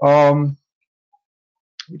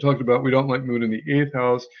 We talked about we don't like moon in the 8th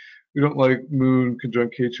house. We don't like moon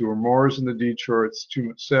conjunct Ketu or Mars in the D charts. Too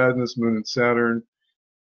much sadness, moon and Saturn,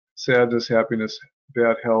 sadness, happiness,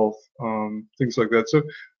 bad health, things like that. So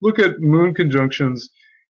look at moon conjunctions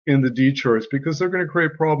in the D charts because they're going to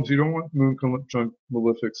create problems. You don't want moon conjunct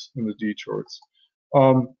malefics in the D charts.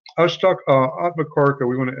 Atmakarka,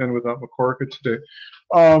 we want to end with Atmakarka today.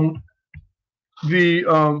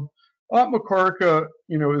 Atmakarka,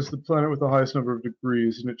 is the planet with the highest number of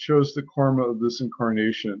degrees, and it shows the karma of this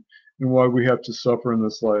incarnation and why we have to suffer in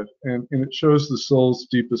this life. And it shows the soul's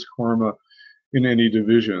deepest karma in any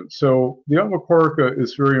division. So the Atmakarka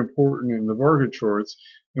is very important in the Varga charts,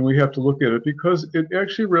 and we have to look at it because it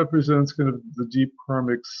actually represents kind of the deep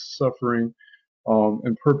karmic suffering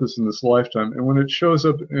and purpose in this lifetime. And when it shows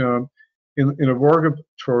up in a Varga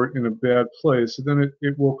chart in a bad place, then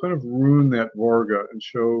it will kind of ruin that Varga and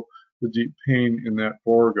show the deep pain in that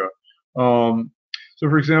Varga. So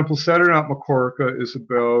for example, Saturn Atmakarka is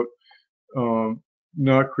about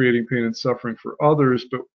not creating pain and suffering for others,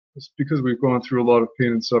 but it's because we've gone through a lot of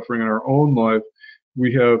pain and suffering in our own life,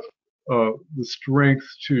 we have the strength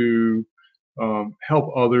to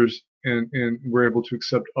help others, and we're able to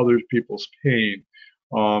accept other people's pain.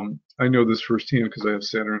 I know this firsthand because I have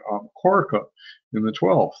Saturn Atmakarka in the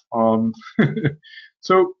 12th.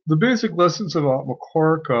 So the basic lessons of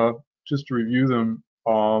Atmakarka, just to review them.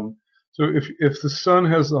 So if the sun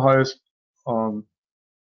has the highest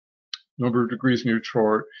number of degrees in your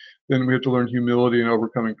chart, then we have to learn humility and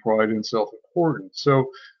overcoming pride and self-importance. So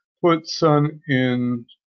put sun in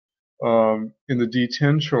the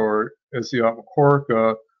D10 chart as the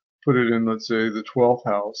Atmakarka, put it in, let's say, the 12th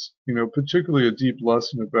house, particularly a deep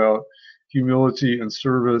lesson about humility and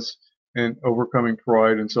service and overcoming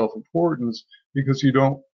pride and self-importance, because you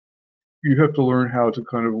have to learn how to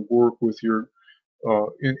kind of work with your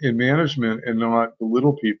in management and not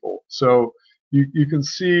belittle people. So you can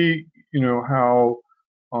see how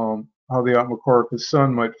the Atmakarka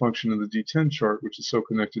sun might function in the D10 chart, which is so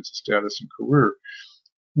connected to status and career.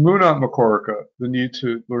 Moon Atmakarka, the need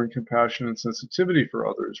to learn compassion and sensitivity for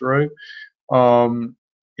others, right? And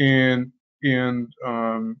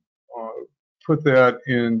put that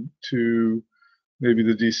into maybe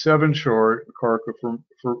the D7 chart, Karka for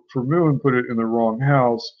Moon, put it in the wrong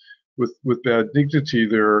house with bad dignity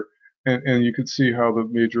there. and you could see how the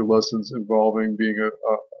major lessons involving being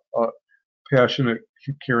a passionate,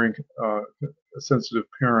 caring, sensitive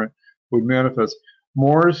parent would manifest.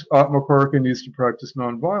 Mars Atmakarka needs to practice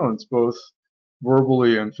nonviolence, both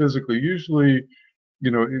verbally and physically. Usually,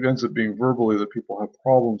 it ends up being verbally that people have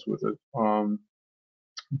problems with it.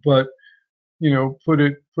 But put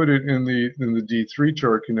it in the D3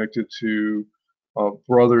 chart connected to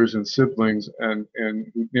brothers and siblings, and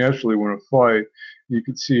who naturally want to fight. You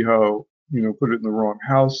could see how put it in the wrong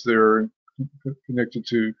house there, connected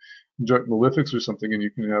to conjunct malefics or something, and you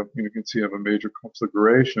can see have a major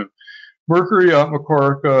conflagration. Mercury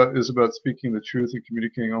Atmakarka is about speaking the truth and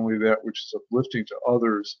communicating only that which is uplifting to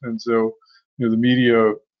others. And so, the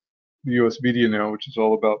media, the U.S. media now, which is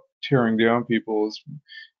all about tearing down people, is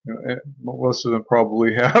most of them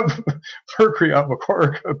probably have Mercury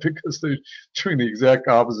Atmakarka because they're doing the exact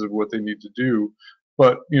opposite of what they need to do.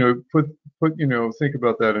 But think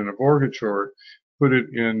about that in a VARGA chart. Put it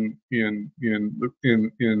in a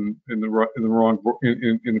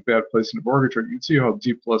bad place in a VARGA chart. You can see how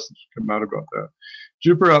deep lessons come out about that.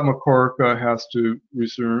 Jupiter Atmakarka has to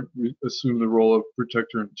assume the role of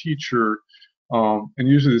protector and teacher, and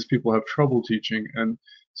usually these people have trouble teaching, and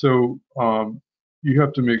so you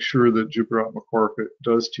have to make sure that Jupiter Atmakarka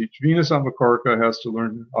does teach. Venus Atmakarka has to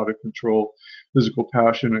learn how to control physical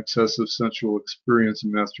passion, excessive sensual experience,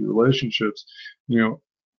 and master relationships.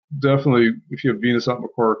 Definitely, if you have Venus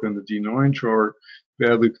Atmakarka in the D9 chart,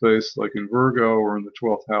 badly placed like in Virgo or in the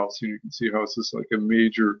 12th house, you can see how it's just like a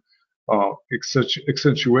major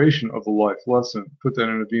accentuation of the life lesson. Put that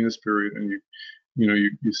in a Venus period, and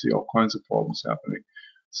you see all kinds of problems happening.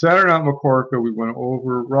 Saturn Atmakarka, we went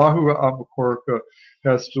over. Rahu Atmakarka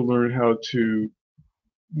has to learn how to,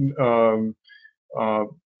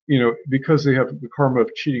 because they have the karma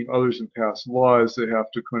of cheating others in past lives, they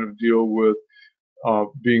have to kind of deal with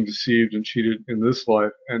being deceived and cheated in this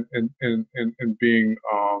life, and being,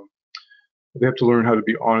 they have to learn how to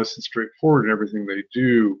be honest and straightforward in everything they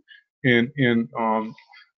do. And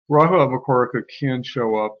Rahu Atmakarka can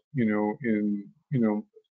show up, think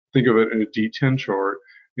of it in a D10 chart,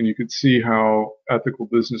 and you can see how ethical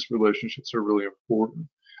business relationships are really important.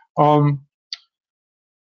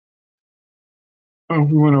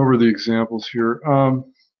 We went over the examples here.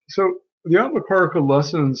 So the Atmakarka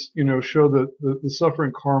lessons, show the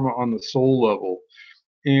suffering karma on the soul level,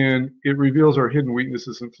 and it reveals our hidden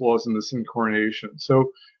weaknesses and flaws in this incarnation.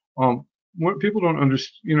 So what people don't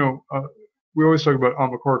understand, we always talk about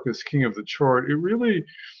Atmakarka as king of the chart. It really,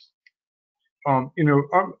 the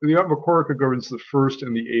Atmakarka governs the 1st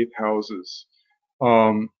and the 8th houses.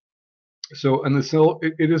 So, and the self,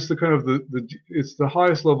 it is the kind of it's the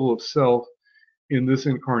highest level of self in this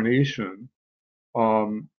incarnation.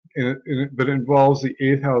 But it involves the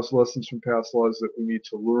 8th house lessons from past lives that we need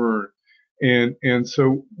to learn, and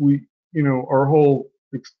so we, our whole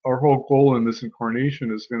goal in this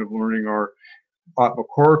incarnation is kind of learning our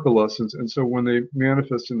Atmakarka lessons. And so when they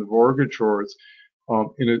manifest in the VARGA charts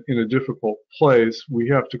in a difficult place, we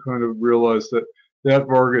have to kind of realize that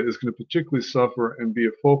VARGA is going to particularly suffer and be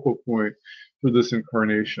a focal point for this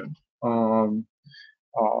incarnation.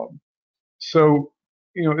 So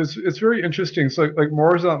it's very interesting. It's like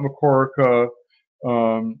Mars Atmakarka.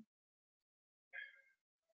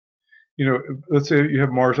 Let's say you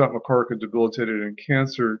have Mars Atmakarka debilitated in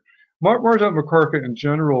Cancer. Mars Atmakarka in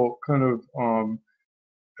general, kind of,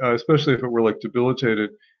 especially if it were like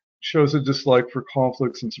debilitated, shows a dislike for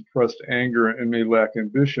conflicts and suppressed anger and may lack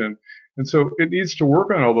ambition. And so it needs to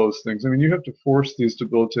work on all those things. I mean, you have to force these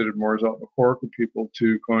debilitated Mars Atmakarka people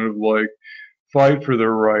to kind of like fight for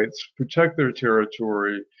their rights, protect their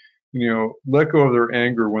territory, let go of their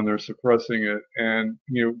anger when they're suppressing it, and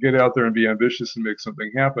get out there and be ambitious and make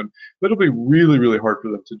something happen. But it'll be really, really hard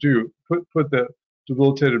for them to do. Put that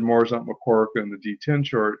debilitated Mars Atmakarka in the D10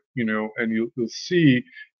 chart, and you'll see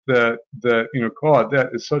that God,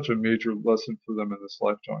 that is such a major lesson for them in this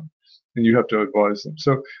lifetime, and you have to advise them.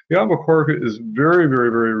 So the Atmakarka is very, very,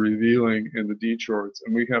 very revealing in the D charts,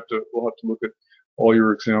 and we'll have to look at all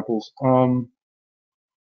your examples.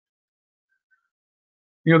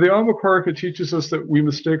 The Atmakarka teaches us that we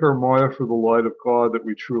mistake our Maya for the light of God that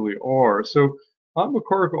we truly are. So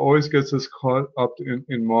Atmakarka always gets us caught up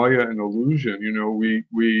in Maya and illusion.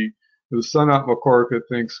 The Sun Atmakarka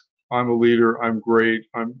thinks I'm a leader, I'm great,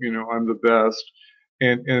 I'm the best,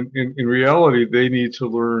 and in reality they need to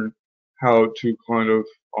learn how to kind of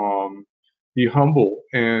be humble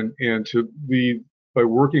and to lead by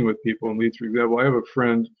working with people and lead through example. I have a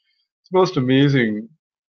friend, it's the most amazing,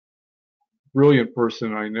 brilliant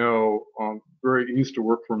person I know. He used to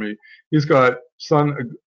work for me. He's got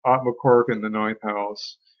Sun Atmakarka in the 9th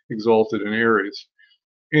house, exalted in Aries.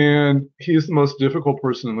 And he's the most difficult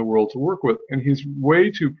person in the world to work with. And he's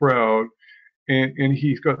way too proud. And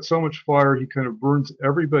he's got so much fire, he kind of burns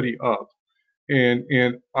everybody up. And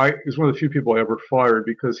I is one of the few people I ever fired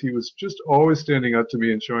because he was just always standing up to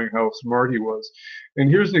me and showing how smart he was. And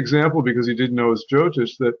here's an example, because he didn't know his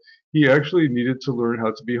Jyotish, that he actually needed to learn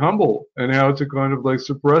how to be humble and how to kind of like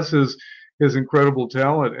suppress his incredible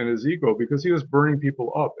talent and his ego, because he was burning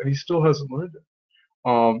people up and he still hasn't learned it.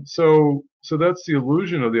 So that's the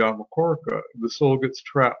illusion of the Atmakarka. The soul gets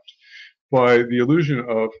trapped by the illusion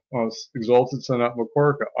of exalted son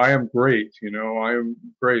Atmakarka. I am great, I am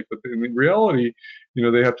great. But in reality,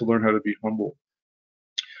 they have to learn how to be humble.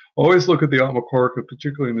 Always look at the Atmakarka,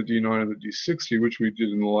 particularly in the D9 and the D60, which we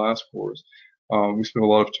did in the last course. We spent a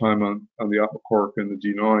lot of time on the Atmakarka and the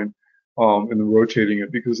D9, and then rotating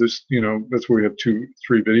it, because there's, that's where we have 2-3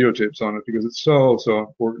 videotapes on it, because it's so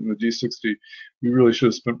important. The D60, we really should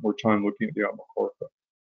have spent more time looking at the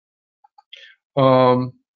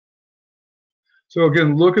Atmakarka. So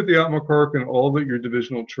again, look at the Atmakarka and all of your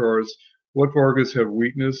divisional charts. What Vargas have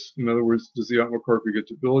weakness? In other words, does the Atmakarka get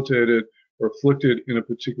debilitated or afflicted in a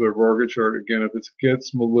particular Varga chart? Again, if it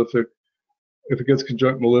gets malefic, if it gets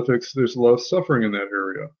conjunct malefics, there's a lot of suffering in that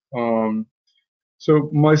area. So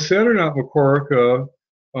my Saturn Atmakarka,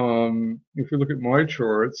 if we look at my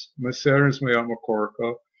charts, my Saturn is my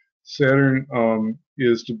Atmakarka. Saturn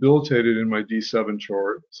is debilitated in my D7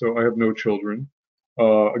 chart, so I have no children.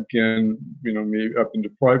 Again, maybe I've been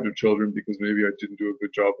deprived of children because maybe I didn't do a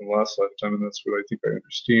good job in the last lifetime, and that's what I think I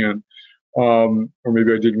understand. Or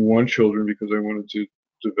maybe I didn't want children because I wanted to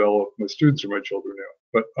develop. My students are my children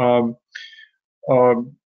now.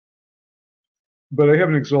 But I have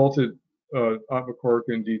an exalted Atmakarka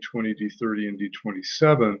in D20, D30, and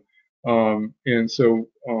D27. And so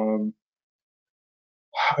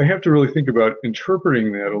I have to really think about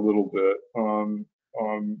interpreting that a little bit.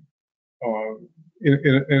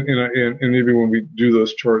 And maybe when we do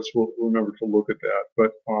those charts, we'll remember to look at that.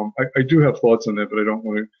 But I do have thoughts on that, but I don't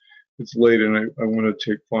want to. It's late, and I want to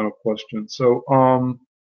take final questions. So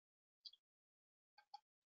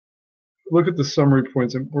look at the summary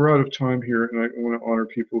points, and we're out of time here, and I want to honor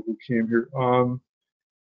people who came here.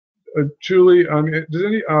 Julie, does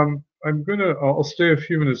any? I'll stay a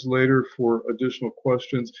few minutes later for additional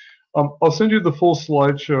questions. I'll send you the full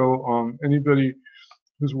slideshow. Anybody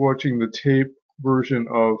who's watching the tape version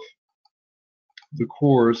of the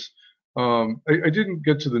course, I didn't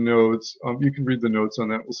get to the nodes. You can read the notes on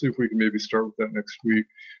that. We'll see if we can maybe start with that next week.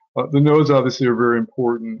 The nodes obviously are very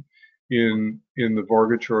important in the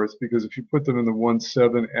Varga charts, because if you put them in the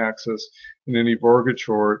 1-7 axis in any Varga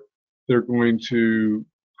chart, they're going to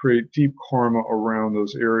create deep karma around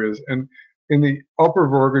those areas. And in the upper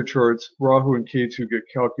Varga charts, Rahu and Ketu get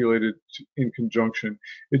calculated in conjunction.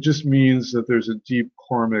 It just means that there's a deep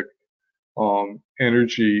karmic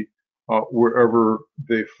energy wherever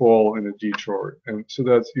they fall in a D chart. And so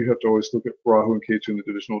you have to always look at Rahu and Ketu in the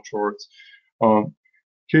divisional charts.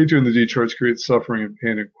 Ketu in the D charts creates suffering and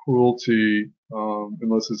pain and cruelty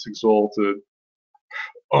unless it's exalted.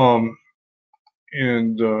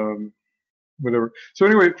 Whatever. So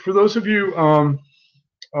anyway, for those of you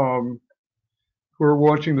who are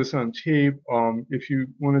watching this on tape, if you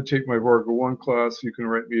want to take my VARGA2 class, you can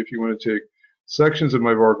write me. If you want to take sections of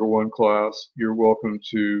my VARGA2 class, you're welcome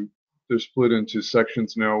to. They're split into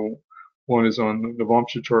sections now. One is on the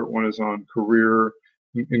Navamsha chart, one is on career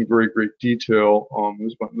in great detail.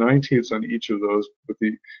 There's about 9 tapes on each of those, with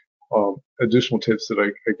the additional tapes that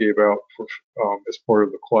I gave out for, as part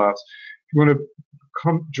of the class. If you want to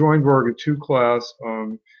come join VARGA2 class,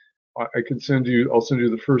 I can send you. I'll send you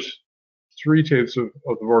the first 3 tapes of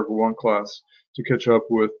the VARGA2 class to catch up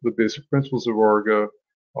with the basic principles of Varga.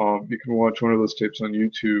 You can watch one of those tapes on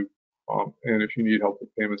YouTube, and if you need help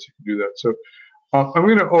with payments, you can do that. So I'm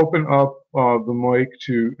going to open up the mic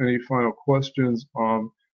to any final questions.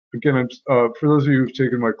 Again, for those of you who've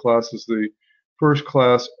taken my classes, the first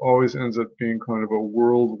class always ends up being kind of a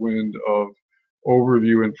whirlwind of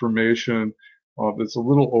overview information that's a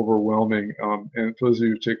little overwhelming. And for those of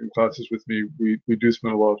you who've taken classes with me, we do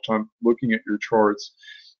spend a lot of time looking at your charts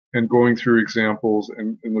and going through examples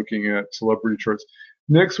and looking at celebrity charts.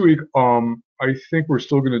 Next week, I think we're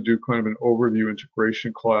still going to do kind of an overview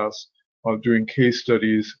integration class, doing case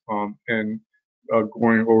studies and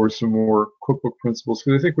going over some more cookbook principles,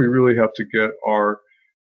 because I think we really have to get our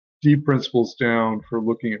deep principles down for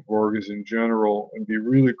looking at Vargas in general and be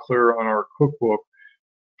really clear on our cookbook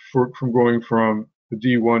from going from the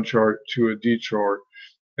D1 chart to a D chart,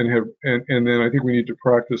 and then I think we need to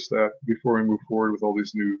practice that before we move forward with all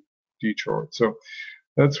these new D charts. So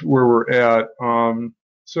that's where we're at.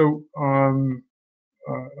 So for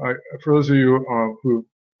those of you who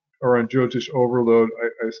are on Jyotish overload,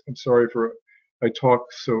 I'm sorry for I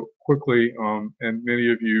talk so quickly, and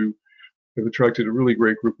many of you have attracted a really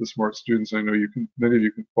great group of smart students. I know many of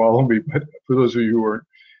you can follow me, but for those of you who are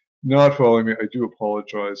not following me, I do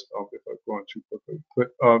apologize if I've gone too quickly. But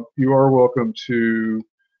you are welcome to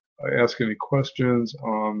ask any questions.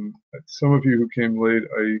 Some of you who came late,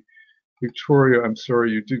 Victoria, I'm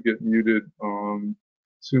sorry, you did get muted.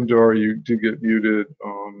 Sundar, you did get muted.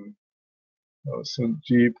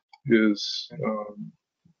 Sandeep is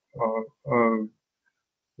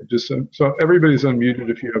so everybody's unmuted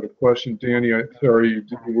if you have a question. Danny, sorry, you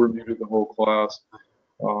were muted the whole class.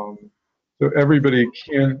 So everybody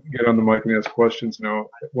can get on the mic and ask questions now,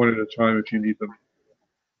 one at a time if you need them.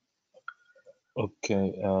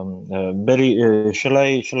 Okay, Barry, shall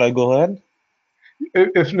I go ahead?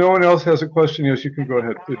 If no one else has a question, yes, you can go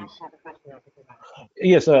ahead, please.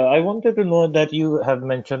 Yes, I wanted to know that you have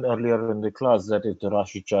mentioned earlier in the class that if the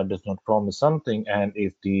Rashi chart does not promise something, and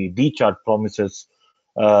if the D chart promises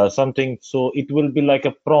something, so it will be like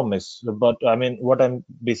a promise. But I mean, what I'm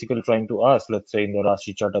basically trying to ask, let's say in the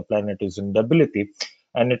Rashi chart, a planet is in debility,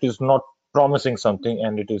 and it is not promising something,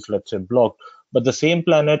 and it is, let's say, blocked. But the same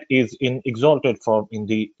planet is in exalted form in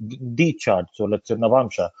the D chart, so let's say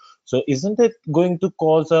Navamsha. So isn't it going to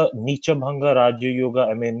cause a Nicha Bhanga Raja Yoga?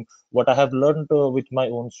 I mean, what I have learned with my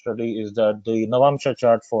own study is that the Navamsha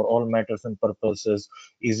chart for all matters and purposes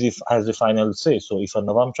is if has the final say. So if a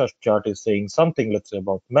Navamsha chart is saying something, let's say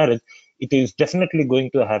about marriage, it is definitely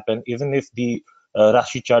going to happen, even if the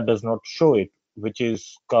Rashi chart does not show it, which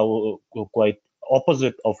is quite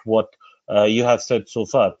opposite of what you have said so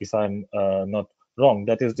far, if I'm not wrong.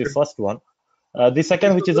 That is the first one. The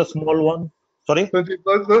second, which is a small one. Sorry? Let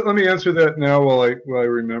me answer that now while I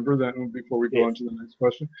remember that before we go Yes. on to the next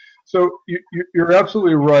question. So you're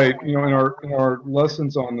absolutely right. You know, in our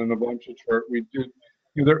lessons on the Navamsha chart, we did.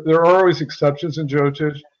 You know, there are always exceptions in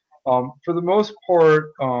Jyotish. For the most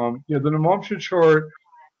part, the Navamsha chart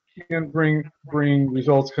can bring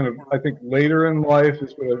results kind of, I think, later in life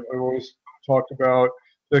is what I've always talked about,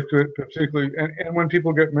 particularly and when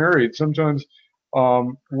people get married. Sometimes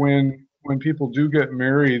when people do get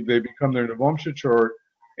married, they become their Navamsha chart,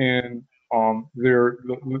 and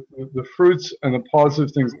the fruits and the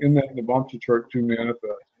positive things in that Navamsha chart do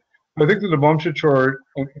manifest. I think the Navamsha chart,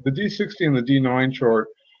 the D60 and the D9 chart,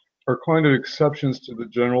 are kind of exceptions to the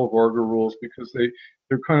general VARGA rules because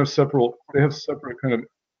they're kind of separate. They have separate kind of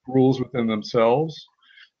rules within themselves.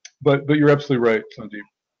 But you're absolutely right, Sandeep.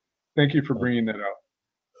 Thank you for bringing that out.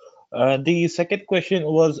 The second question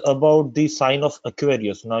was about the sign of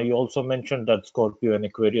Aquarius. Now, you also mentioned that Scorpio and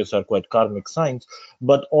Aquarius are quite karmic signs,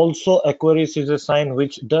 but also Aquarius is a sign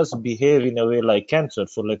which does behave in a way like Cancer.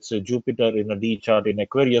 So let's say Jupiter in a D chart in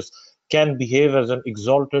Aquarius can behave as an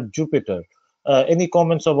exalted Jupiter. Any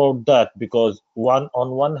comments about that? Because on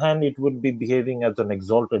one hand, it would be behaving as an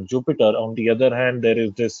exalted Jupiter. On the other hand, there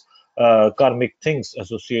is this karmic things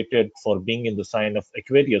associated for being in the sign of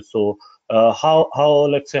Aquarius. So how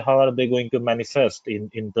let's say how are they going to manifest in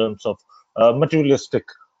terms of materialistic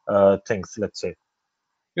things, let's say?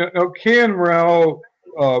 Yeah, now K and Rao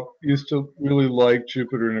used to really like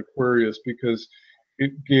Jupiter in Aquarius because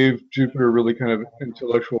it gave Jupiter really kind of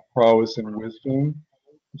intellectual prowess and wisdom.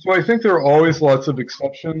 So I think there are always lots of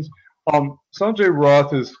exceptions. Sanjay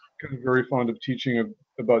Roth is kind of very fond of teaching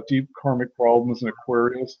about deep karmic problems in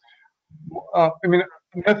Aquarius. I mean,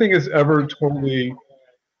 nothing is ever totally,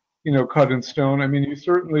 cut in stone. I mean, you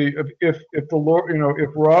certainly, if the Lord, if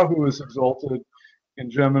Rahu is exalted in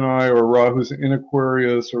Gemini, or Rahu's in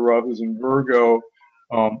Aquarius, or Rahu's in Virgo,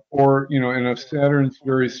 or and if Saturn's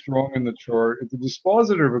very strong in the chart, if the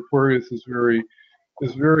dispositor of Aquarius is very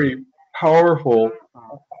powerful,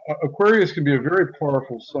 Aquarius can be a very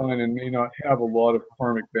powerful sign and may not have a lot of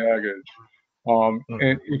karmic baggage. And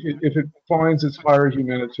if it finds its higher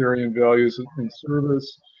humanitarian values in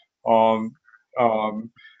service, um,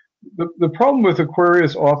 the problem with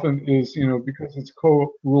Aquarius often is, because it's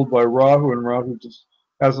co-ruled by Rahu, and Rahu just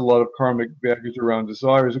has a lot of karmic baggage around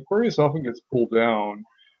desires, Aquarius often gets pulled down.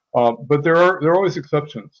 But there are always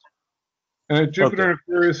exceptions. And Jupiter in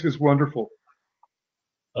Aquarius is wonderful.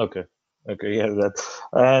 Okay. Yeah, that.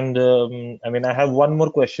 And I mean, I have one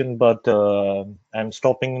more question, but I'm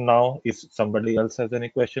stopping now. If somebody else has any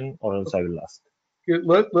question, or else I will ask.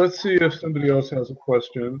 Let's see if somebody else has a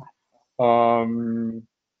question.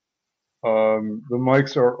 The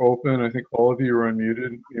mics are open. I think all of you are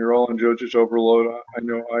unmuted. You're all on Jyotish overload. I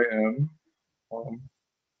know I am.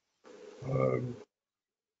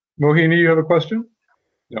 Mohini, you have a question?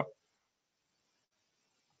 No.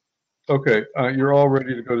 Okay, you're all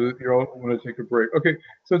ready to go to. You all want to take a break. Okay,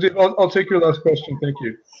 so Dave, I'll take your last question. Thank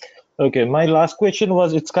you. Okay, my last question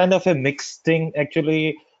was, it's kind of a mixed thing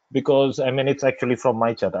actually, because I mean it's actually from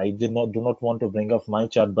my chart. I do not want to bring up my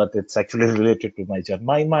chart, but it's actually related to my chart.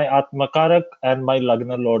 My Atmakarak and my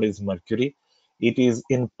Lagna Lord is Mercury. It is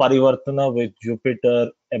in Parivartana with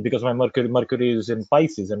Jupiter, and because my Mercury is in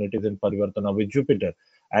Pisces and it is in Parivartana with Jupiter.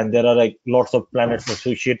 And there are like lots of planets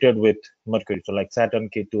associated with Mercury. So like Saturn,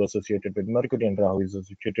 Ketu associated with Mercury, and Rahu is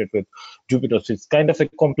associated with Jupiter. So it's kind of a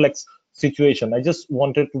complex situation. I just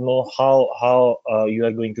wanted to know how you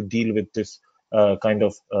are going to deal with this kind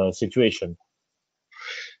of situation.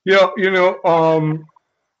 Yeah,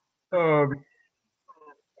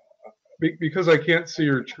 because I can't see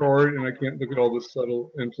your chart and I can't look at all the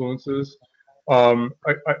subtle influences,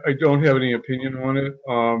 I don't have any opinion on it.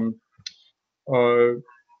 Uh,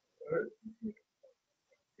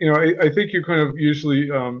 I think you kind of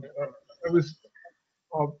usually. I was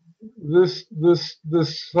uh,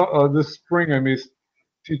 this spring I may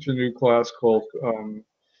teach a new class called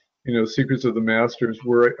Secrets of the Masters,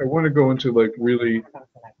 where I want to go into like really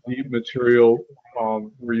deep material,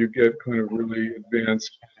 where you get kind of really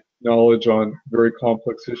advanced knowledge on very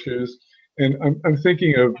complex issues. And I'm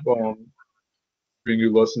thinking of doing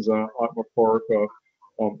new lessons on Atmakarka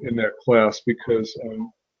in that class, because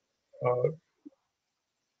uh,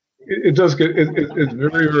 it does get it's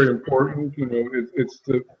very, very important. It's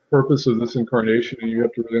the purpose of this incarnation, and you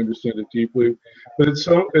have to really understand it deeply. But it's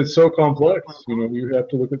so complex. You have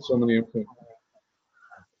to look at so many influences.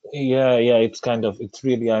 Yeah, it's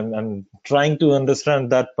really, I'm trying to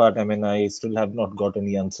understand that part. I mean, I still have not got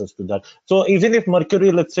any answers to that. So even if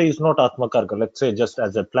Mercury, let's say, is not Atmakarka, let's say just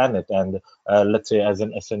as a planet, and let's say as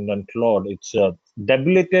an ascendant lord, it's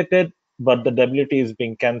debilitated, but the debility is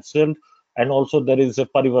being cancelled. And also there is a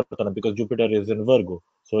Parivartana because Jupiter is in Virgo.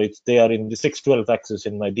 So they are in the 612 axis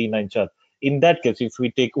in my D9 chart. In that case, if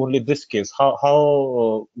we take only this case,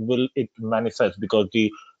 how will it manifest? Because the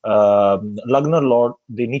Lagna Lord,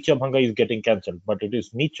 the Nicha Bhanga is getting cancelled, but it is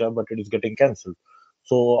Nicha, but it is getting cancelled.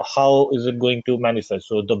 So how is it going to manifest?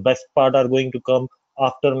 So the best part are going to come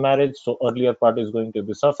after marriage. So earlier part is going to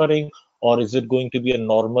be suffering, or is it going to be a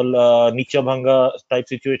normal Nicha Bhanga type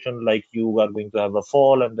situation, like you are going to have a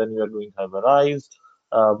fall and then you are going to have a rise?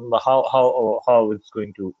 How it's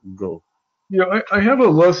going to go? Yeah, I have a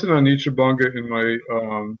lesson on Nichabanga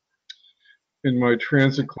in my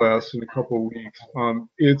transit class in a couple of weeks.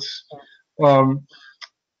 It's um,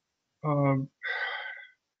 um,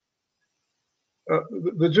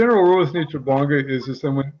 the general rule with Nichabanga is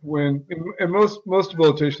that and most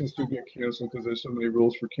debilitations do get canceled because there's so many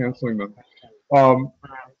rules for canceling them.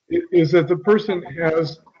 Is that the person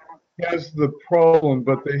has the problem,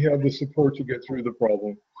 but they have the support to get through the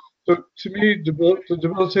problem. So to me, the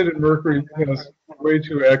debilitated Mercury has way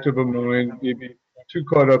too active a mind, maybe too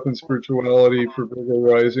caught up in spirituality for Virgo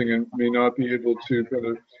rising, and may not be able to kind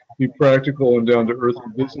of be practical and down to earth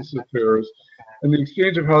in business affairs. And the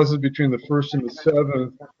exchange of houses between the 1st and the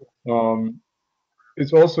 7th,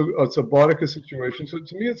 it's a Boudica situation. So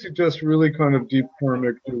to me, it suggests really kind of deep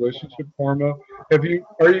karmic relationship karma. Are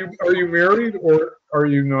you married, or are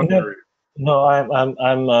you not No, married? no,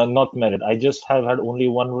 I'm not married. I just have had only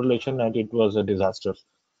one relation, and it was a disaster.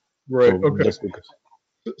 Right. So Okay. just because.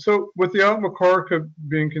 So with the Atmakarka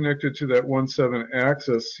being connected to that 1-7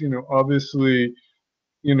 axis, obviously,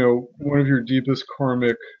 one of your deepest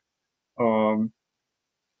karmic um,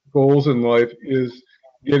 goals in life is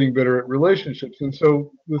getting better at relationships. And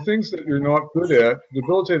so the things that you're not good at,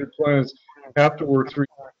 debilitated planets have to work through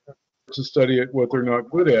to study at what they're not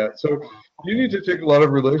good at. So you need to take a lot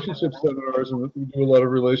of relationship seminars and do a lot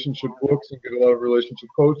of relationship books and get a lot of relationship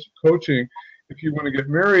coaching if you want to get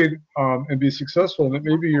married and be successful. And that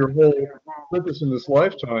maybe your whole purpose in this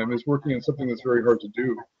lifetime is working on something that's very hard to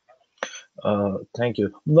do. Thank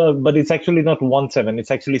you. But it's actually not 1-7.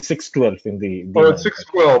 It's actually 6-12 in the Oh, it's D9.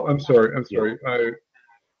 6-12. I'm sorry. Yeah.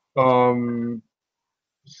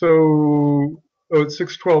 So it's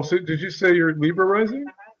 6-12. So did you say you're Libra rising?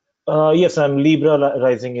 Yes, I'm Libra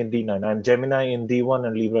rising in D9. I'm Gemini in D1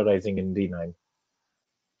 and Libra rising in D9.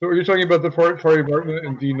 So are you talking about the Fiery Varga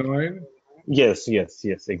in D9? Yes,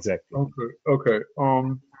 exactly. Okay.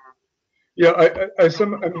 Yeah,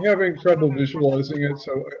 I'm having trouble visualizing it,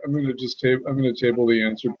 so I'm going to table the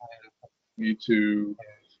answer.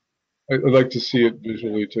 I'd like to see it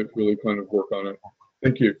visually to really kind of work on it.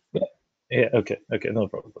 Thank you. Yeah, okay, no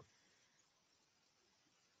problem.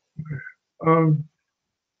 Um,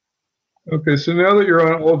 okay, so now that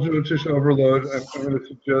you're on all Jyotish overload, I'm going to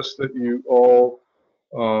suggest that you all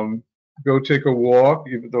go take a walk,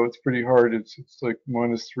 even though it's pretty hard. It's like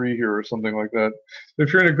 -3 here or something like that.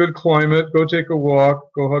 If you're in a good climate, go take a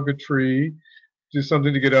walk, go hug a tree, do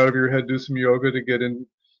something to get out of your head, do some yoga to get into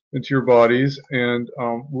your bodies. And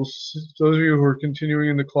those of you who are continuing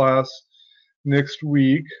in the class next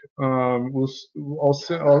week, I'll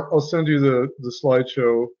send you the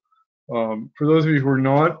slideshow. For those of you who are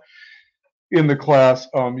not in the class,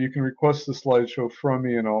 you can request the slideshow from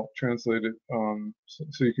me and I'll translate it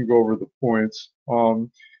so you can go over the points.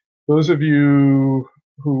 Those of you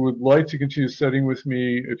who would like to continue studying with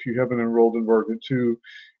me, if you haven't enrolled in VARGA2,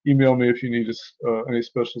 email me if you need any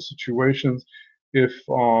special situations. If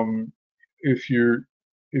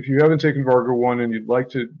you haven't taken VARGA1 and you'd like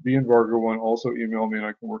to be in VARGA1, also email me and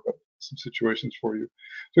I can work up some situations for you.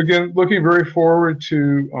 So again, looking very forward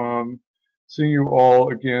to seeing you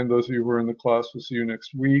all again. Those of you who are in the class, we'll see you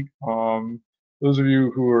next week. Those of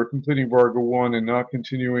you who are completing VARGA1 and not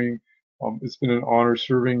continuing, it's been an honor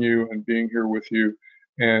serving you and being here with you.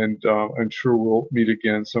 And I'm sure we'll meet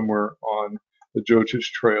again somewhere on the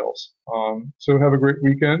Jotich trails. So have a great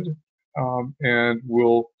weekend, and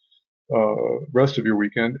we'll rest of your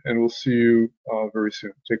weekend, and we'll see you very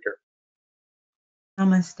soon. Take care.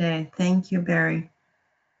 Namaste. Thank you, Barry.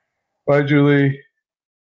 Bye, Julie.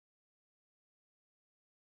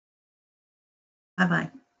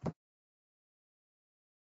 Bye-bye.